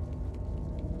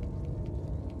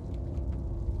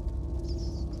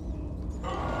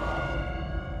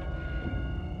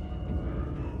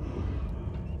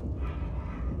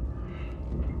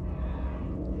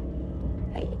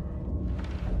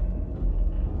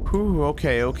 Whew,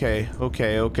 okay, okay,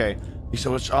 okay, okay. Thank you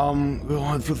so much,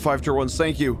 for the 5 tier ones,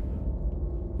 thank you.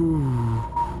 Ooh.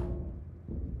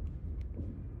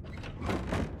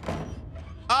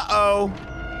 Uh-oh.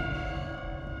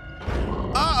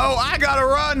 Uh-oh, I gotta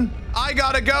run. I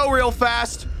gotta go real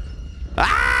fast.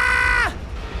 Ah!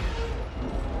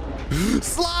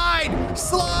 Slide!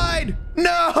 Slide!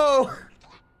 No!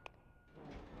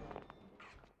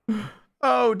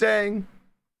 Oh, dang.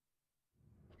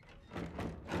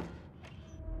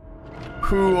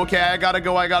 Ooh, okay, I gotta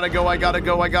go, I gotta go, I gotta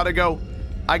go, I gotta go.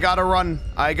 I gotta run.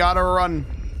 I gotta run.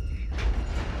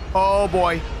 Oh,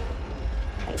 boy.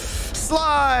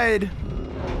 Slide!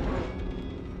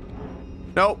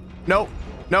 Nope, nope,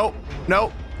 nope,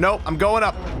 nope, nope. I'm going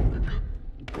up.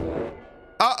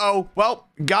 Uh-oh. Well,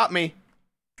 got me.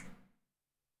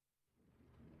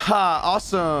 Ha,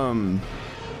 awesome.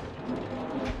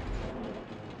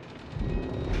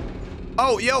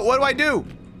 Oh, yo, what do I do?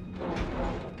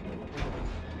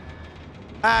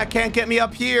 Ah, can't get me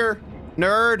up here,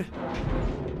 nerd.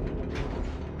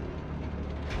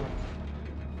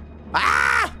 Ah!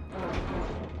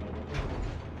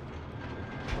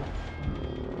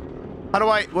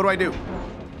 What do I do?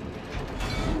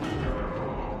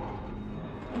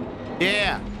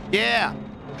 Yeah, yeah,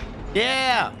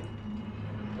 yeah.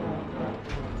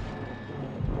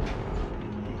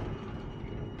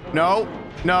 No,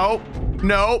 no,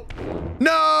 no,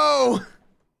 no.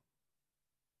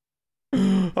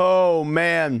 Oh,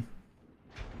 man.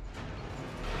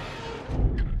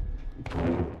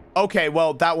 Okay,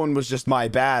 well, that one was just my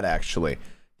bad, actually.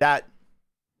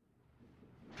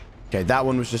 Okay, that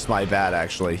one was just my bad,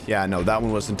 actually. Yeah, no, that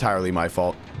one was entirely my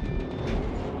fault.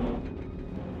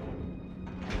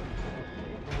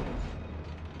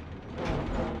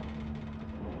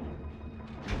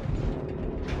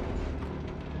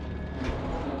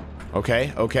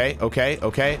 Okay, okay, okay,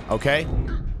 okay, okay.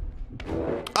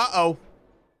 Uh-oh.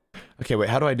 Okay, wait,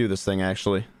 how do I do this thing,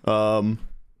 actually? Okay,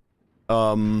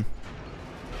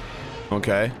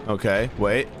 okay,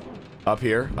 wait. Up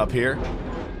here, up here.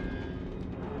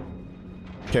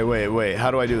 Okay, wait,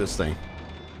 how do I do this thing?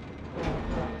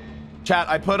 Chat,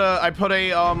 I put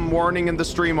a warning in the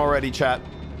stream already, chat.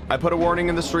 I put a warning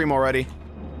in the stream already.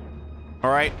 All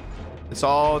right? It's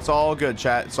all good,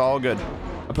 chat. It's all good.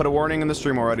 I put a warning in the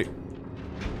stream already.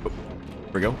 Oh,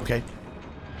 there we go, okay.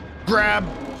 Grab!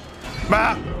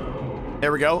 Ah!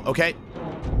 There we go, okay.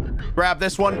 Grab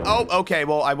this one. Oh, okay,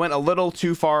 well, I went a little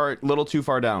too far down. A little too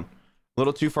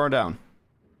far down.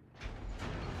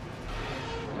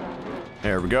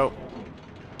 There we go.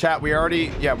 Chat,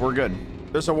 yeah, we're good.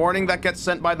 There's a warning that gets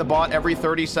sent by the bot every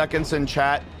 30 seconds in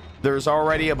chat. There's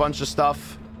already a bunch of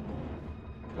stuff.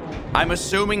 I'm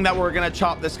assuming that we're gonna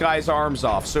chop this guy's arms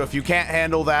off. So if you can't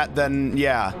handle that, then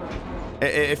yeah.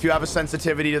 If you have a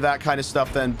sensitivity to that kind of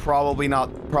stuff, then probably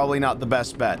not the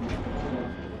best bet.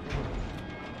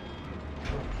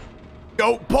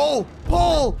 Go, pull,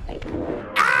 pull!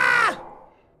 Ah!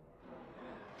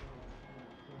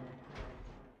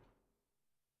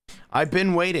 I've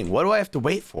been waiting. What do I have to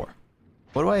wait for?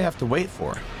 What do I have to wait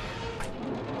for?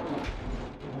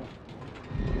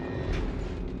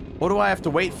 What do I have to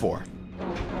wait for?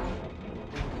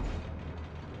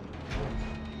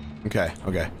 Okay,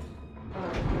 okay.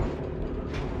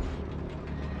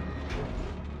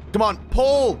 Come on,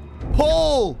 pull!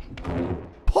 Pull!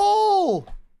 Pull!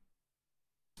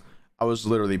 I was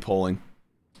literally pulling.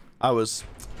 This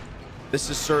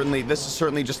is certainly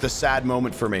just a sad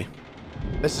moment for me.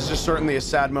 This is just certainly a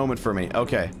sad moment for me.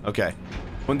 Okay, okay.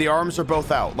 When the arms are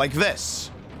both out, like this.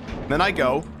 Then I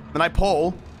go, then I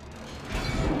pull.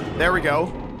 There we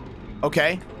go.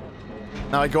 Okay.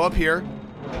 Now I go up here.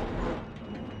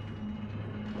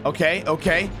 Okay,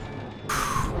 okay.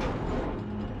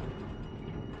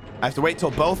 I have to wait till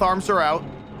both arms are out.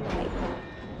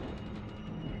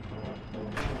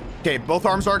 Okay, both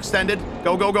arms are extended.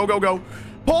 Go, go, go, go, go.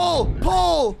 Pull!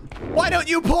 Pull! Why don't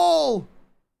you pull?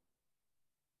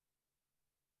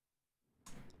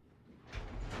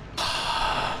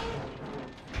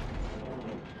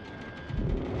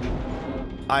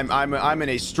 I'm in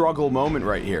a struggle moment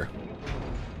right here.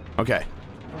 Okay.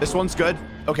 This one's good.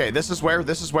 Okay, this is where.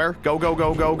 Go, go,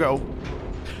 go, go, go.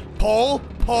 Pull,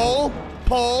 pull,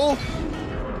 pull.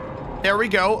 There we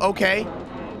go. Okay.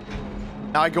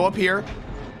 Now I go up here.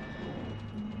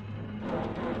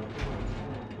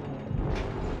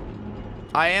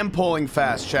 I am pulling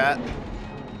fast, chat.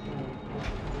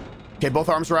 Okay, both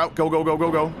arms are out. Go, go, go, go,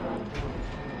 go.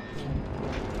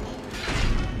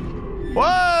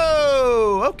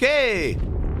 Whoa! Okay.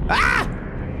 Ah!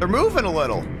 They're moving a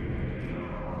little.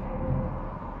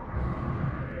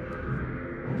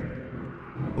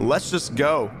 Let's just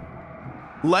go.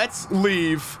 Let's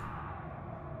leave.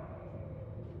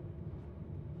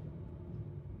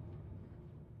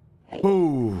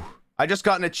 Ooh. I just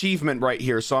got an achievement right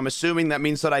here, so I'm assuming that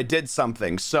means that I did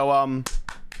something. So,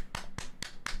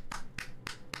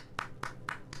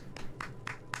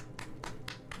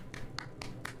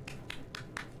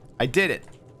 I did it.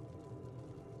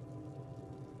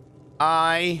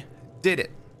 I did it.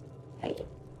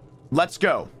 Let's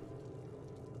go.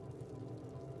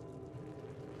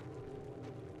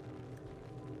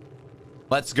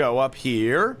 Let's go up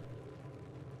here.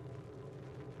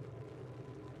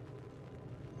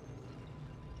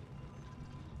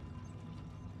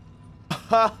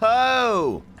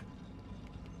 Ho-ho!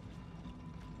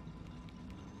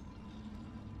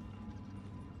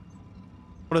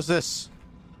 What is this?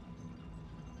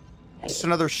 Just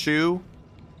another shoe?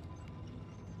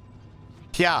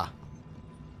 Yeah.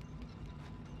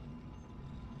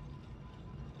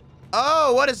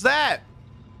 Oh, what is that?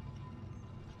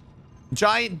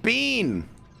 Giant bean.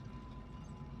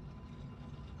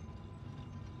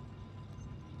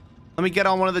 Let me get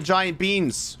on one of the giant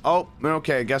beans. Oh,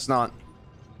 okay, I guess not.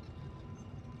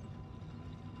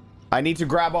 I need to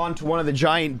grab onto one of the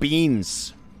giant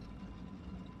beans.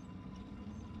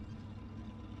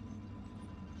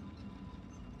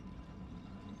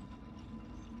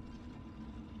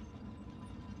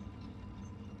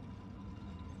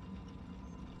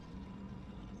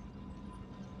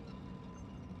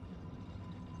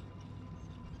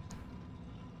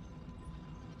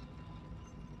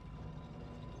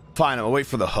 Fine, I'll wait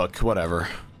for the hook, whatever.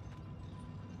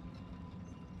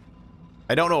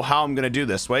 I don't know how I'm gonna do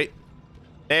this. Wait.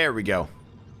 There we go.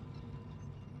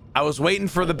 I was waiting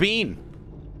for the bean.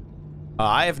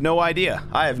 I have no idea.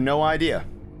 I have no idea.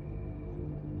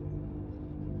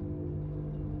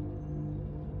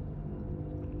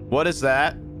 What is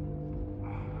that?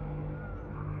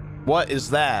 What is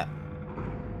that?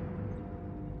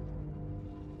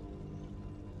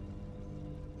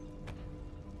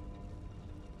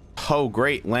 Oh,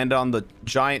 great. Land on the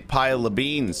giant pile of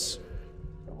beans.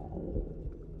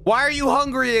 Why are you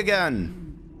hungry again?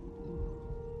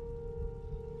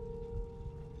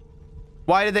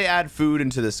 Why did they add food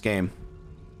into this game?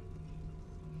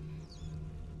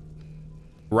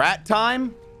 Rat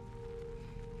time?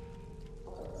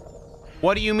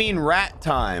 What do you mean rat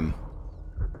time?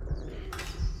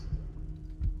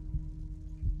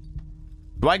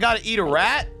 Do I gotta eat a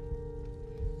rat?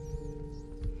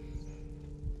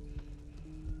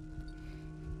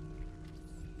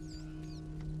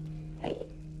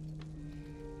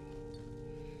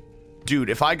 Dude,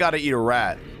 if I gotta eat a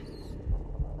rat.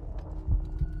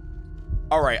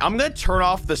 Alright, I'm gonna turn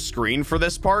off the screen for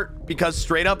this part because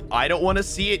straight up, I don't want to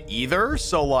see it either.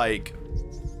 So like,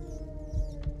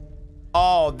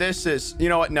 oh, this is, you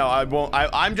know what? No, I won't.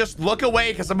 I'm just look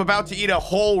away because I'm about to eat a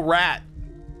whole rat,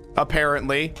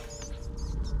 apparently.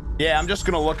 Yeah, I'm just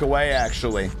gonna look away,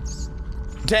 actually.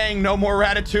 Dang, no more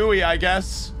ratatouille, I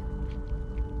guess.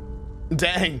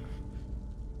 Dang.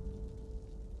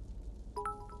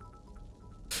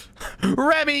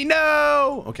 Remy,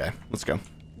 no! Okay, let's go.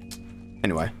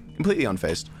 Anyway, completely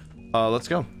unfazed. Let's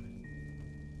go.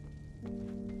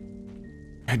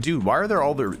 Dude, why are there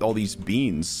all these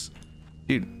beans?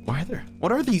 Dude, why are there?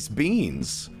 What are these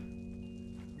beans?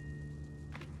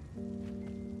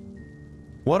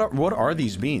 What are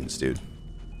these beans, dude?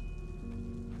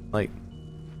 Like,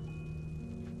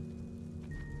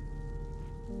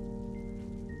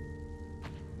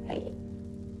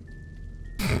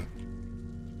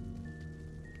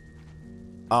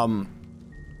 oh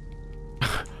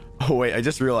wait, I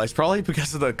just realized probably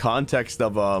because of the context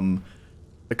of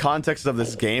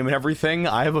this game and everything,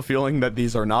 I have a feeling that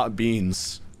these are not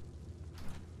beans.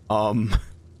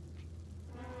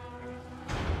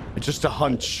 Just a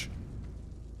hunch.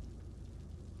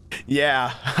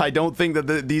 Yeah, I don't think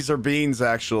that these are beans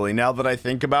actually, now that I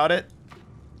think about it.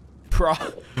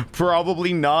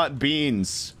 Probably not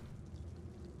beans.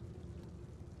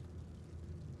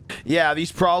 Yeah,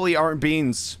 these probably aren't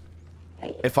beans,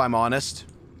 if I'm honest.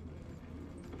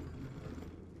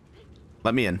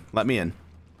 Let me in. Let me in.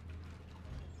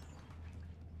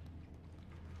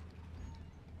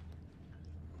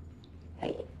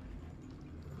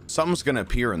 Something's gonna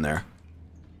appear in there.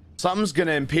 Something's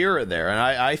gonna appear in there, and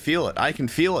I feel it. I can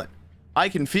feel it. I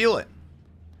can feel it.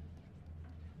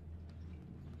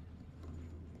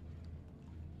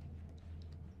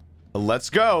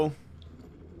 Let's go.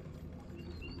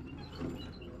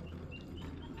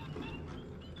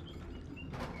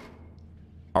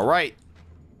 All right.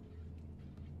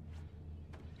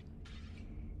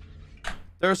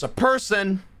 There's a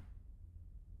person.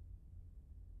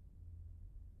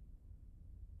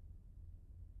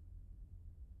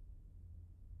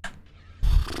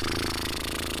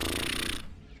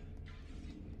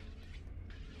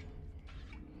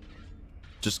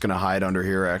 Just gonna hide under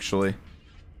here, actually.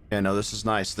 Yeah, no, this is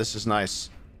nice. This is nice.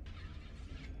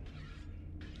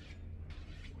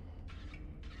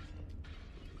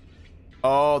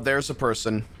 Oh, there's a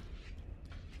person.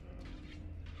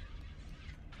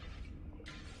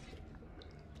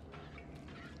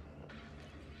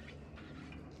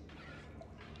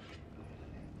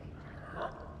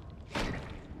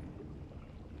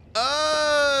 Oh!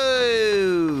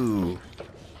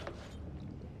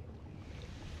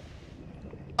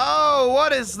 Oh,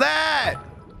 what is that?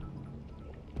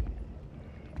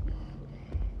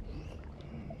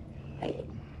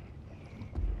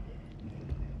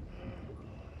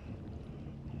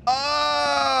 Oh!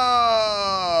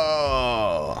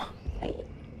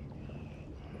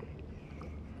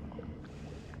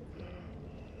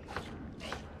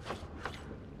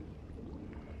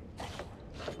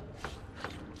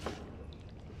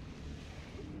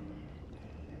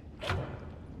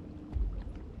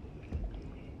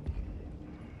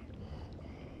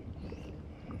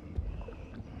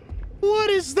 What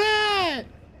is that?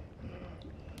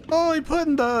 Oh, he put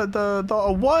in the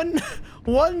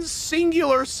one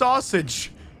singular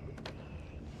sausage.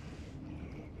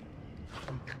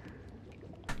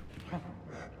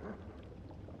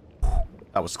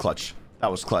 That was clutch. That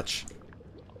was clutch.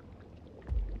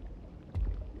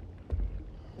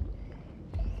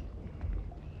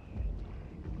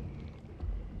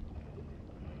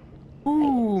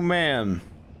 Ooh, man.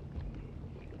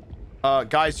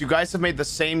 Guys, you guys have made the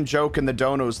same joke in the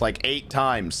donos like 8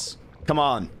 times. Come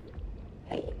on.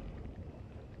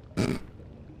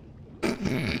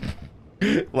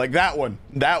 Like that one.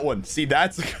 That one. See,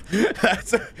 that's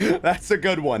a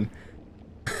good one.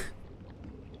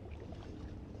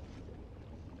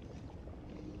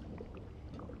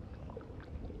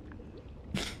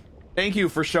 Thank you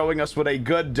for showing us what a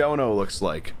good dono looks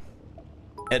like.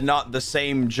 And not the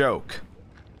same joke.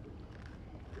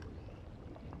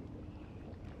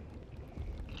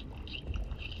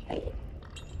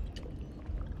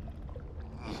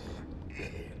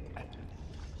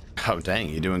 Oh, dang.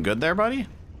 You doing good there, buddy?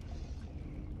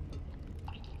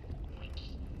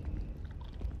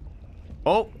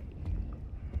 Oh.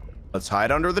 Let's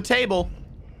hide under the table.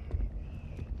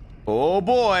 Oh,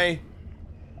 boy.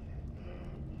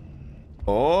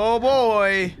 Oh,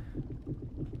 boy.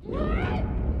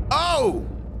 Oh!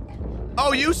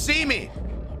 Oh, you see me.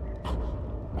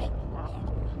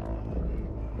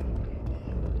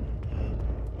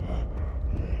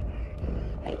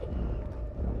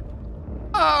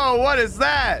 Oh, what is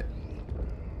that?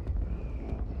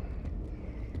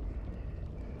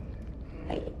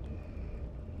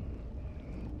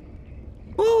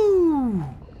 Woo!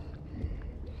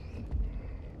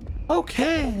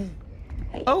 Okay.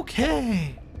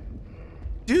 Okay.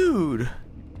 Dude.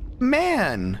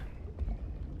 Man.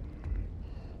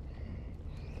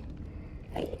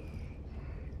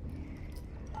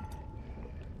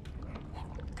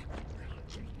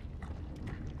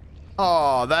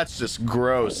 Oh, that's just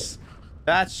gross.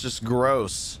 That's just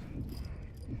gross.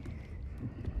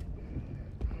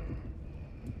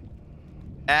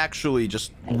 Actually,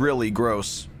 just really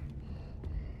gross.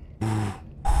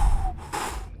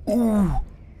 Ooh.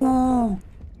 Ooh.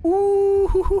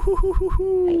 Ooh.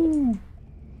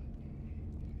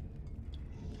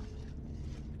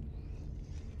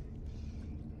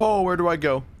 Oh, where do I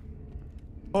go?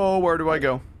 Oh, where do I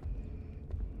go?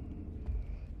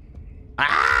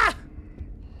 Ah!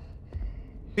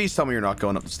 Please tell me you're not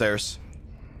going up the stairs.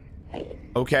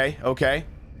 Okay, okay.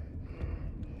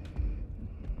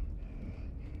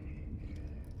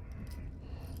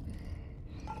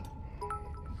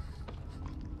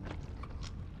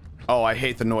 Oh, I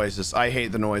hate the noises. I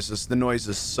hate the noises. The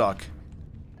noises suck.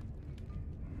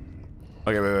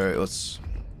 Okay, wait, let's...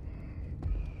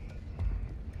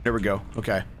 There we go.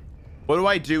 Okay. What do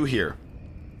I do here?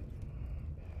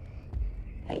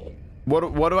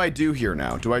 What do I do here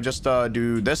now? Do I just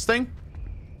do this thing?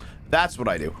 That's what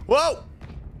I do. Whoa!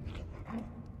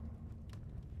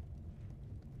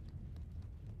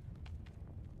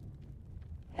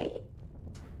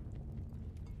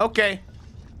 Okay.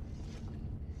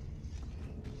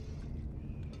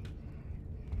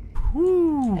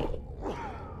 Woo.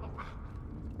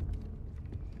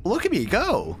 Look at me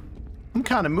go. I'm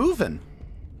kind of moving.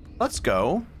 Let's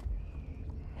go.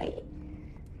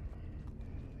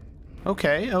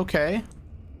 Okay, okay.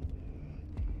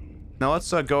 Now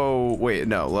let's go... Wait,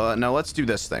 no. Now let's do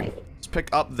this thing. Let's pick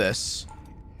up this.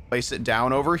 Place it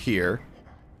down over here.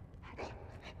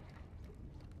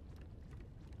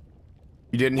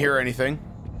 You didn't hear anything.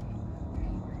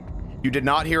 You did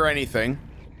not hear anything.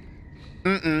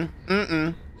 Mm-mm.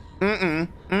 Mm-mm. Mm-mm.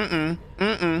 Mm-mm.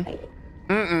 Mm-mm.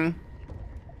 Mm-mm.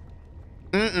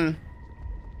 Mm-mm.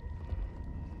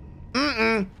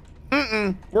 Mm-mm.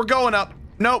 Mm-mm. We're going up.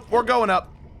 Nope, we're going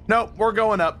up. Nope, we're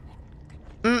going up.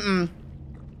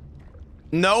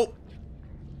 Nope.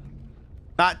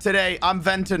 Not today. I'm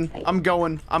venting. I'm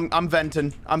going. I'm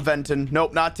venting. I'm venting.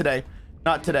 Nope, not today.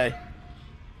 Not today.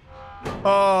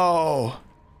 Oh.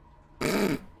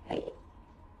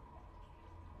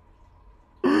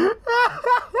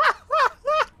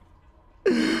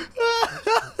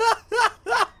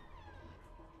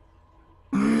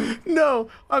 No,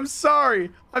 I'm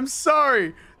sorry. I'm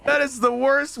sorry. That is the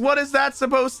worst. What is that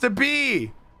supposed to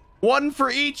be? One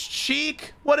for each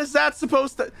cheek? What is that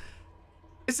supposed to...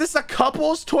 Is this a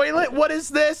couple's toilet? What is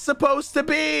this supposed to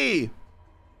be?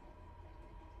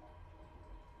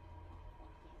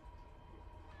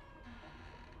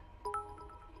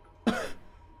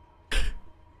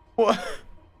 What?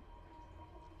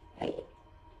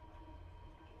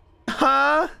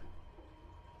 Huh?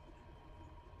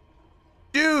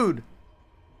 Dude.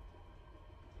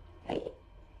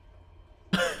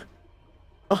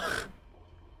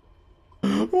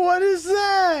 What is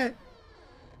that?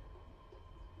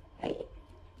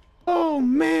 Oh,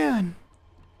 man.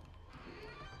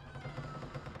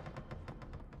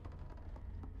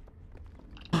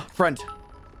 Friend.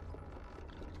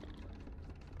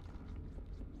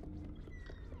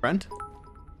 Friend?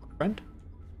 Friend?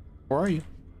 Where are you?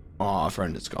 Aw,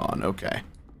 friend is gone. Okay.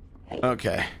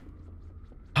 Okay.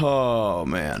 Oh,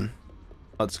 man.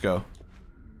 Let's go.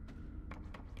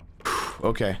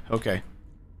 Okay, okay.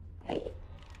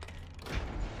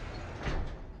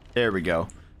 There we go.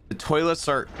 The toilets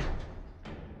are...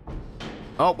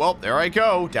 Oh, well, there I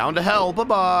go. Down to hell.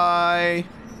 Bye-bye.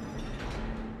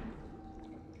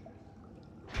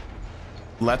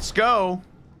 Let's go.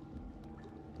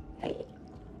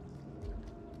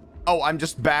 Oh, I'm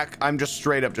just back. I'm just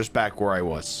straight up just back where I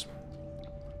was.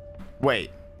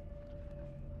 Wait.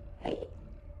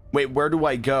 Wait, where do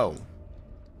I go?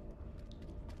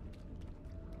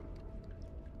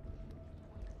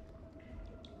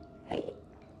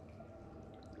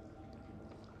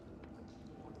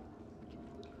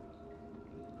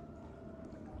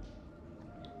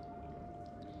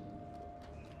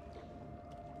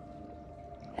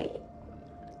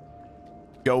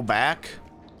 Go back?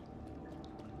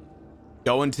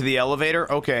 Go into the elevator?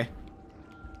 Okay.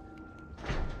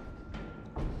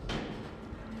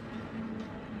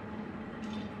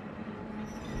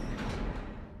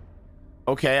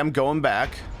 Okay, I'm going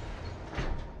back.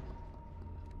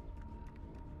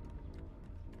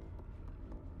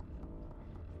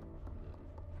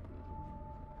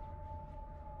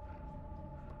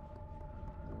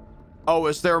 Oh,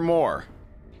 is there more?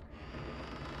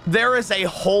 There is a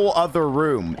whole other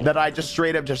room that I just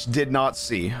straight up just did not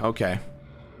see. Okay.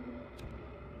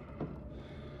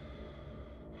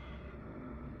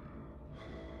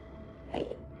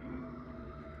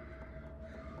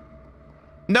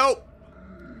 Nope.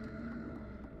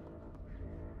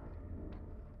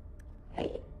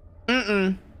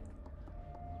 Mm-mm.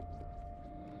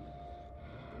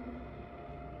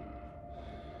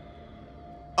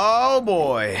 Oh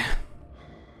boy.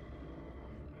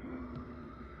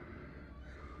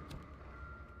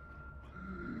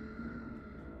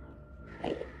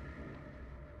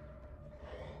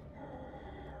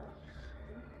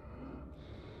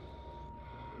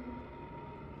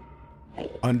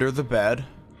 Under the bed?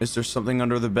 Is there something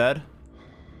under the bed?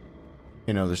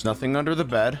 You know, there's nothing under the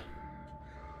bed.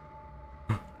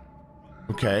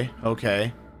 Okay,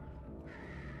 okay.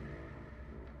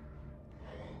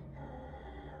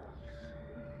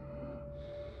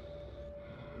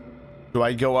 Do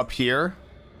I go up here?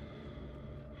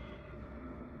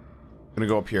 I'm gonna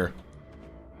go up here.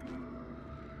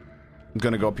 I'm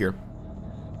gonna go up here.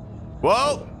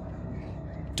 Whoa!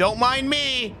 Don't mind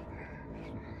me!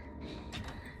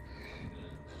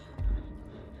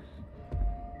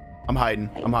 I'm hiding.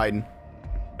 I'm hiding.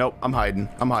 Nope, I'm hiding.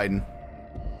 I'm hiding.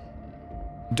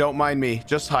 Don't mind me.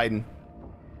 Just hiding.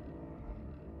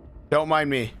 Don't mind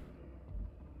me.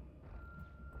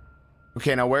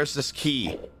 Okay, now where's this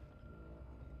key?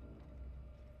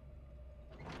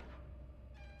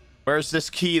 Where's this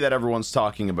key that everyone's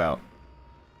talking about?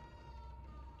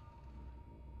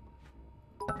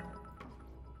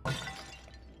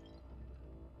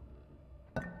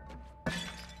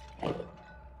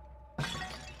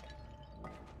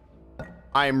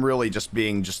 I'm really just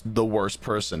being just the worst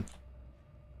person.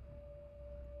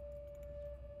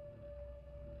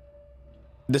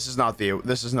 This is not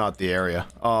the area.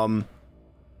 Ow.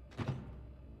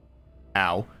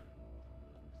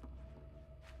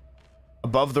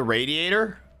 Above the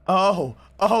radiator? Oh,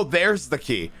 there's the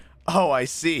key. Oh, I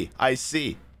see. I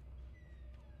see.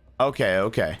 Okay,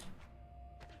 okay.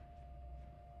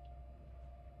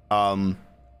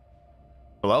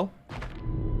 Hello?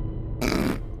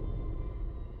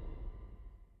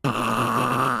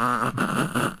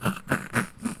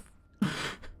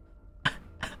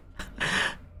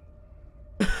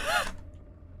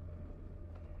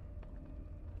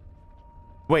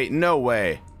 Wait, no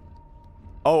way.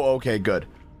 Oh, okay, good.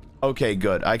 Okay,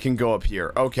 good. I can go up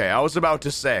here. Okay, I was about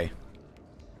to say.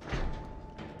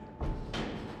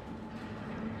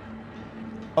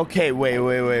 Okay, wait.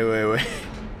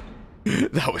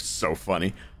 That was so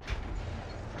funny.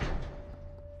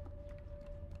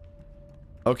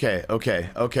 Okay.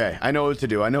 I know what to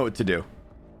do. I know what to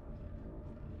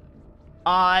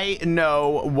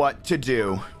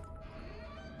do.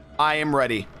 I am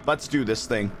ready. Let's do this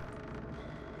thing.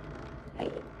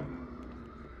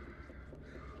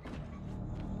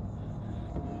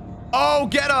 Oh,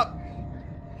 get up!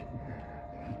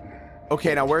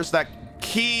 Okay, now where's that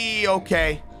key?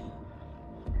 Okay.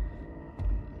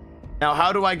 Now,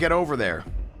 how do I get over there?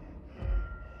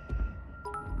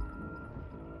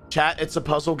 Chat, it's a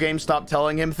puzzle game. Stop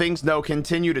telling him things. No,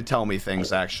 continue to tell me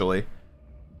things, actually.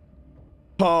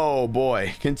 Oh,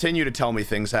 boy. Continue to tell me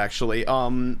things, actually.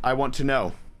 I want to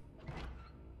know.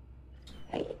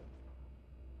 Okay,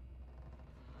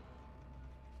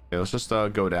 let's just,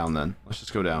 go down, then. Let's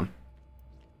just go down.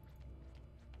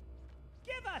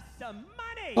 Give us some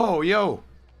money. Oh, yo.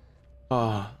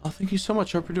 Oh, thank you so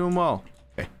much. Hope you're doing well.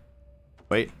 Okay.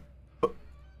 Wait. Oh.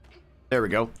 There we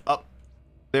go. Up.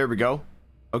 There we go.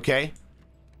 Okay.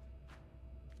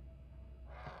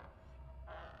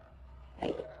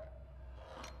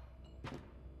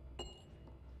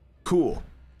 Cool.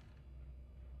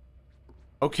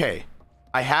 Okay.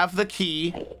 I have the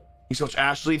key. Thanks so much,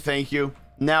 Ashley. Thank you.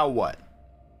 Now what?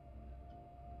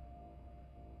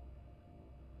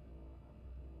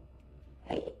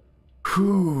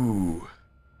 Whew.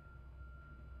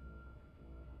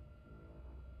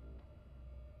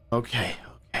 Okay.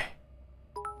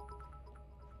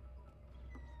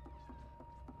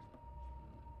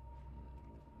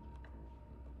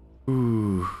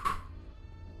 Ooh.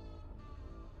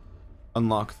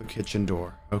 Unlock the kitchen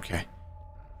door. Okay.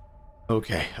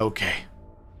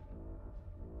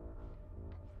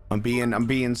 I'm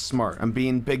being smart. I'm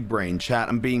being big brain, chat.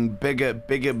 I'm being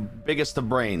biggest of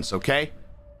brains, okay?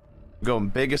 I'm going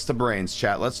biggest of brains,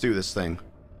 chat. Let's do this thing.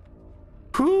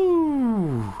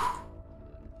 Whew.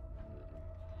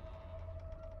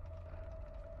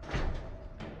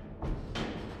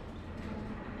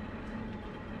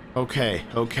 Okay.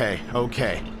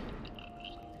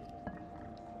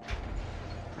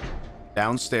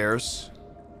 Downstairs.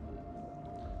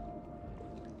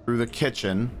 Through the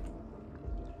kitchen.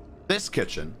 This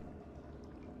kitchen.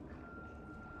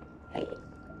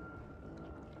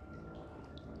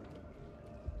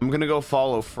 I'm gonna go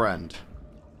follow friend.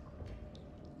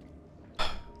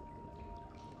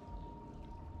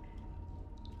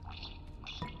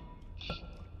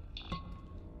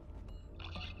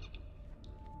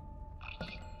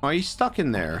 Oh, he's stuck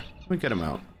in there. Let me get him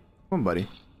out. Come on, buddy.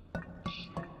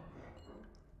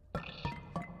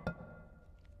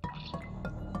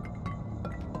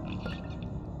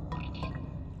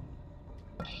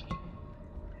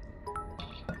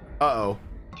 Uh-oh.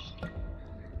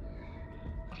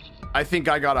 I think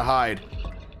I gotta hide.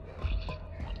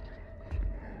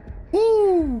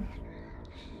 Woo!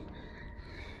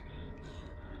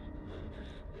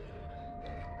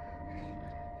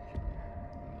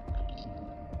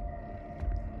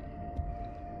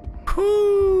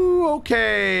 Whew,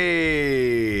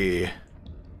 okay. Hey,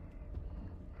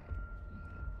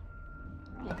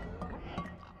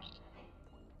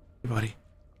 buddy.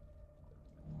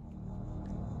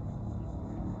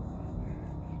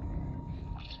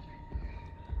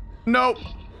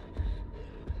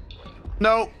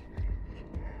 Nope.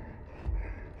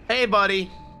 Hey,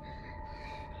 buddy.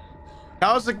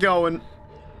 How's it going?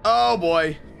 Oh,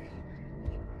 boy.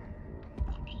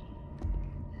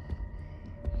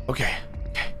 Okay.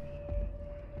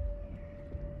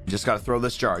 Just gotta throw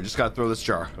this jar.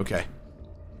 Okay.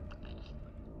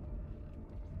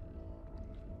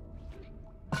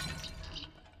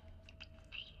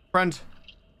 Friend.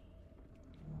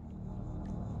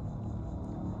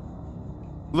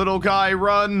 Little guy,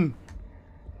 run.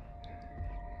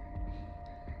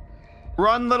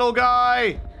 Run, little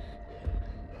guy.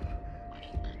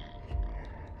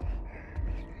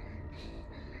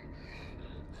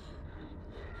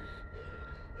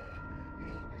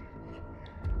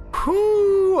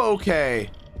 Whew, okay.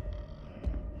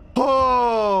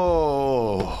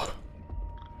 Oh.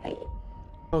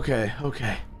 Okay.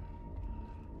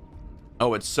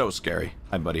 Oh, it's so scary.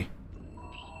 Hi, buddy.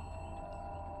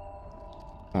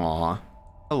 Aw.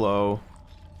 Hello.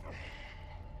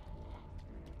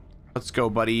 Let's go,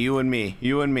 buddy. You and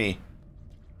me.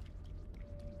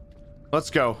 Let's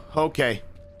go. Okay.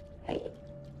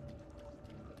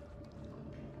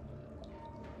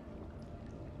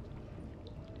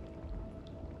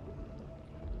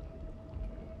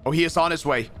 Oh, he is on his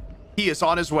way. He is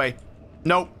on his way.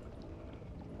 Nope.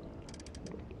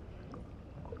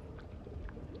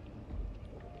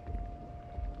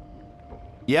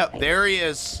 Yep, there he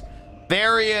is.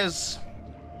 There he is.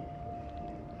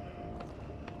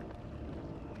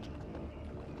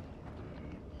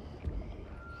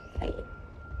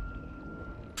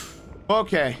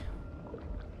 Okay.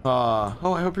 Oh,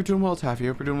 I hope you're doing well, Taffy. I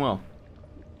hope you're doing well.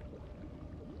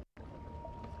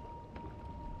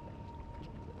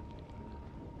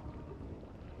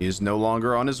 He is no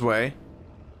longer on his way.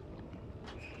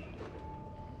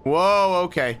 Whoa,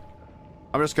 okay.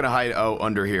 I'm just gonna hide, oh,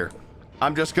 under here.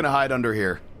 I'm just gonna hide under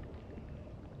here.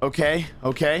 Okay,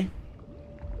 okay.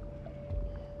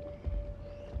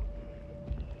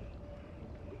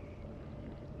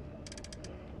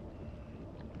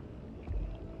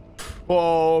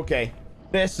 Oh, okay.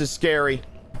 This is scary.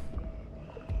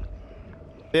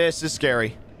 This is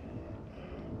scary.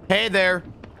 Hey there.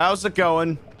 How's it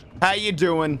going? How you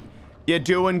doing? You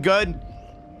doing good?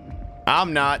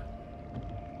 I'm not.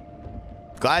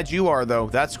 Glad you are, though.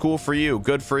 That's cool for you.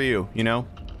 Good for you, you know?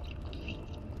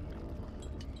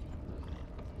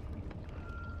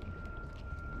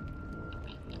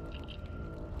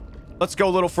 Let's go,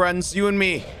 little friends. You and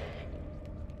me.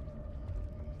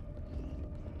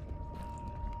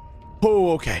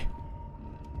 Oh, okay.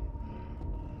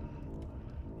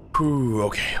 Ooh,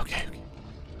 okay, okay, okay.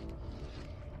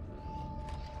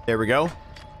 There we go.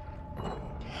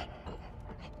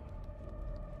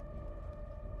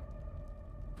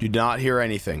 Do not hear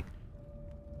anything.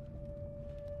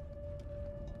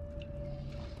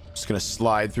 Just gonna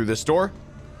slide through this door.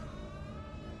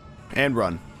 And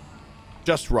run.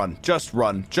 Just run. Just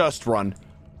run. Just run.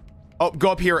 Oh,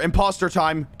 go up here. Imposter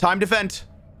time. Time to vent.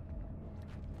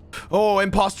 Oh,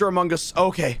 imposter among us.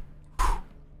 Okay.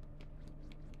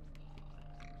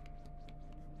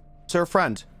 Is there a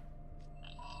friend?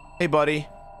 Hey, buddy.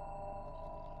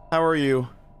 How are you?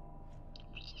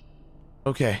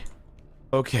 Okay.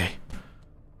 Okay.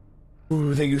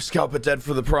 Ooh, thank you, Scalp It Dead,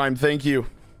 for the prime. Thank you.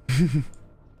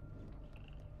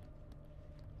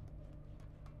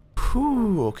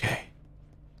 Whew, okay.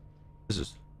 This is...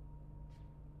 Do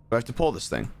I have to pull this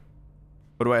thing?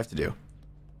 What do I have to do?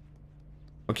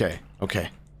 Okay, okay.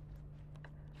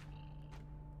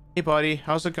 Hey, buddy.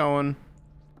 How's it going?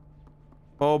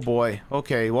 Oh, boy.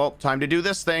 Okay, well, time to do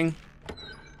this thing.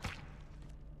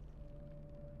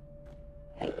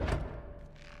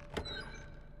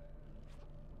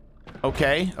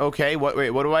 Okay, okay. Wait,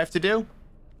 what do I have to do?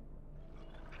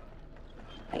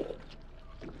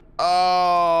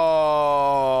 Oh,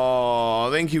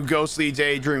 thank you, Ghostly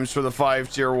Daydreams, for the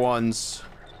 5 tier 1s.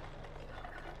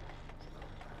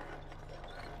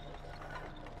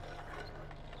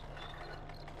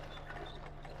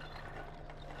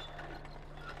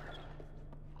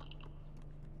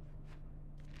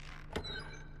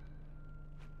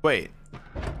 Wait.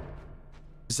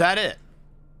 Is that it?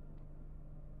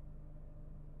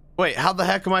 Wait, how the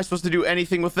heck am I supposed to do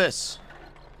anything with this?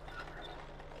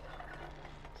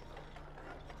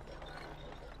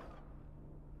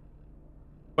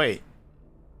 Wait.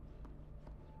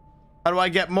 How do I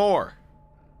get more?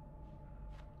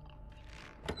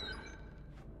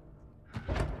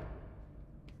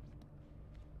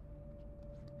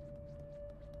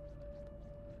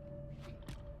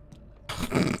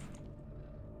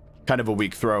 Kind of a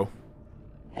weak throw.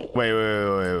 Wait.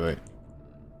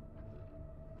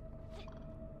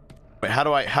 Wait, how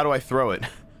do I throw it?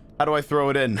 How do I throw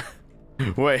it in?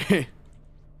 Wait.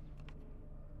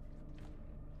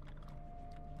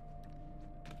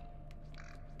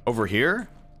 Over here?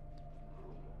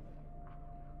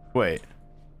 Wait.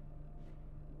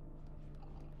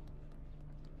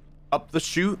 Up the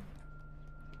chute?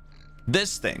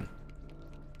 This thing.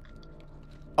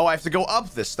 Oh, I have to go up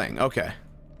this thing. Okay.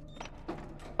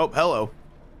 Oh, hello.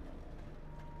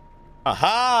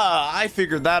 Aha! I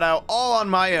figured that out all on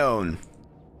my own.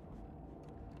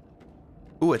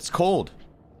 Ooh, it's cold.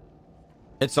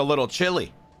 It's a little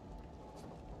chilly.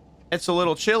 It's a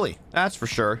little chilly, that's for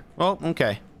sure. Well,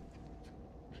 okay.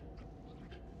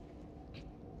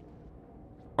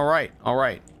 All right, all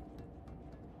right.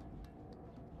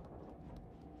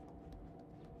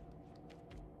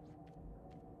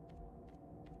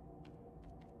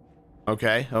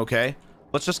 Okay, okay.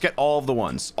 Let's just get all of the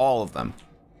ones. All of them.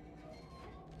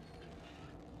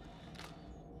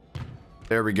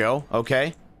 There we go.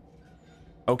 Okay.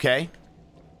 Okay.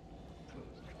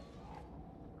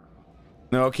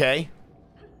 Okay.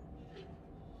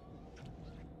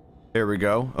 There we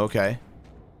go. Okay.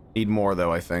 Need more,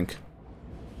 though, I think.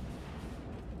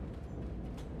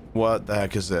 What the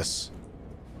heck is this?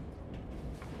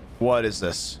 What is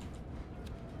this?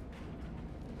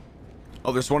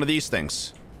 Oh, there's one of these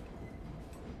things.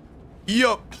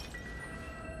 Yup.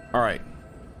 All right.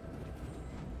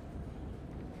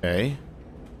 Okay.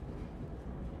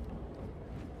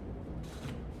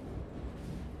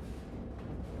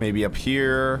 Maybe up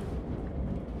here.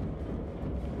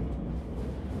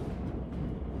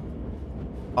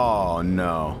 Oh,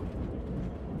 no.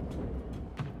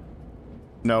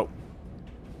 Nope.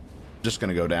 Just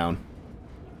gonna go down.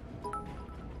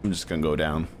 I'm just gonna go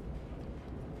down.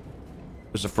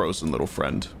 There's a frozen little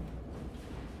friend.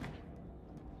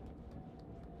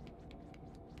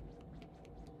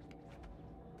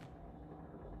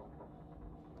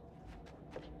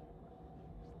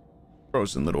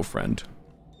 Frozen little friend.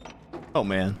 Oh,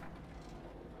 man.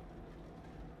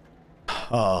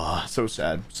 Oh, so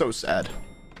sad. So sad.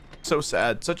 So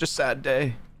sad. Such a sad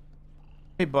day.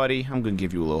 Hey, buddy. I'm gonna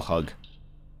give you a little hug.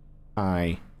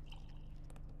 Hi.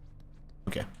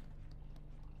 Okay.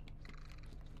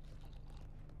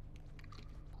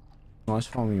 Oh, it's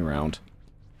following me around.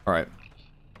 Alright.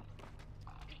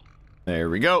 There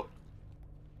we go.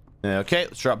 Okay,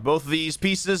 let's drop both of these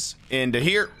pieces into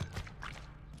here.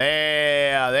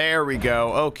 Yeah, there we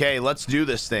go. Okay, let's do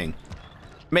this thing.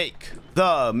 Make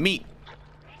the meat.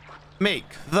 Make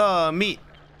the meat.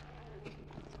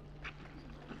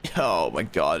 Oh my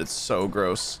god, it's so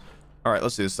gross. Alright,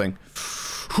 let's do this thing.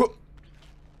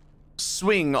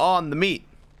 Swing on the meat.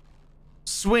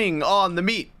 Swing on the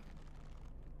meat.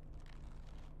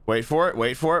 Wait for it,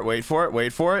 wait for it, wait for it,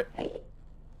 wait for it.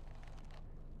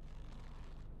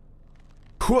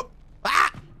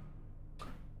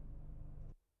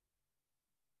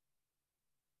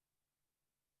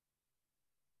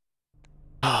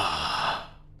 Ah.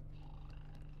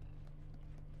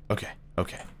 Okay,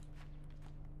 okay.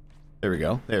 There we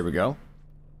go, there we go.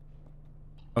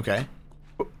 Okay.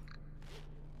 We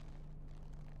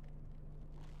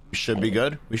should be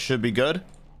good. We should be good.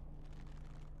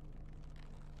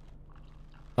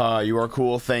 You are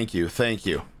cool. Thank you. Thank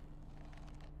you.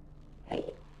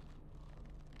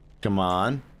 Come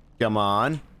on. Come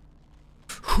on.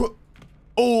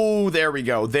 Oh, there we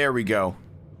go. There we go.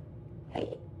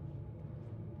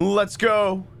 Let's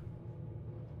go.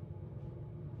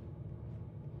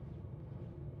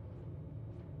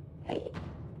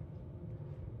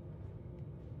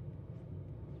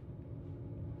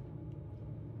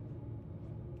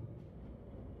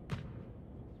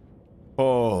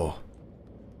 Oh.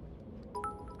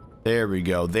 There we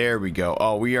go. There we go.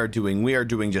 Oh, we are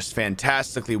doing just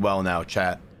fantastically well now,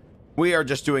 chat. We are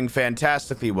just doing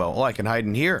fantastically well. Oh, I can hide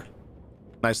in here.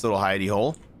 Nice little hidey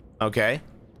hole. Okay.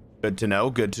 Good to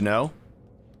know. Good to know.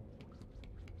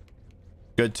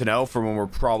 Good to know for when we're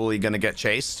probably gonna get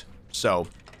chased. So,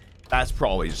 that's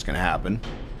probably just gonna happen.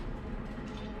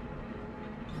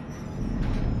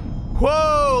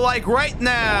 Whoa, like right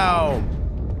now.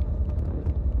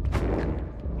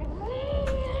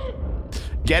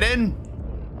 Get in.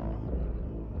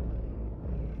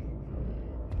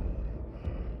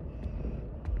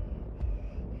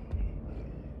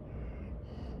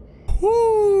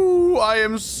 Whoo! I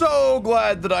am so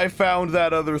glad that I found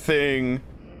that other thing.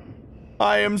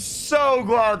 I am so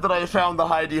glad that I found the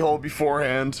hidey hole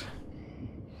beforehand.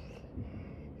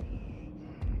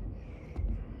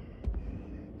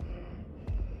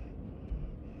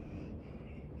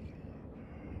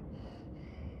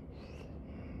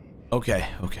 Okay,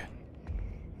 okay.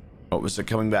 Oh, was it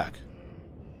coming back?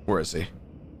 Where is he?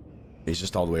 He's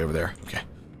just all the way over there. Okay.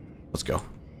 Let's go.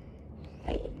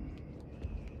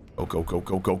 Go, go, go,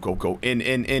 go, go, go, go.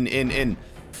 In.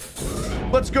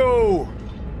 Let's go!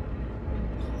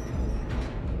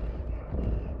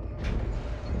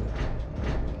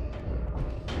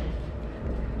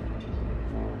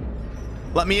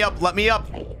 Let me up, let me up.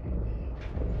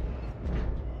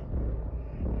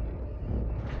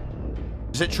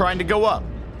 Is it trying to go up?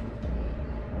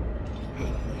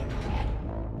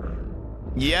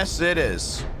 Yes, it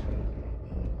is.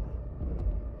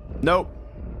 Nope.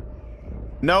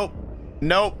 Nope.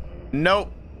 Nope.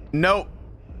 Nope. Nope.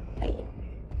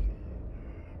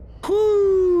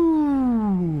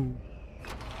 Whoo.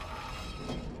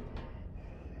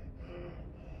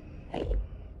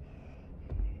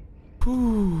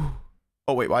 Whew.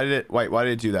 Oh wait, why did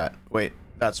it do that? Wait,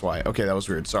 that's why. Okay, that was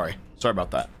weird. Sorry about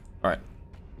that. All right.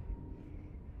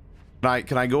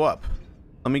 Can I go up?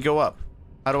 Let me go up.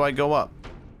 How do I go up?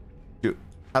 Dude,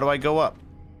 how do I go up?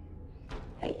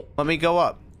 Let me go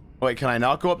up. Wait, can I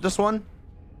not go up this one?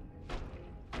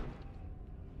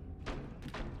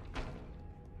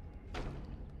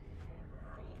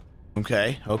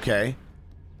 Okay, okay.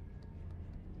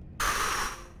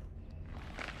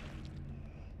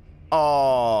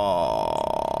 Oh.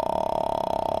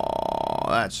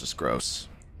 gross.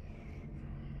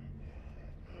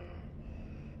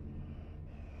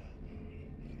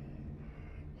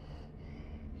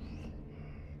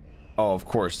 Oh, of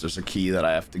course there's a key that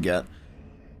I have to get.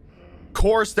 Of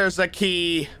course there's a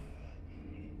key.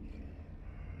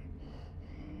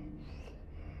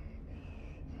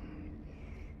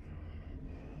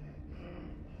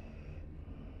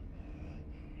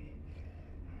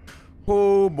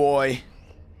 Oh boy.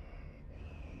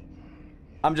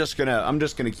 I'm just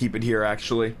gonna keep it here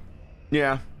actually.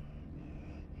 Yeah.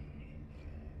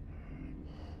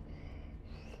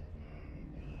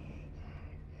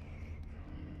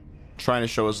 Trying to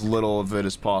show as little of it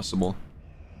as possible.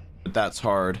 But that's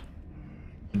hard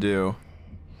to do.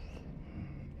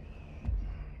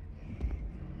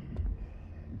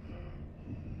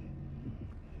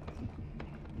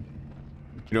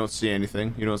 You don't see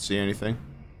anything. You don't see anything.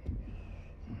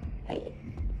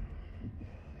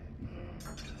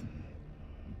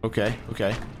 Okay,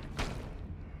 okay.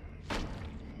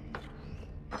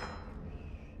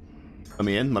 Let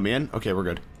me in, let me in. Okay, we're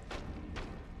good.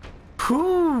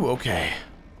 Whew, okay.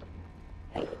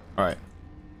 Alright.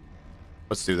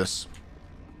 Let's do this.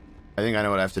 I think I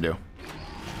know what I have to do.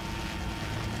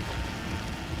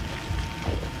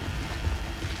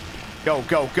 Go,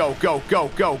 go, go, go, go,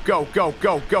 go, go, go,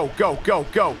 go, go, go, go,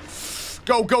 go.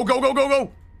 Go, go, go, go, go,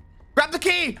 go. Grab the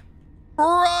key.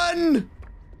 Run.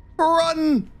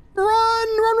 Run. Run,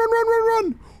 run, run, run, run,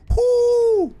 run.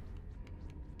 Whoo.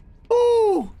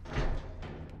 Ooh.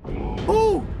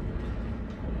 Ooh.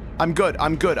 I'm good.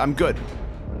 I'm good. I'm good.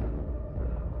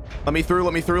 Let me through.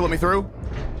 Let me through. Let me through.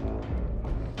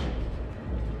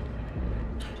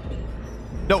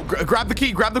 No, grab the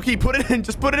key. Grab the key. Put it in.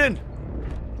 Just put it in.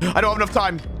 I don't have enough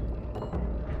time.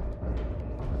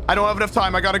 I don't have enough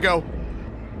time. I gotta go.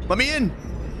 Let me in.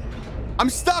 I'm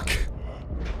stuck.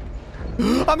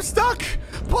 I'm stuck.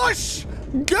 Push.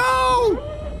 Go.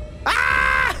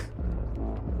 Ah!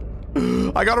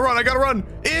 I gotta run. I gotta run.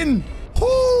 In.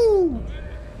 Whoo.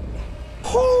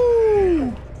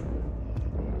 Whoo.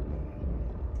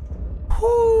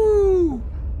 Whoo.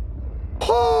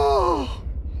 Oh.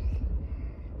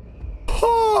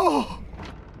 Oh.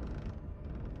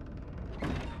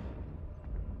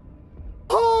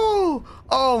 Oh.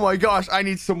 Oh my gosh. I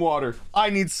need some water. I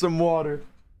need some water.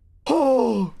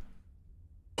 Oh.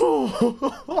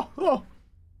 Oh.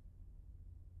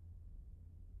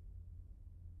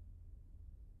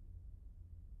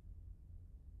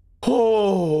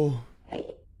 Oh.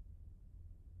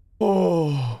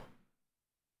 Oh.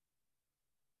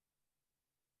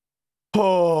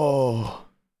 Oh.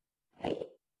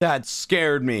 That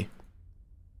scared me.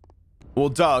 Well,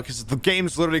 duh, because the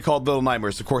game's literally called Little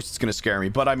Nightmares. Of course it's gonna scare me,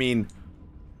 but I mean...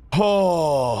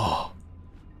 Oh.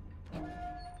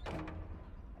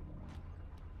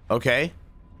 Okay.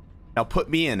 Now put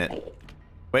me in it.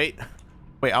 Wait.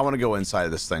 Wait, I want to go inside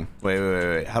of this thing. Wait, wait, wait,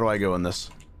 wait. How do I go in this?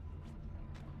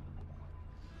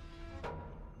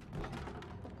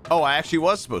 Oh, I actually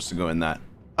was supposed to go in that.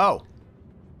 Oh.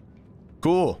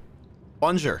 Cool.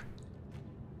 Plunger.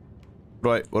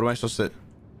 What am I supposed to...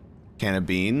 Can of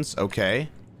beans. Okay.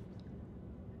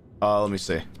 Let me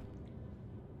see.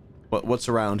 What's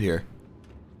around here?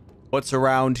 What's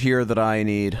around here that I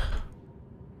need?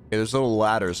 Okay, there's little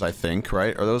ladders, I think,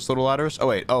 right? Are those little ladders? Oh,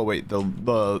 wait. Oh, wait. The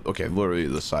okay, literally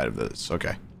the side of this.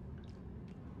 Okay.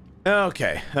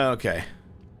 Okay. Okay.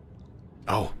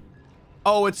 Oh.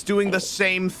 Oh, it's doing the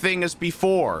same thing as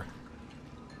before.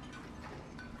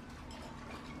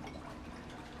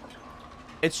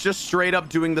 It's just straight up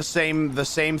doing the same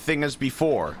thing as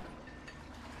before.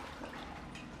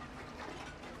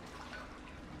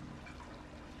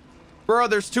 Bro,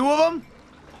 there's two of them?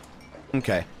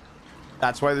 Okay.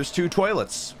 That's why there's two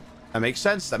toilets. That makes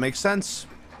sense. That makes sense.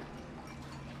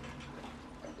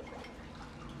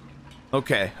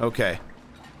 Okay, okay.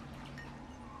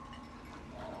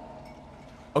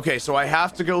 Okay, so I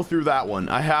have to go through that one.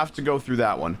 I have to go through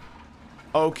that one.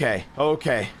 Okay,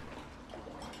 okay.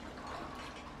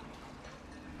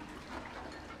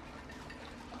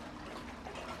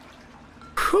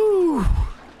 Whew.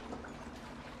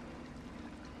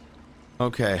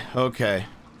 Okay, okay.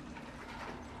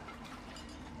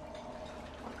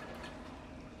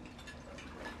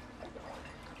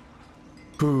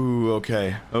 Ooh,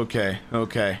 okay, okay,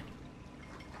 okay.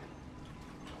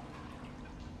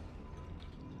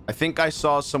 I think I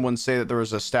saw someone say that there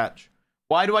was a statue.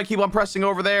 Why do I keep on pressing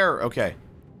over there? Okay.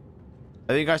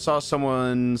 I think I saw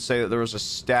someone say that there was a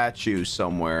statue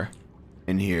somewhere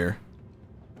in here.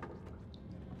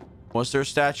 Was there a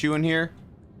statue in here?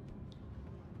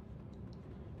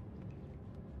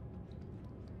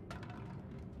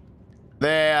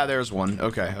 There, there's one.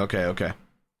 Okay, okay, okay.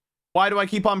 Why do I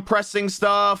keep on pressing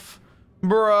stuff?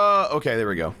 Bruh. Okay, there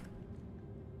we go.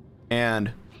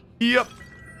 And, yep.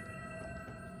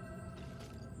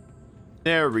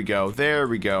 There we go. There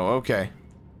we go. Okay.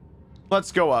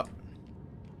 Let's go up.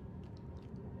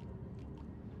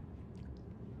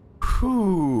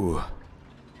 Whew.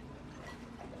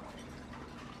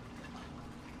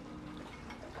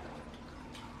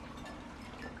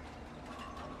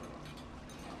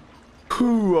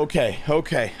 Whew. Okay.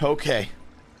 Okay. Okay.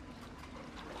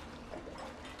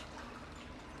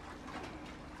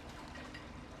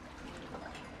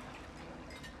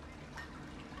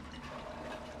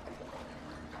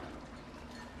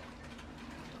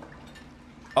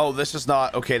 Oh, this is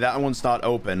not... Okay, that one's not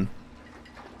open.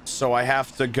 So I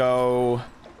have to go...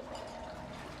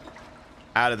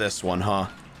 out of this one, huh?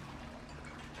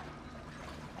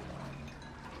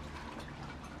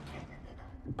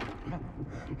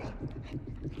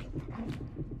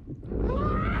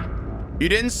 You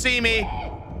didn't see me.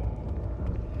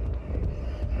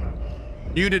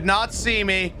 You did not see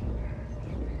me.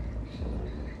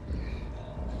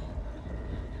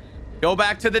 Go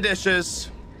back to the dishes.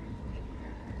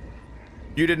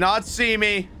 You did not see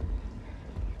me.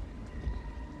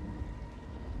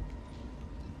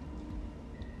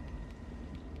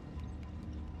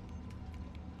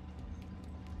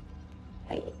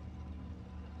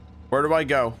 Where do I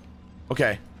go?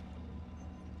 Okay.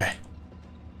 Okay.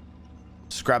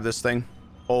 Just grab this thing.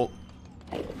 Hold.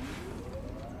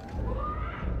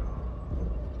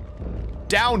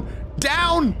 Down!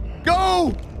 Down!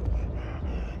 Go!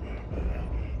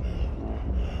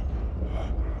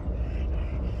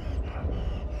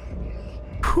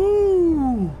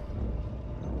 Whew.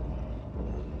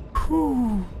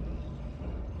 Whew.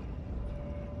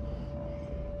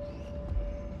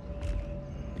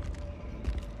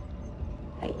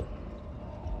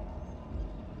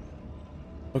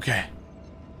 Okay.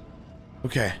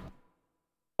 Okay.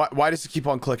 Why does it keep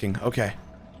on clicking? Okay.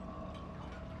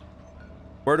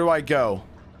 Where do I go?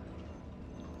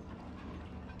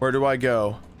 Where do I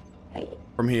go?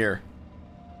 From here.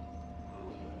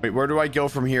 Wait, where do I go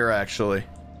from here, actually?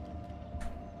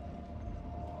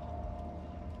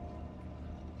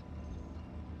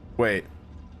 Wait.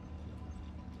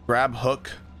 Grab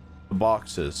hook the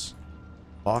boxes.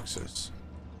 Boxes.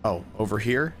 Oh, over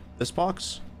here? This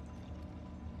box?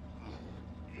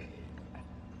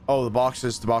 Oh, the box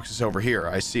is over here.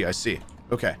 I see, I see.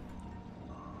 Okay.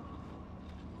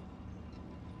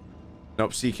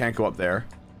 Nope, see, can't go up there.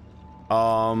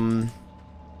 On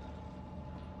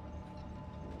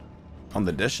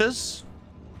the dishes?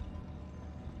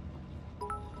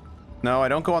 No, I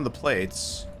don't go on the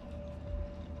plates.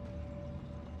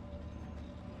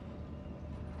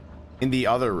 In the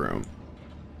other room.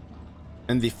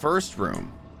 In the first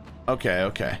room. Okay,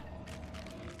 okay.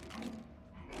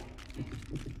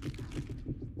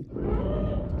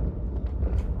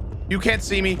 You can't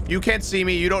see me. You can't see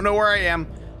me. You don't know where I am.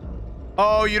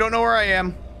 Oh, you don't know where I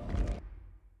am.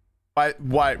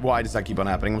 Why does that keep on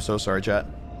happening? I'm so sorry, chat.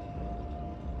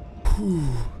 Whew.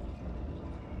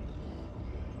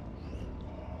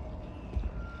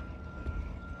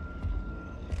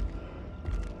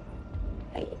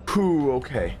 Whew,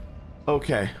 okay.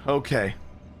 Okay, okay.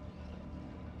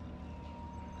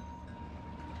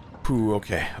 Whew,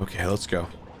 okay, okay, let's go.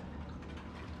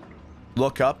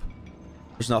 Look up.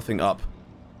 There's nothing up.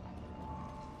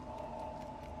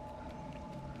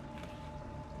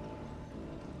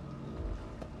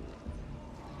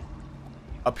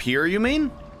 Up here, you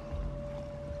mean?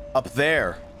 Up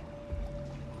there.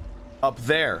 Up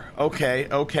there. Okay,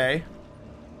 okay.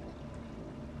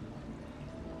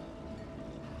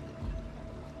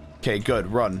 Okay, good.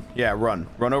 Run. Yeah, run.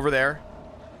 Run over there.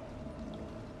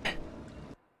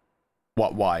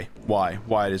 What? Why? Why?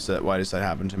 Why does that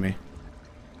happen to me?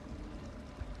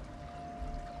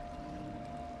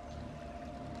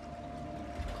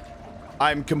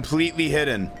 I'm completely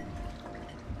hidden.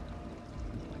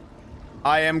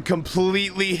 I am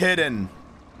completely hidden.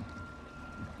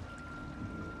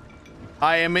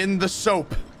 I am in the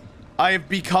soap. I have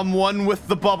become one with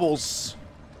the bubbles.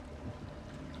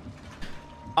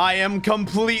 I am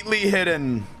completely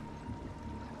hidden.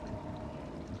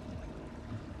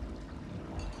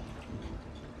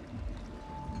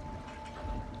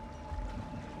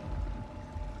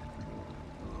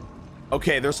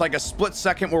 Okay, there's like a split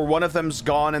second where one of them's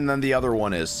gone and then the other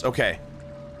one is. Okay.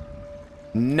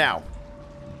 Now.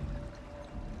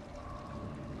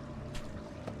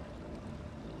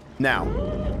 Now.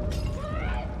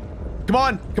 Come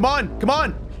on, come on, come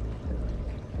on.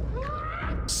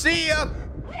 See ya.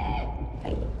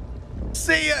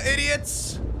 See ya,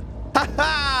 idiots. Ha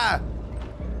ha.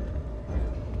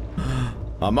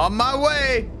 I'm on my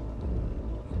way.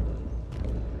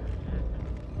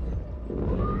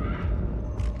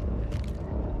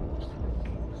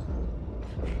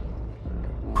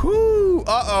 Whoo!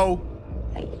 Uh-oh.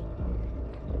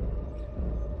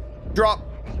 Drop.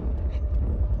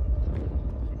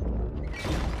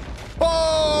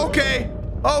 Oh, okay.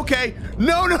 Okay.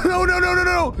 No, no, no, no, no, no,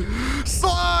 no.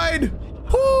 Slide.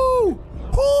 Whoo!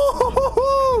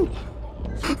 Whoo!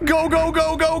 Go, go,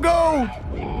 go, go, go.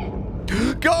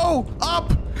 Go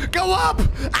up. Go up.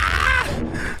 Ah!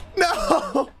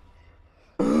 No.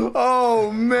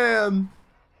 Oh, man.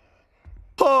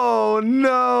 Oh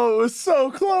no, it was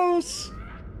so close.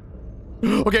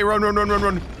 Okay, run, run, run, run,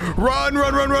 run. Run,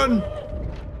 run, run, run.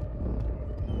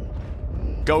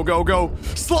 Go, go, go.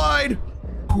 Slide.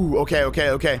 Ooh, okay,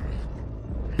 okay, okay.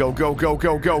 Go, go, go,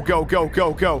 go, go, go, go,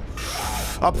 go, go.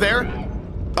 Up there.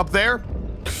 Up there.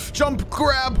 Jump,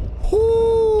 grab.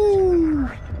 Whoo.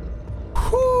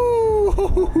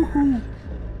 Whoo.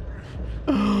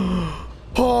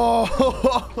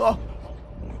 Oh.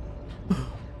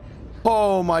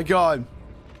 Oh my god.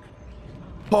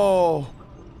 Oh.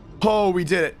 Oh, we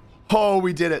did it. Oh,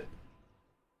 we did it.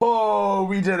 Oh,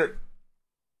 we did it.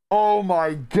 Oh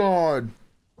my god.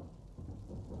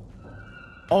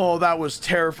 Oh, that was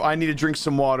terrifying. I need to drink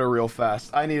some water real fast.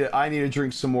 I need to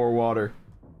drink some more water.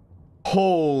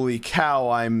 Holy cow,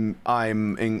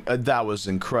 that was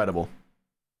incredible.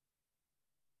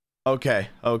 Okay,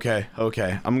 okay,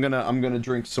 okay. I'm gonna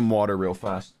drink some water real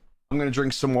fast. I'm gonna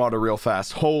drink some water real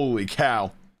fast. Holy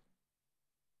cow.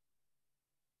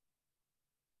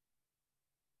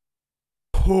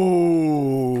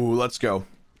 Oh, let's go.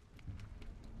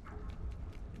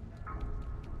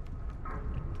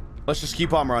 Let's just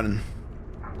keep on running.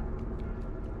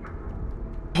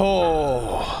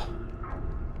 Oh.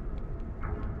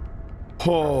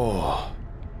 Oh.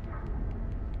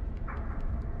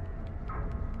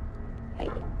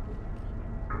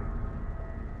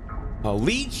 A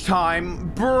leech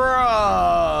time, bruh.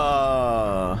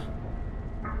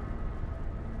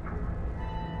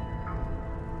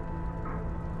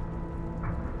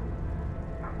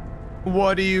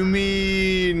 What do you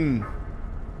mean?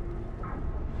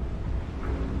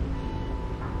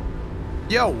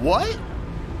 Yo, what?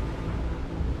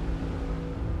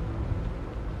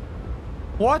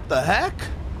 What the heck?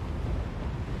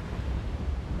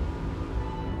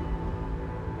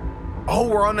 Oh,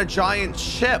 we're on a giant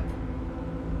ship.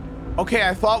 Okay,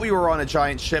 I thought we were on a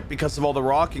giant ship because of all the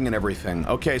rocking and everything.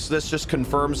 Okay, so this just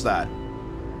confirms that.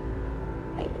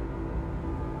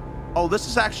 Oh, this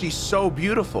is actually so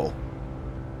beautiful.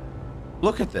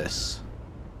 Look at this.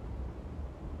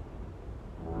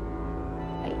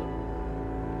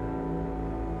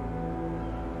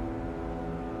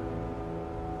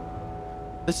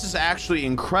 This is actually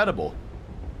incredible.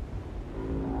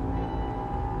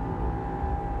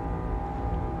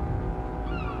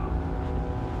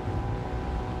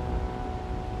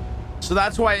 So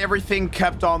that's why everything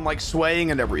kept on like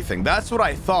swaying and everything. That's what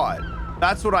I thought.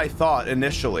 That's what I thought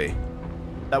initially.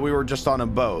 That we were just on a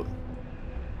boat.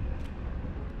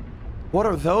 What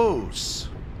are those?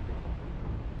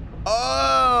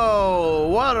 Oh,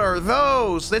 what are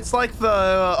those? It's like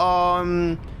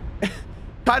the,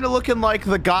 kind of looking like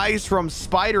the guys from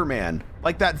Spider-Man.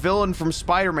 Like that villain from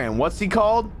Spider-Man. What's he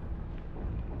called?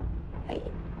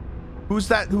 Who's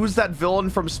that villain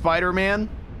from Spider-Man?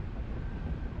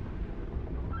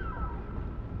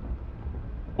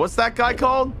 What's that guy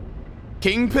called?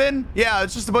 Kingpin? Yeah,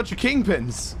 it's just a bunch of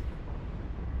kingpins.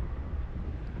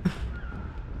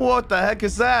 What the heck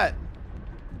is that?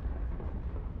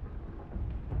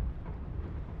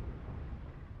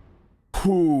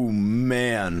 Oh,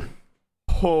 man.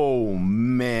 Oh,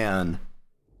 man.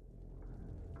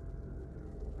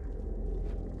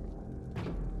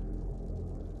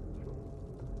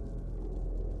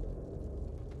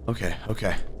 Okay,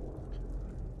 okay.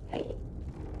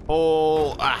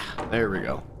 Oh, there we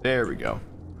go. There we go.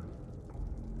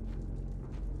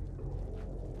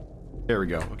 There we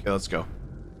go. Okay, let's go.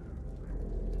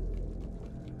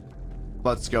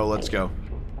 Let's go, let's go.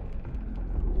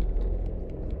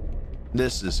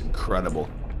 This is incredible.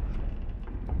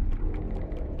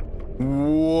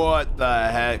 What the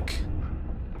heck?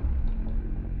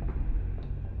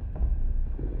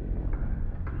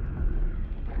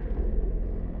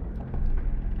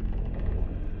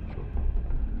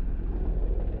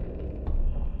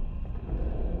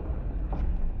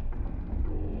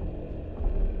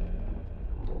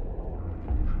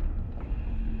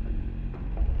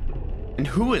 And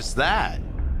who is that?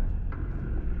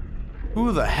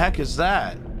 Who the heck is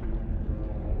that?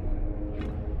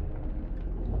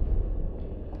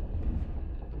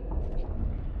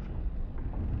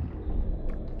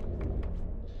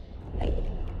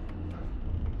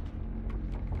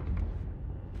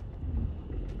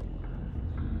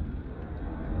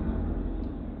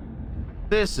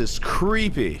 This is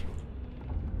creepy.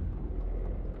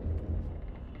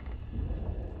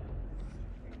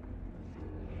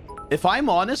 If I'm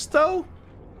honest, though,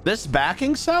 this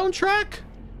backing soundtrack,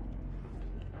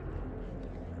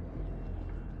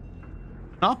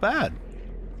 not bad.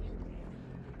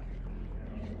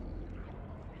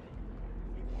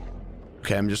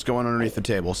 Okay, I'm just going underneath the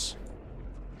tables.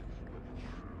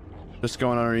 Just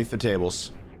going underneath the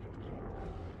tables.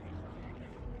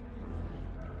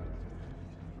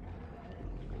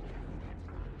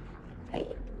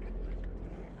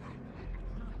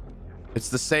 It's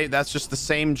the same. That's just the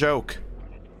same joke.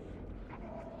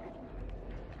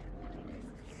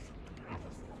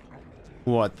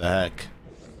 What the heck?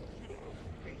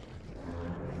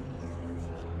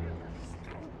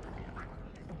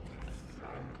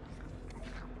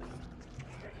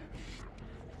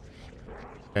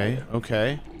 Okay,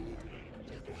 okay.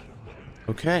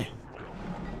 Okay.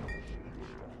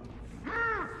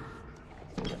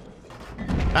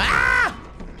 Ah!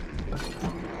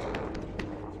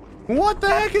 What the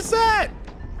heck is that?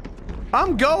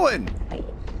 I'm going.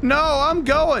 No, I'm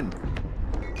going.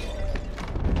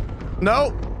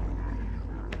 No.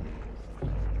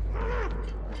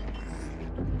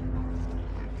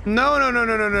 No, no, no,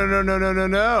 no, no, no, no, no, no, no,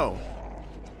 no.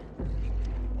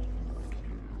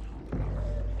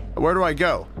 Where do I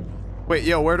go? Wait,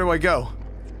 yo, where do I go?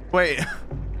 Wait.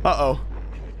 Uh-oh.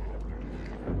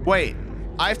 Wait,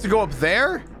 I have to go up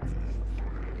there?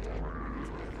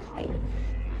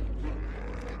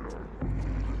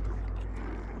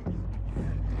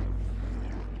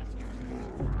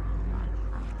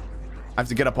 I have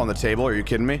to get up on the table. Are you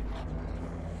kidding me?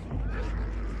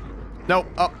 No,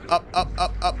 up, up, up,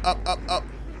 up, up, up, up, up.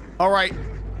 All right,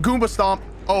 Goomba stomp.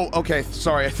 Oh, okay.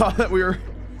 Sorry, I thought that we were.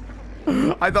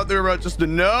 I thought they were about just to.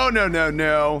 No, no, no,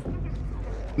 no,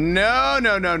 no,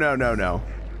 no, no, no, no, no,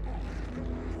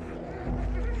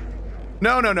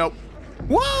 no, no, no.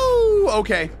 Whoa.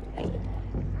 Okay.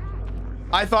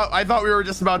 I thought we were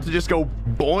just about to just go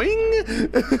boing.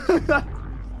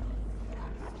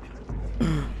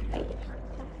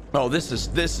 Oh, this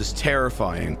is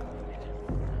terrifying.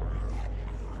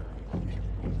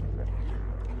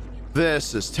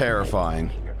 This is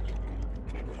terrifying.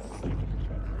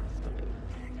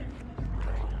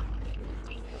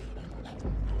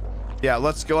 Yeah,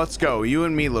 let's go. Let's go. You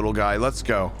and me, little guy. Let's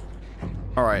go.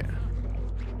 All right.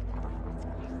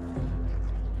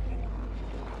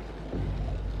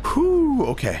 Whew.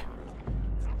 Okay.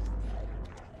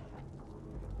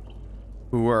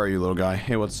 Where are you, little guy?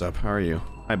 Hey, what's up? How are you?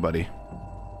 Hi, buddy.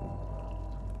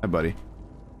 Hi, buddy.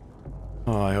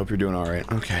 Oh, I hope you're doing all right.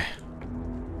 Okay.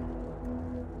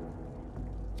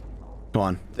 Come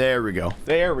on. There we go.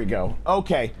 There we go.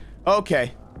 Okay.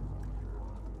 Okay.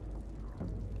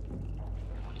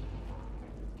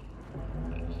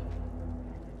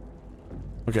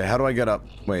 Okay, how do I get up?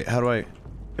 Wait, how do I...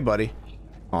 Hey, buddy.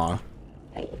 Aw.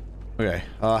 Okay,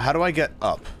 how do I get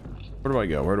up? Where do I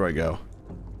go? Where do I go?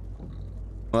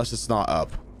 Unless it's not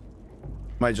up.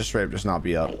 Might just straight up just not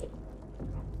be up.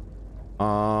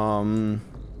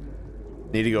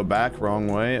 Need to go back? Wrong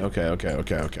way? Okay, okay,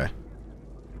 okay, okay.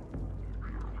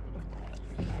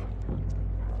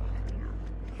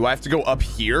 Do I have to go up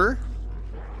here?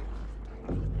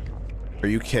 Are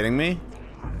you kidding me?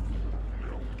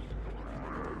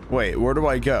 Wait, where do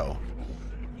I go?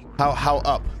 How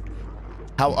up?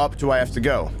 How up do I have to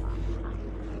go?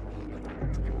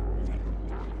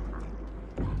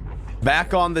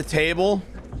 Back on the table?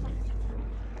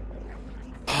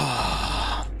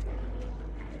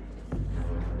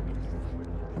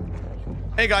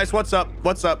 Hey guys, what's up?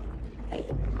 What's up?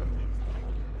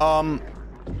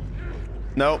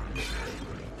 Nope.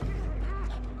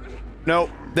 Nope.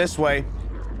 This way.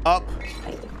 Up.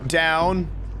 Down.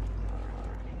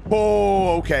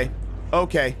 Oh, okay.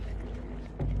 Okay.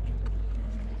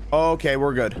 Okay,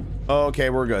 we're good. Okay,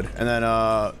 we're good. And then,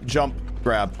 jump,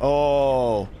 grab.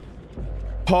 Oh.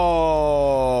 Oh.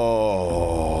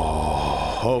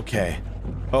 Okay.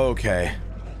 Okay.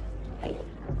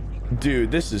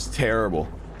 Dude, this is terrible.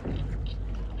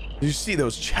 Did you see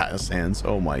those chat sands?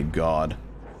 Oh my god.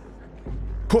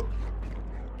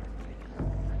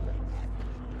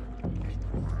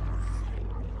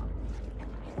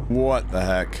 What the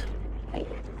heck?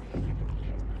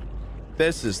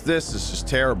 This is just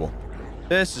terrible.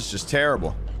 This is just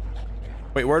terrible.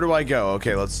 Wait, where do I go?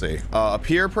 Okay, let's see. Up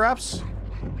here, perhaps?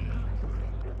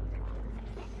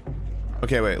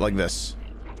 Okay, wait, like this.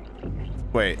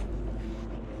 Wait.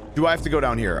 Do I have to go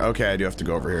down here? Okay, I do have to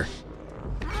go over here.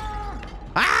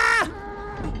 Ah!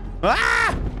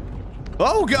 Ah!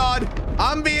 Oh, God.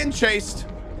 I'm being chased.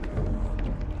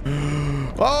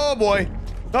 Oh, boy.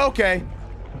 Okay.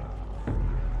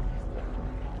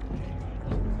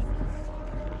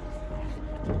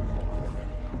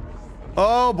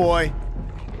 Oh boy.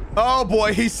 Oh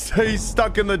boy, he's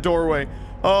stuck in the doorway.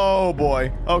 Oh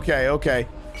boy. Okay, okay.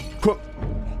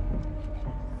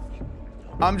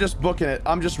 I'm just booking it.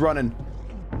 I'm just running.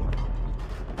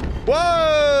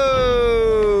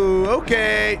 Whoa!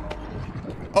 Okay.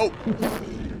 Oh.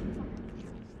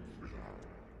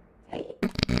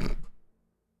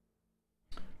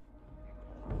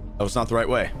 That was not the right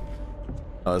way.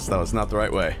 That was not the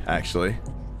right way, actually.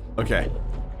 Okay.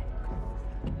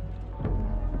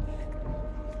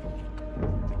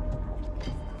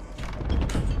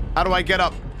 How do I get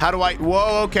up? How do I?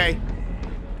 Whoa, okay.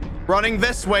 Running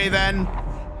this way then.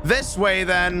 This way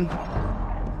then.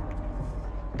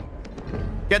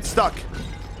 Get stuck.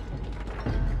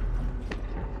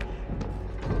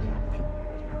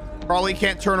 Probably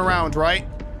can't turn around, right?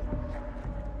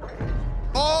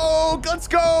 Oh, let's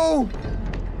go.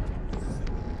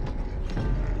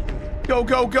 Go,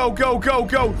 go, go, go, go,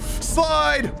 go.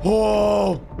 Slide.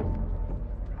 Oh.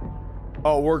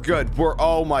 Oh, we're good.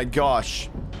 Oh my gosh.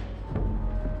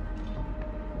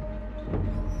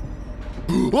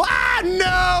 Ah,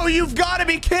 no, you've got to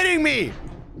be kidding me.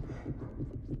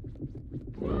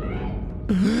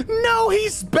 No,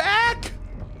 he's back.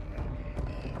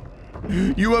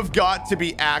 You have got to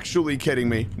be actually kidding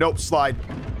me. Nope, slide.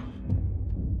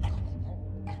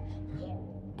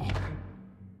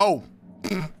 Oh.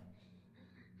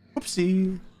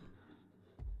 Whoopsie.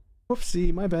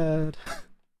 Whoopsie, my bad.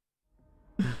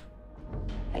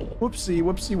 Whoopsie,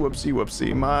 whoopsie, whoopsie,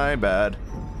 whoopsie, my bad.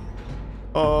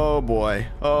 Oh boy.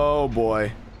 Oh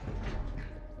boy.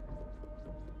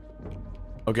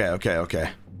 Okay, okay, okay.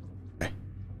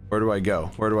 Where do I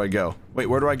go? Where do I go? Wait,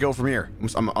 where do I go from here?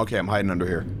 Okay, I'm hiding under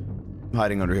here. I'm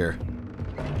hiding under here.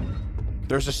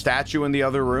 There's a statue in the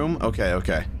other room? Okay,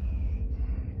 okay.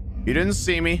 You didn't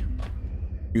see me.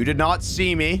 You did not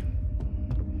see me.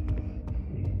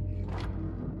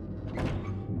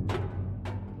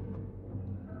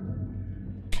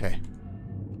 Okay.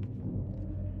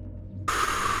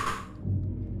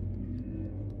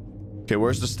 Okay,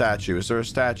 where's the statue? Is there a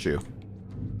statue?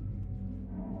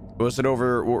 Was it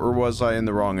over, or was I in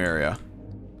the wrong area?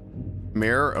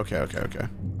 Mirror? Okay, okay, okay.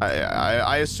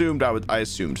 I assumed I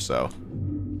assumed so.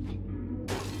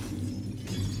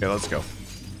 Okay, let's go.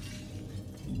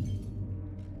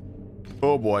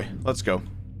 Oh boy, let's go.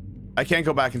 I can't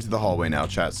go back into the hallway now,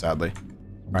 chat, sadly.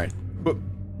 All right. Whoop.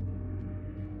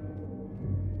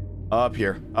 Up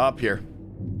here, up here.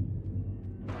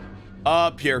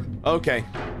 Up here, okay.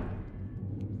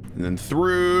 And then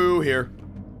through here.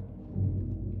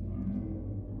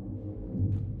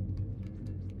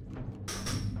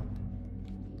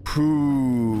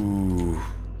 Ooh.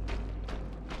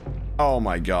 Oh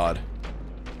my god.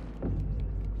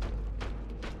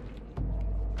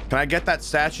 Can I get that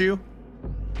statue?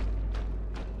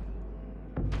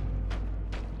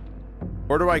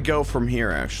 Where do I go from here,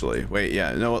 actually? Wait,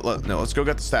 yeah, no, let's go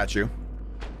get the statue.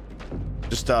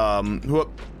 Just,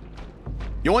 whoop.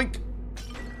 Yoink.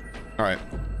 All right.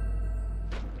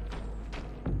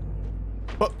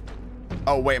 Whoop.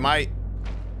 Oh, wait,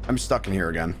 I'm stuck in here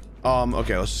again.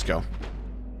 Okay, let's just go.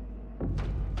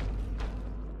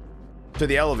 To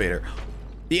the elevator.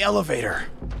 The elevator.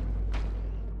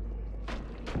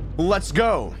 Let's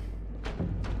go.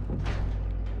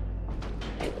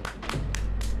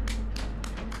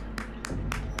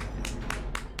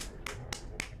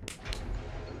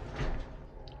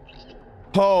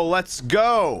 Oh, let's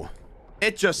go.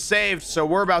 It just saved, so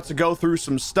we're about to go through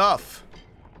some stuff.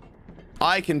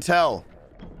 I can tell.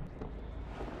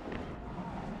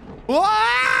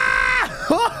 Ah!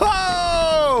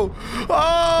 Oh!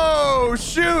 Oh,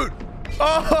 shoot!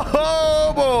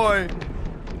 Oh boy!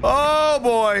 Oh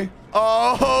boy!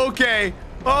 Oh, okay.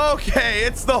 Okay,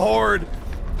 it's the horde.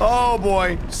 Oh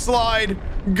boy. Slide.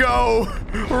 Go.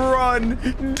 Run.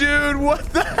 Dude, what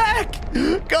the heck?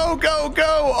 Go, go,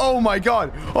 go. Oh my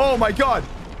god. Oh my god.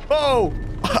 Oh,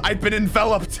 I've been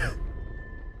enveloped.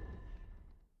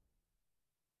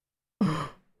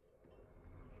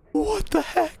 What the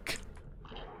heck?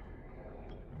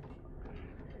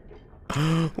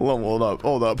 Hold up,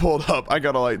 hold up, hold up. I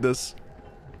gotta light this.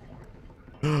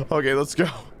 Okay, let's go.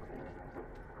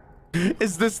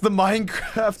 Is this the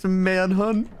Minecraft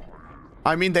manhunt?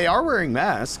 I mean, they are wearing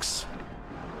masks.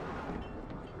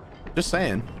 Just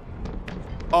saying.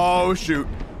 Oh, shoot.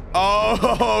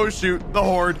 Oh, shoot. The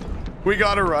horde. We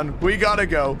gotta run. We gotta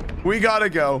go. We gotta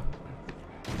go.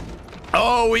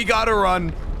 Oh, we gotta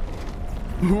run.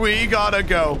 We gotta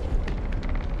go.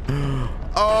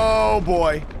 Oh,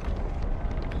 boy.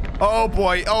 Oh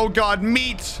boy. Oh god,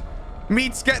 meat.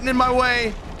 Meat's getting in my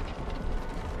way.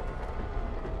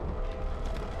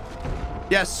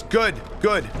 Yes, good,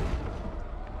 good.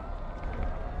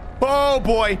 Oh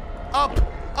boy. Up,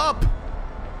 up,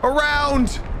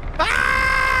 around.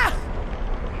 Ah!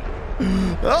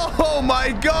 Oh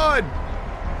my god.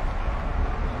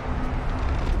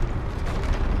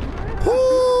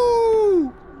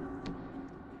 Woo!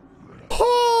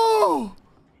 Oh!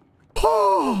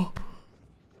 Oh!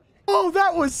 Oh,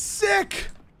 that was sick!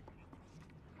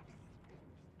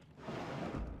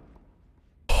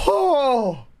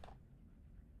 Oh!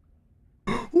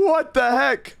 What the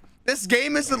heck? This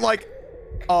game isn't like...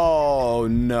 Oh,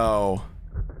 no.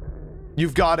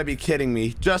 You've got to be kidding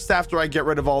me. Just after I get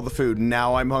rid of all the food,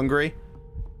 now I'm hungry?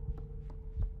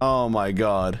 Oh my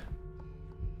god.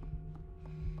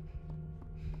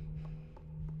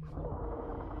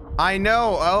 I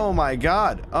know. Oh my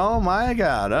god. Oh my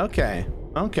god. Okay.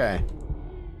 Okay.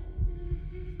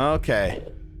 Okay.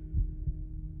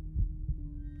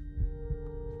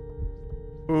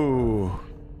 Ooh.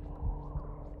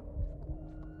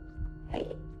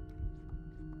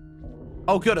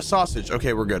 Oh, good. A sausage.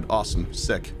 Okay, we're good. Awesome.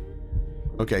 Sick.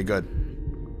 Okay, good.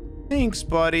 Thanks,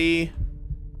 buddy.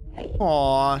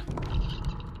 Aw.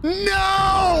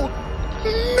 No!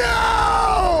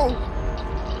 No!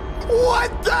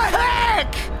 What the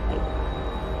heck?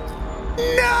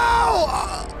 No!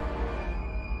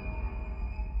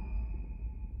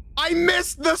 I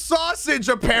missed the sausage,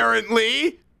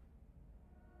 apparently.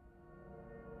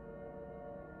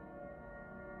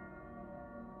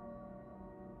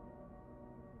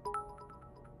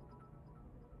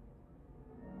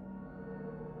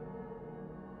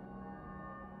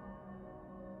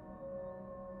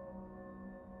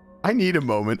 I need a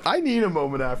moment. I need a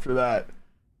moment after that.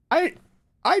 I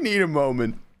need a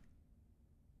moment.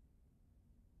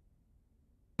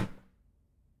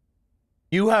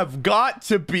 You have got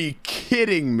to be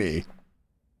kidding me.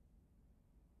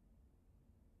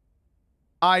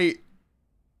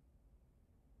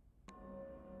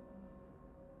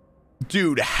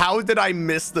 Dude, how did I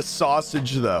miss the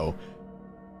sausage though?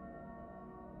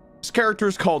 This character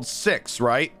is called Six,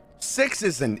 right? Six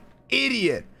is an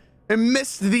idiot and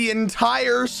missed the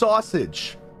entire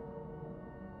sausage.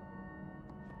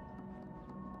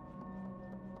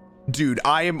 Dude,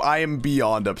 I am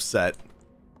beyond upset.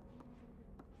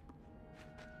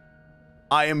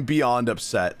 I am beyond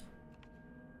upset.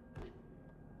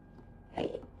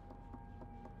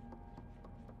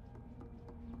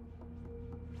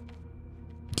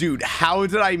 Dude, how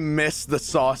did I miss the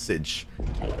sausage?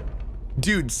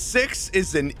 Dude, Six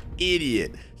is an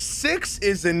idiot. Six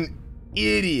is an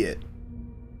idiot.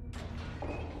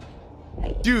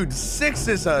 Dude, Six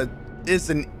is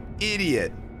an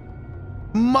idiot.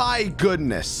 My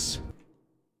goodness.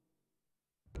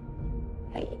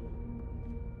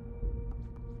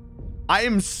 I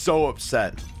am so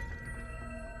upset.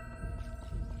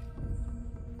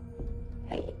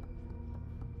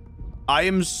 I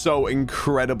am so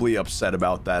incredibly upset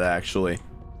about that, actually.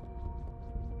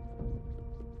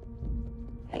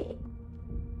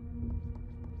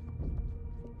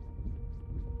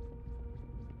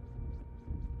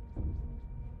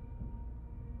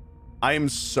 I am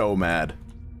so mad.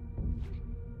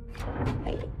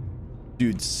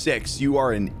 Dude, Six, you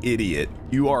are an idiot.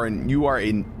 You are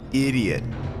an idiot.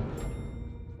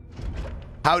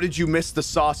 How did you miss the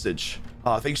sausage?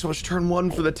 Thank you so much. Turn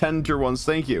 1 for the 10 tier ones.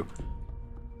 Thank you.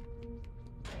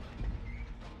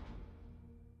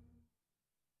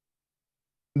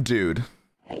 Dude.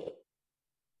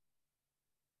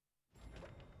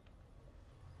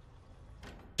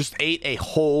 Just ate a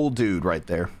whole dude right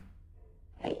there.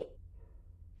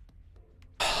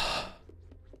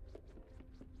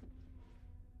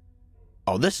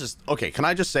 Oh, this is okay. Can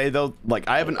I just say though, like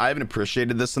I haven't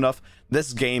appreciated this enough.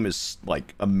 This game is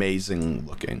like amazing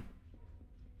looking.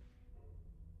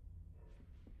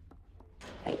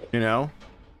 You know?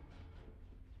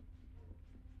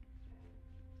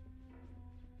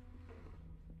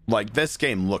 Like this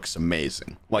game looks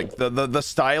amazing. Like the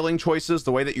styling choices,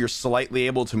 the way that you're slightly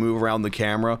able to move around the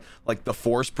camera, like the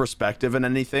forced perspective and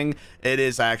anything, it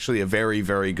is actually a very,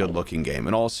 very good looking game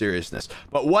in all seriousness.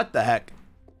 But what the heck?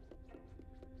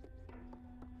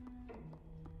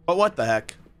 But what the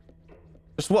heck?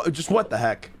 Just what the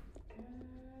heck?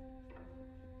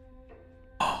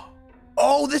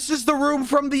 Oh, this is the room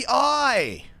from the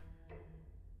eye.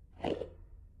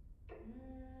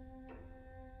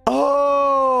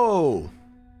 Oh.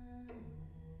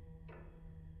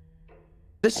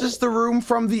 This is the room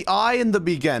from the eye in the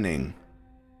beginning.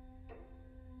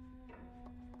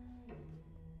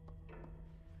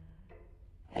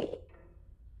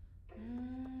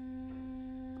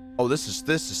 Oh, this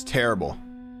is terrible.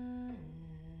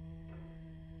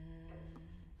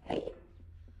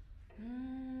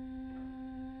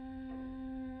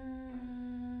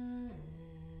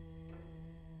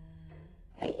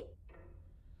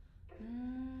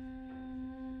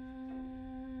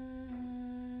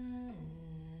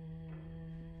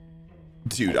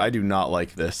 Dude, I do not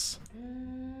like this.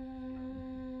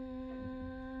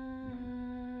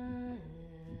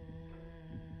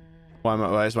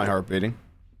 Why is my heart beating?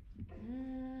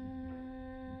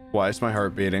 Why is my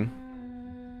heart beating?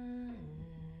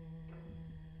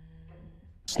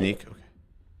 Sneak,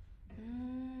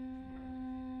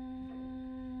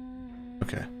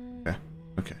 okay.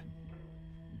 Okay.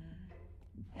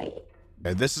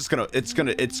 Okay, this is gonna, it's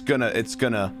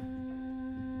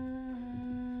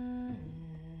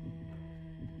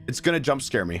gonna jump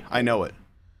scare me. I know it.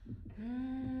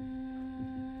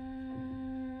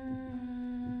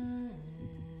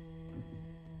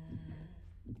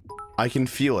 I can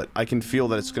feel it. I can feel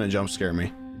that it's gonna jump scare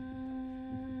me.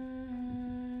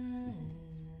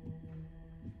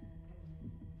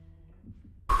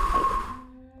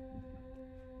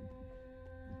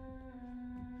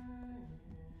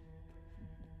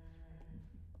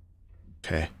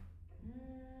 Okay. I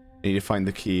need to find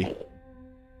the key.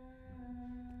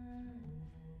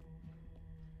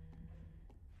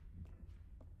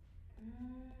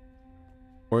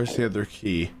 Where's the other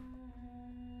key?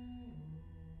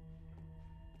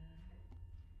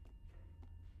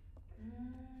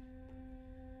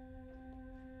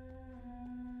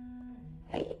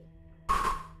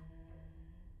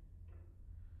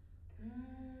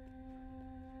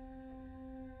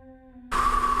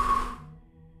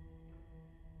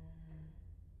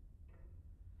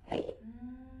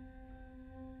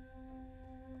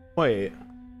 Wait.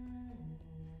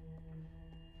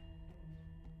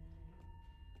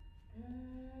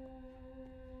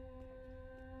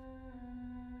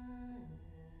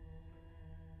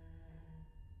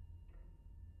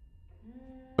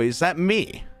 Wait, is that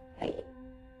me?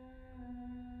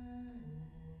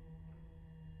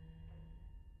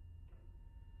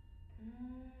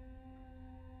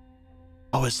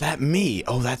 Oh, is that me?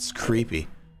 Oh, that's creepy.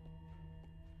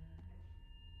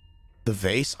 The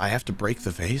vase? I have to break the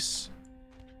vase?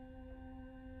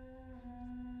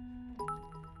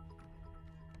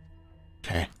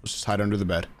 Okay, let's just hide under the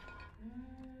bed.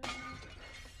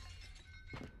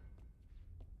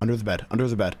 Under the bed, under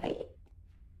the bed.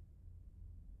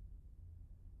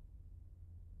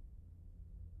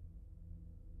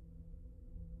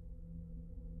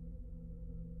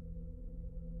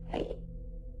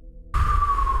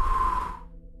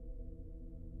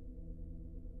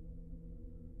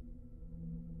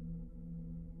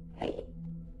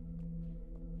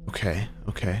 Okay,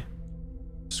 okay.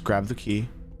 Just grab the key.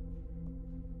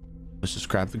 Let's just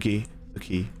grab the key. The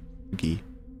key.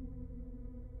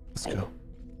 Let's go.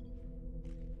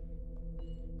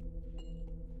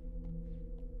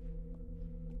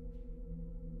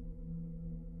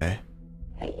 Okay.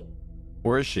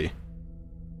 Where is she? Is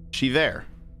she there?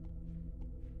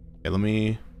 Okay, let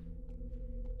me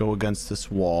go against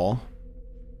this wall.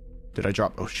 Did I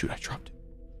drop? Oh shoot, I dropped it.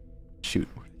 Shoot,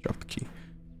 where did I drop the key?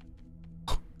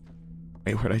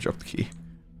 Wait, where'd I drop the key?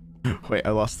 Wait, I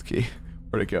lost the key.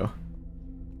 Where'd it go?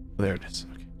 Oh, there it is.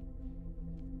 Okay.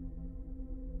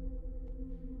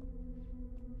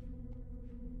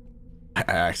 I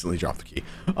accidentally dropped the key.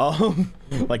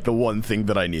 Like the one thing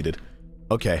that I needed.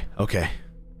 Okay, okay.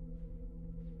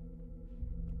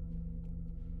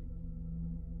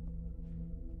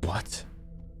 What?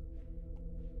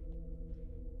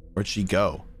 Where'd she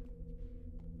go?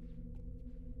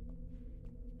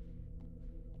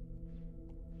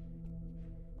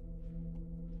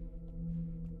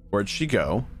 Where'd she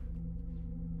go?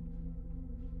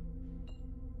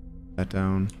 That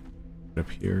down. Up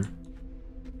here.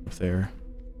 Up there.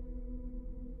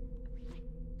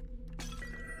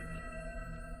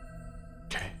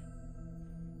 Okay.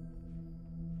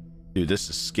 Dude, this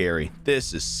is scary.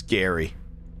 This is scary.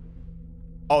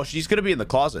 Oh, she's gonna be in the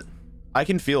closet. I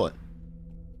can feel it.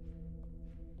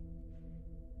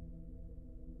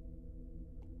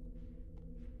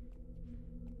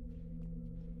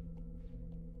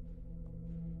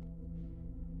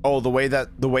 Oh, the way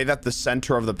that the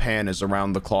center of the pan is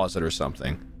around the closet or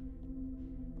something.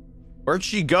 Where'd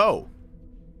she go?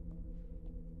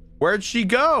 Where'd she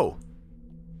go?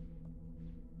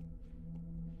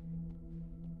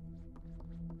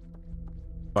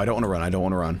 Oh, I don't want to run. I don't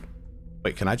want to run.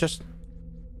 Wait, can I just...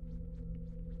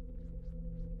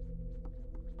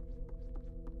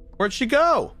 Where'd she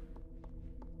go?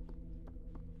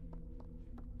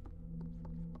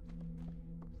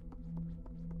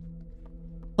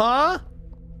 Huh?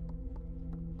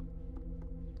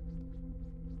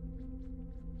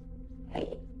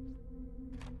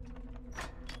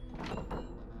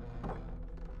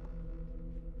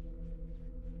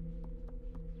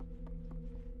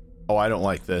 Oh, I don't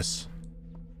like this.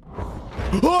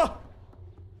 Ah!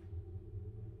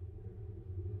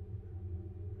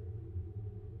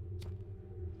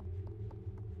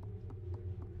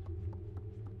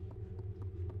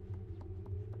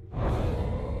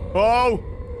 Oh!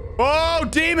 Oh,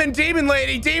 demon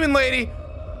lady, demon lady.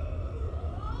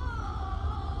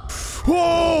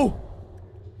 Oh!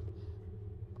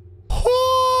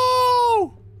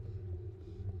 Oh!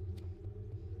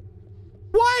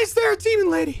 Why is there a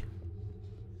demon lady?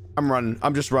 I'm running.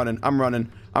 I'm just running. I'm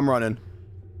running. I'm running.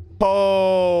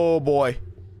 Oh, boy.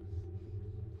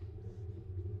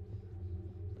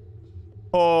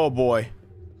 Oh, boy.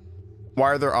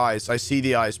 Why are there eyes? I see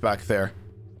the eyes back there.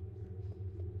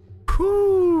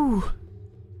 Whew.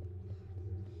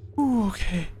 Ooh,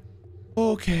 okay.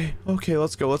 Okay. Okay,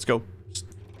 let's go. Let's go.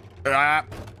 Ah.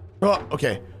 Oh,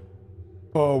 okay.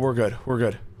 Oh, we're good. We're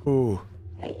good. Ooh.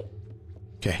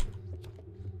 Okay.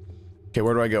 Okay,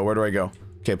 where do I go? Where do I go?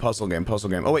 Okay, puzzle game, puzzle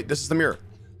game. Oh wait, this is the mirror.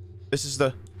 This is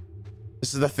the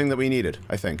thing that we needed,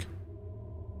 I think.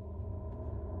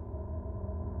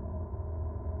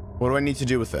 What do I need to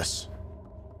do with this?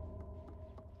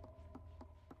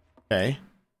 Okay.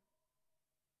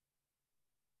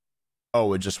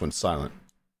 Oh, it just went silent.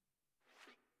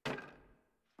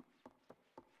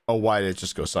 Oh, why did it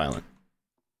just go silent?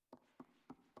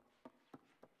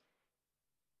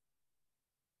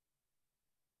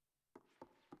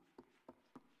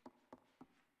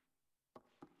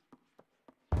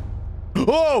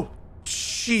 Oh!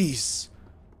 Jeez.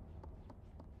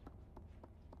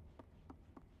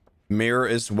 Mirror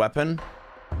is weapon.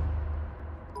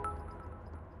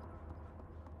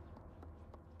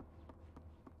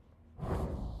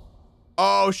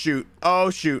 Oh, shoot.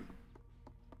 Oh, shoot.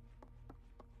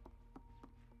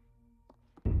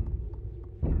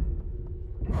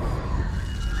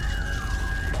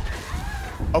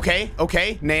 Okay,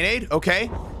 okay. Nanade, okay.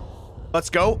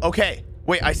 Let's go. Okay.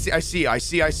 Wait, I see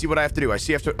what I have to do. I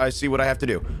see what I have to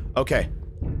do. Okay.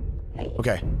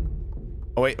 Okay.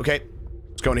 Oh, wait, okay.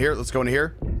 Let's go into here. Let's go into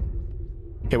here.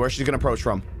 Okay, where's she gonna approach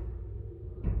from?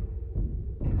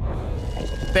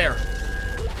 There.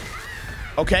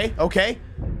 Okay, okay.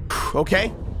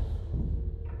 Okay.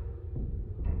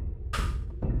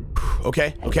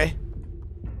 Okay, okay.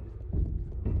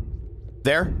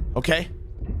 There, okay.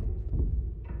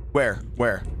 Where?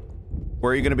 Where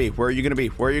are you gonna be? Where are you gonna be?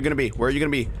 Where are you gonna be? Where are you gonna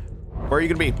be? Where are you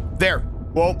gonna be? There.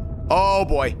 Whoa. Oh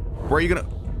boy. Where are you gonna?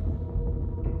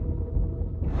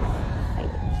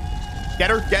 Get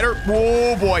her. Get her.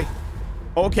 Oh boy.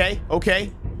 Okay.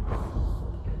 Okay.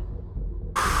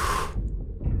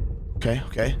 Okay.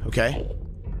 Okay. Okay.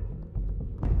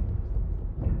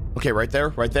 Okay. Right there.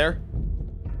 Right there.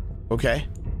 Okay.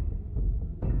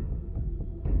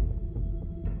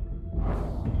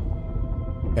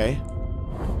 Okay.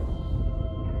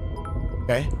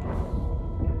 Okay.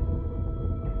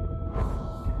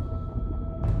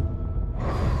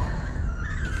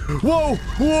 Whoa!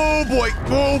 Whoa, boy!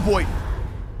 Whoa, boy!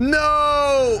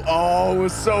 No! Oh, it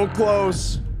was so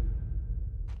close.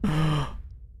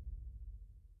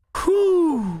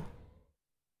 Whew.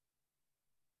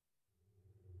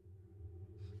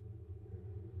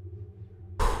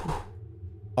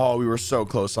 Oh, we were so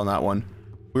close on that one.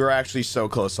 We were actually so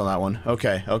close on that one.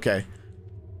 Okay, okay.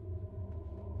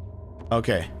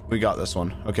 Okay, we got this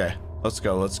one. Okay, let's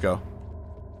go, let's go.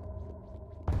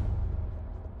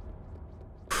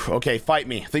 Okay, fight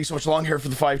me. Thanks so much, long hair, for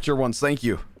the 5 tier 1s. Thank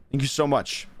you. Thank you so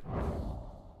much.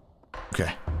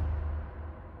 Okay.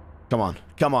 Come on,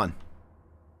 come on.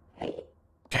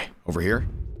 Okay, over here.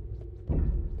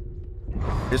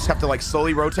 You just have to like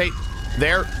slowly rotate.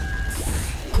 There.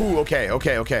 Ooh, okay,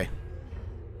 okay, okay.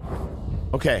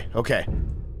 Okay, okay.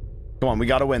 Come on, we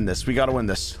gotta win this. We gotta win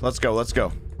this. Let's go, let's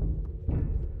go.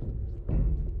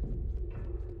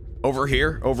 Over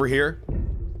here, over here.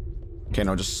 Okay,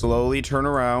 now just slowly turn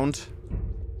around.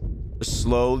 Just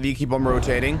slowly keep on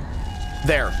rotating.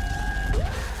 There.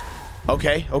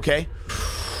 Okay, okay.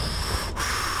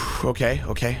 Okay,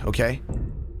 okay, okay.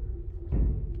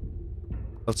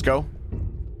 Let's go.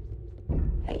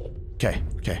 Okay,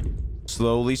 okay.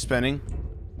 Slowly spinning.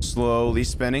 Slowly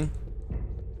spinning.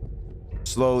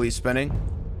 Slowly spinning.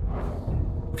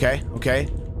 Okay, okay.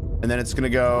 And then it's gonna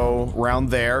go around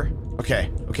there.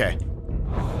 Okay, okay.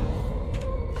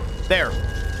 There.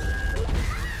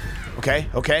 Okay,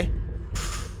 okay.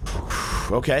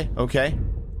 Okay, okay.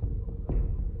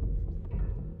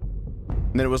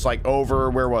 And then it was like over,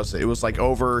 where was it? It was like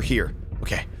over here.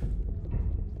 Okay.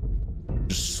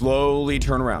 Just slowly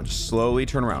turn around. Just slowly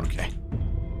turn around. Okay.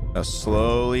 Now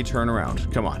slowly turn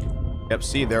around. Come on. Yep,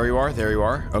 see, there you are. There you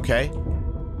are. Okay.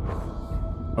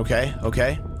 Okay,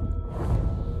 okay.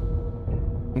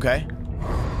 Okay.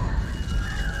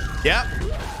 Yep.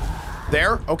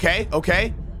 There. Okay,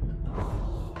 okay.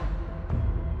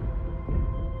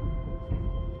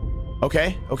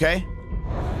 Okay, okay.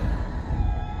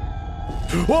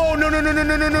 Oh, no, no, no, no,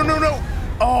 no, no, no, no, no.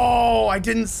 Oh, I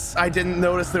didn't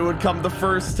notice that it would come the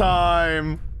first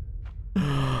time.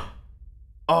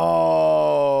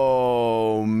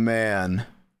 Oh, man.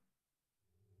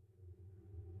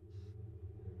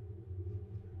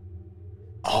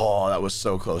 Oh, that was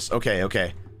so close. Okay,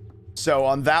 okay. So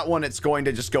on that one, it's going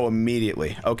to just go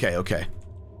immediately. Okay, okay.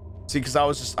 See,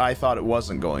 because I thought it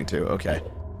wasn't going to. Okay.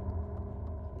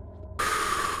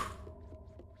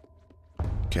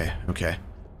 Okay, okay.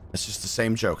 That's just the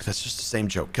same joke. That's just the same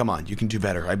joke. Come on, you can do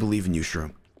better. I believe in you,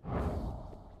 Shroom.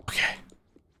 Okay.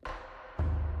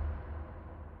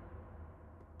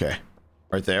 Okay.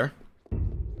 Right there.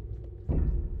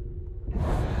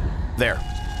 There.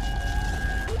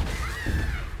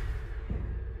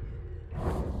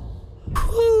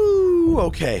 Whew,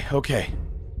 okay, okay.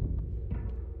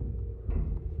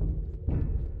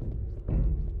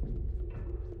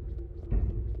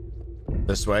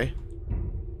 This way.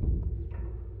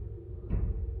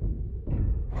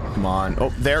 Come on.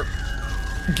 Oh, there.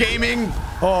 Gaming.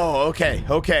 Oh, okay,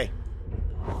 okay.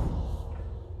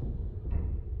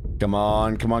 Come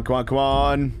on, come on, come on, come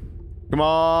on. Come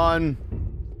on.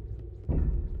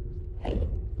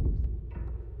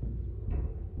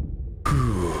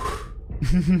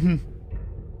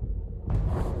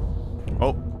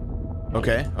 Oh.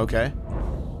 Okay, okay.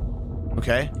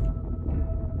 Okay.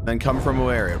 Then come from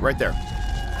where area? Right there.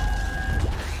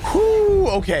 Whoo!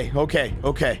 Okay, okay,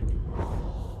 okay.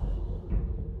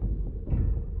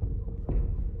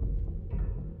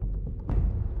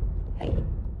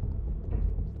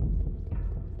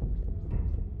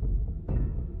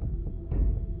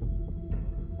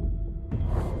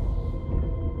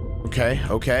 Okay,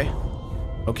 okay.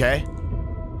 Okay.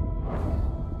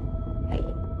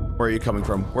 Where are you coming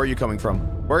from? Where are you coming from?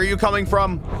 Where are you coming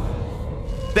from?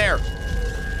 There.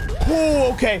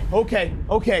 Oh, okay, okay,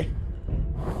 okay.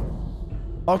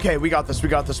 Okay, we got this, we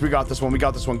got this, we got this one, we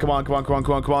got this one. Come on, come on, come on,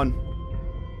 come on, come on.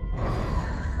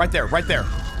 Right there, right there.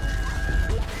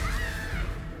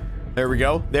 There we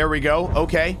go, there we go.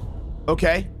 Okay,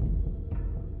 okay.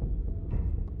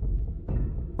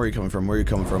 Where are you coming from? Where are you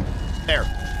coming from? There.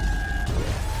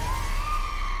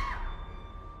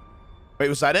 Wait,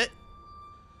 was that it?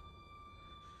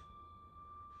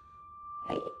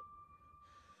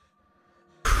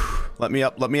 Let me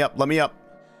up, let me up, let me up.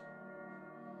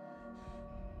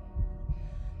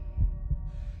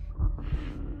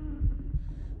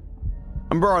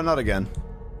 Bro, not again.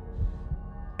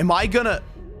 Am I gonna...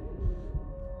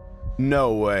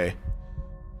 No way.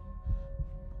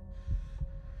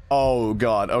 Oh,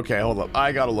 God. Okay, hold up.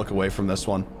 I gotta look away from this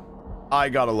one. I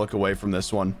gotta look away from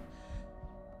this one.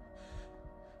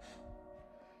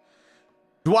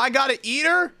 Do I gotta eat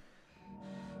her?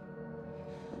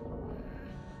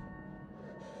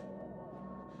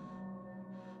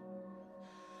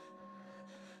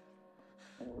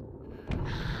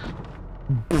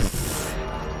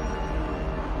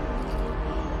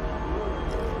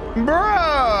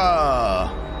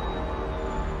 Bruh!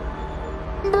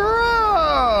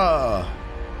 Bruh!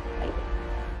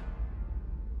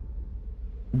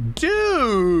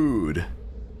 Dude!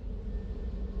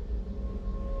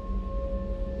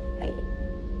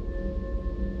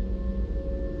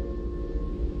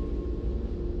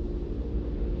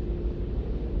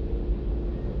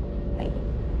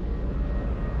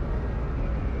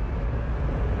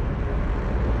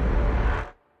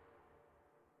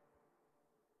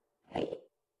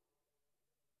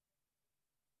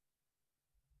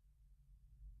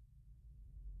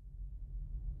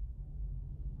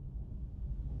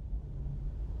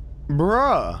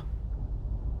 Bruh.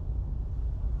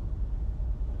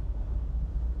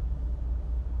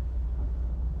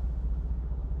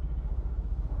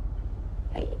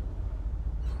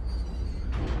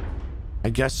 I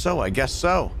guess so, I guess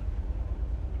so.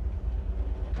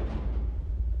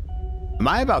 Am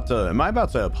I about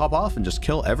to pop off and just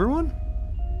kill everyone?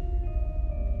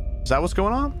 Is that what's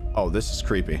going on? Oh, this is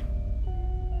creepy.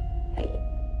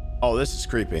 Oh, this is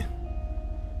creepy.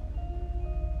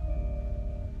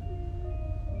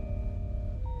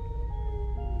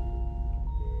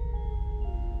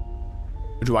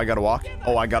 Do I gotta walk?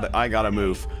 Oh, I gotta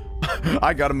move.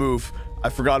 I gotta move. I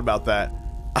forgot about that.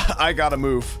 I gotta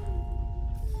move.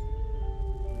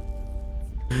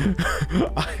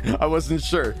 I wasn't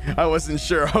sure. I wasn't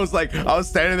sure. I was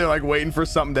standing there like waiting for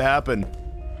something to happen.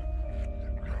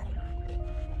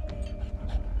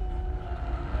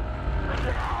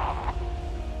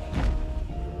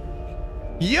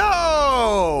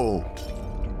 Yo!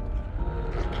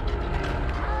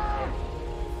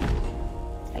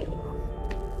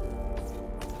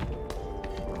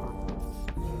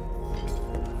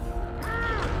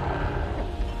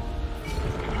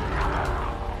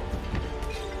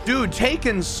 Dude,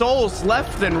 taking souls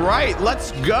left and right.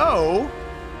 Let's go.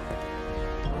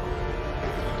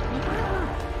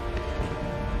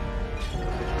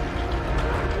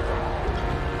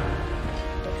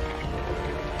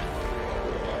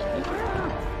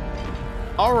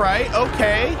 All right,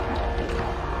 okay.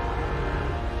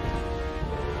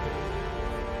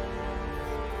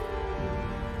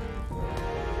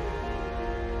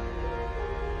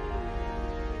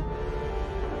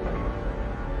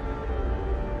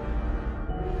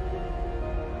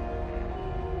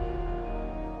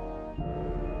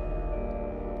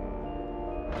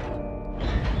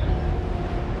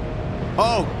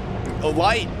 Oh, a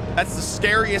light. That's the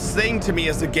scariest thing to me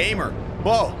as a gamer.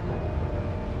 Whoa.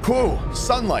 Whew,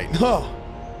 sunlight. Oh,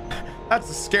 that's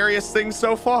the scariest thing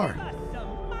so far.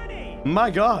 My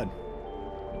God.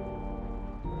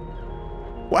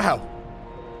 Wow.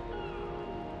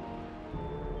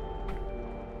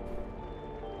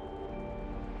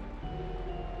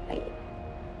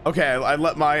 Okay, I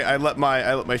let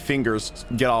my fingers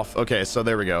get off. Okay, so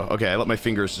there we go. Okay, I let my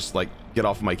fingers just like get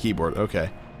off of my keyboard. Okay.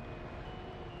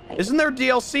 Isn't there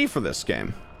DLC for this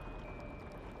game?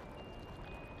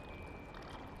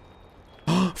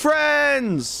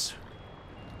 Friends!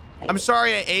 I'm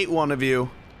sorry I ate one of you.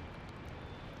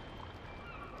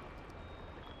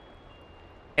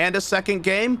 And a second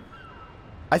game?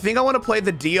 I think I want to play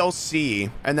the DLC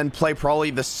and then play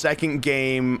probably the second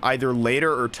game either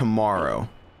later or tomorrow.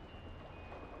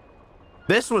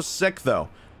 This was sick though.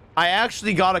 I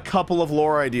actually got a couple of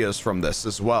lore ideas from this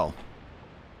as well.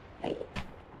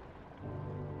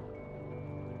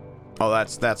 Oh,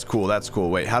 that's cool. That's cool.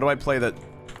 Wait, how do I play that?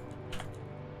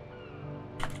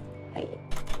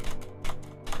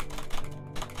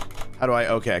 How do I?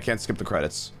 Okay, I can't skip the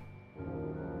credits.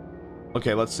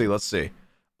 Okay, let's see. Let's see.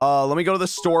 Let me go to the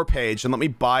store page and let me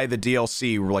buy the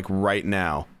DLC like right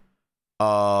now.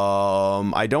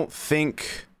 I don't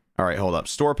think. All right, hold up.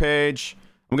 Store page.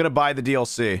 I'm gonna buy the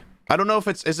DLC. I don't know if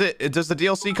it's. Does the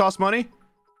DLC cost money?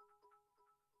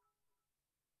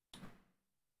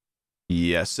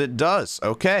 Yes, it does.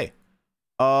 Okay.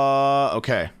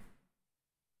 Okay.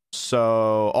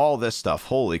 So all this stuff.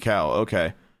 Holy cow.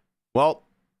 Okay. Well.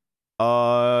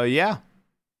 Yeah.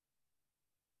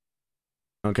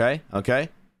 Okay. Okay.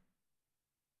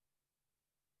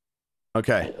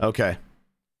 Okay. Okay.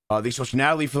 These was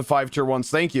Natalie for the 5 tier 1s.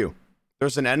 Thank you.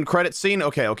 There's an end credit scene.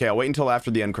 Okay. Okay. I'll wait until after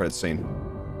the end credit scene.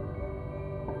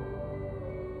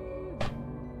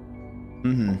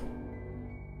 Mm-hmm.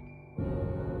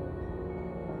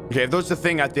 Okay, if there's a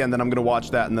thing at the end, then I'm gonna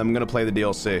watch that and then I'm gonna play the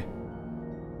DLC.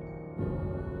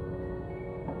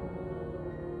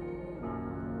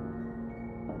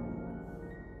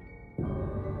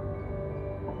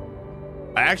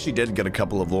 I actually did get a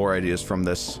couple of lore ideas from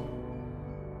this.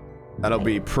 That'll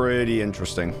be pretty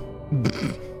interesting.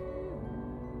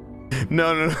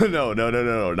 No,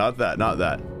 not that, not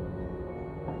that.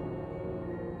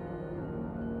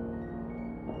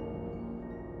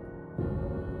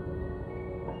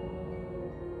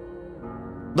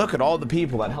 Look at all the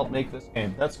people that helped make this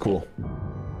game. That's cool.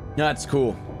 That's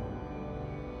cool.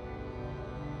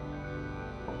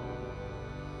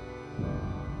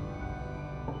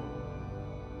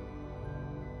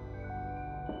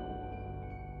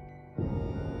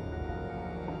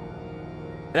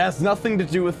 It has nothing to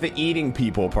do with the eating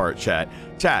people part, chat.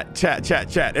 Chat.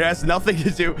 It has nothing to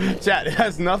do. Chat, it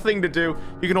has nothing to do.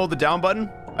 You can hold the down button?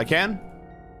 I can?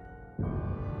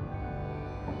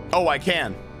 Oh, I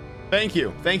can. Thank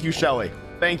you. Thank you, Shelly.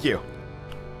 Thank you.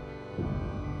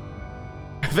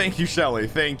 Thank you, Shelly.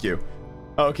 Thank you.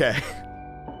 Okay.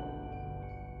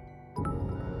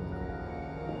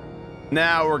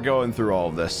 Now we're going through all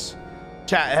of this.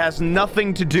 Chat, it has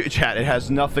nothing to do. Chat, it has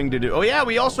nothing to do. Oh yeah,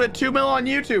 we also had 2 mil on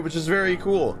YouTube, which is very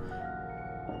cool.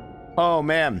 Oh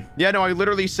man. Yeah, no, I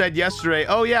literally said yesterday,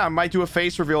 oh yeah, I might do a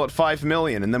face reveal at 5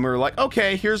 million. And then we were like,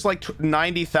 okay, here's like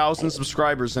 90,000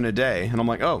 subscribers in a day. And I'm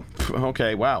like, oh,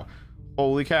 okay, wow.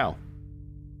 Holy cow.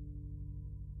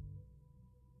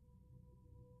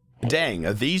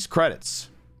 Dang, these credits.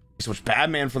 So much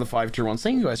Badman for the 5 tier 1s.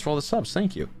 Thank you guys for all the subs.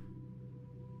 Thank you.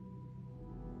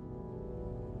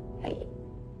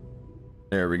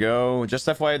 There we go. Just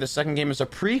FYI, the second game is a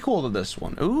prequel to this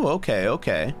one. Ooh, okay,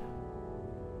 okay.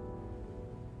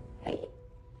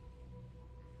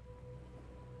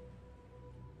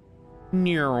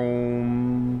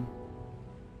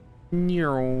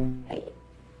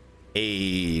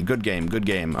 Hey, good game, good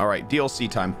game. All right,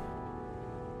 DLC time.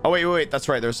 Oh wait, that's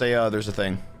right. There's a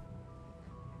thing.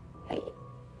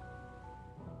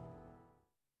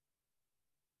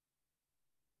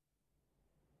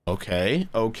 Okay,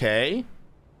 okay.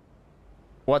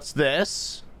 What's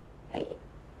this?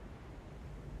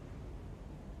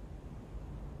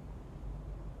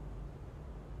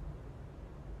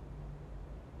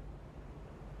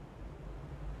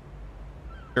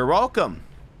 You're welcome.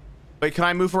 Wait, can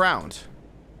I move around?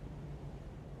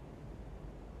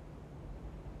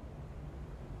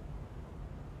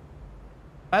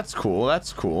 That's cool,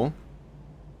 that's cool.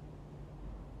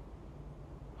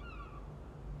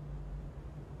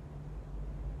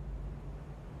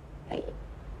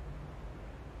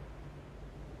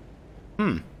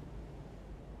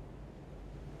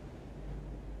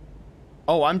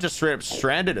 Oh, I'm just straight up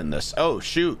stranded in this. Oh,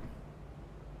 shoot.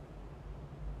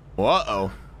 Uh-oh.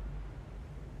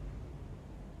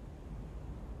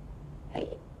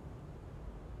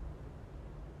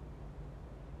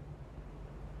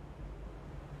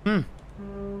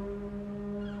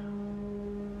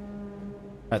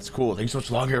 That's cool. Thanks so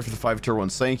much longer for the 5 tier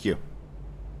ones. Thank you.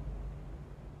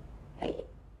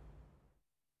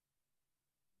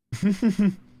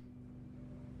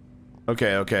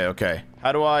 Okay, okay, okay.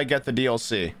 How do I get the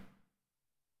DLC?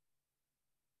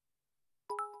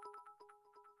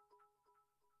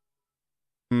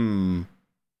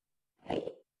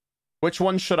 Which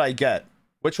one should I get?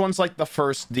 Which one's like the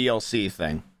first DLC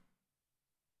thing?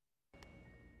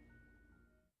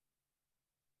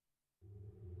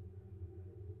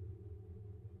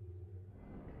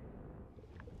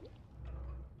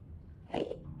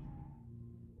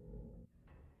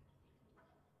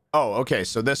 Oh, okay.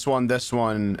 So this one,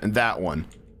 and that one.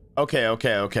 Okay,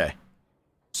 okay, okay.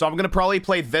 So I'm gonna probably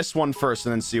play this one first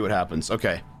and then see what happens.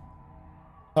 Okay.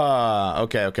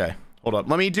 Okay, okay. Hold up.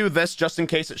 Let me do this just in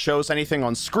case it shows anything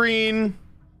on screen.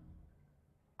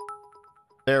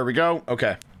 There we go.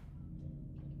 Okay.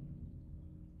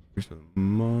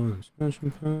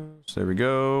 There we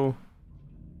go.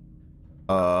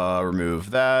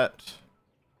 Remove that.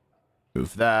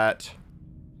 Move that.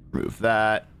 Remove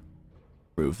that.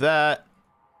 Remove that.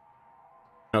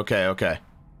 Okay, okay.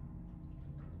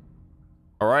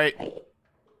 All right.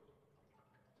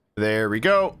 There we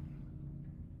go.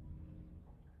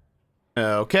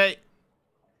 Okay.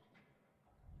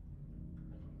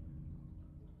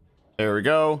 There we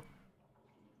go.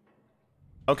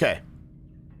 Okay.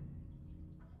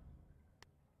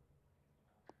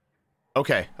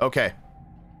 Okay, okay.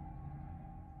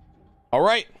 All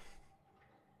right.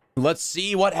 Let's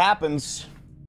see what happens.